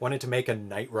wanted to make a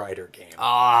Knight Rider game.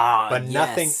 But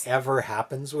nothing ever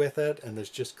happens with it, and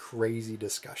there's just crazy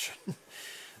discussion.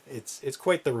 It's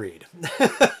quite the read.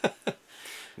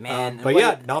 Man, but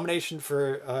yeah, nomination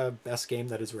for best game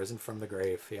that has risen from the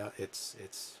grave. Yeah, it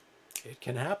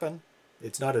can happen.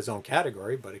 It's not his own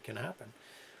category, but it can happen.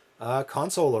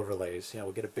 Console overlays. Yeah,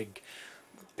 we'll get a big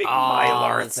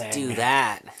Mylar let's thing. do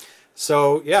that.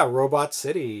 So yeah, Robot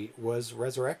City was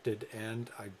resurrected, and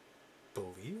I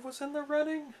believe was in the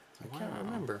running. I can't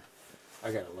remember.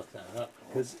 I gotta look that up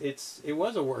because it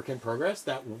was a work in progress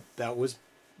that was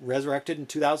resurrected in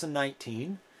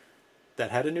 2019. That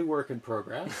had a new work in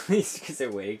progress. Because they're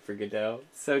waiting for Godot.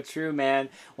 So true, man.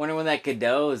 Wonder when that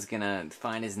Godot is gonna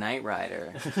find his Knight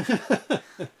Rider.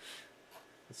 Let's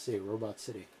see, Robot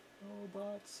City.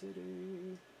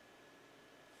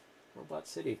 Robot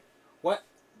City. What?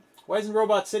 Why isn't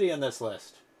Robot City on this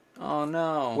list? Oh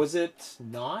no. Was it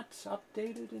not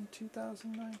updated in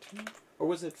 2019? Or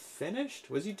was it finished?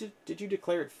 Did you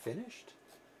declare it finished?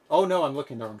 Oh no, I'm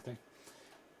looking at the wrong thing.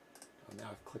 Oh, now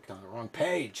I've clicked on the wrong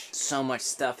page. So much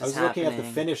stuff is happening. I was looking at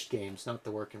the finished games, not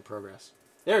the work in progress.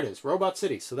 There it is, Robot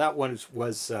City. So that one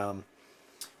was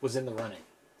in the running.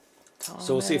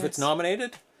 So we'll see if it's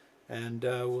nominated, and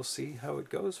we'll see how it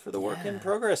goes for the work in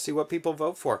progress. See what people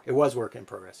vote for. It was work in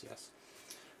progress, yes.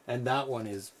 And that one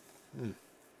is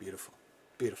beautiful,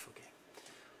 beautiful game.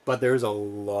 But there's a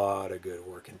lot of good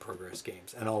work in progress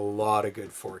games and a lot of good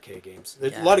 4K games.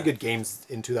 There's a lot of good games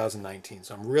in 2019,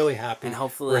 so I'm really happy. And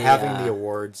hopefully we're having the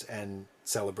awards and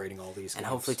celebrating all these games. And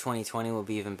hopefully 2020 will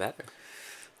be even better.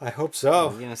 I hope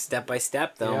so. You know, step by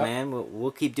step, though, man. We'll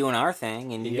keep doing our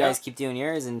thing, and you guys keep doing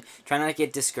yours, and try not to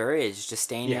get discouraged. Just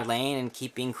stay in your lane and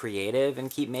keep being creative and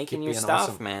keep making your stuff,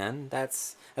 awesome. Man.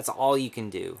 That's all you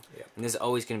can do. Yep. And there's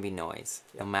always going to be noise,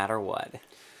 no matter what.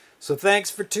 So thanks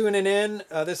for tuning in.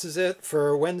 This is it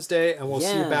for Wednesday, and we'll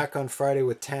see you back on Friday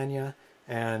with Tanya.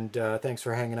 And thanks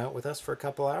for hanging out with us for a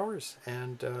couple hours,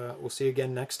 and we'll see you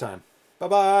again next time.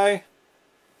 Bye-bye.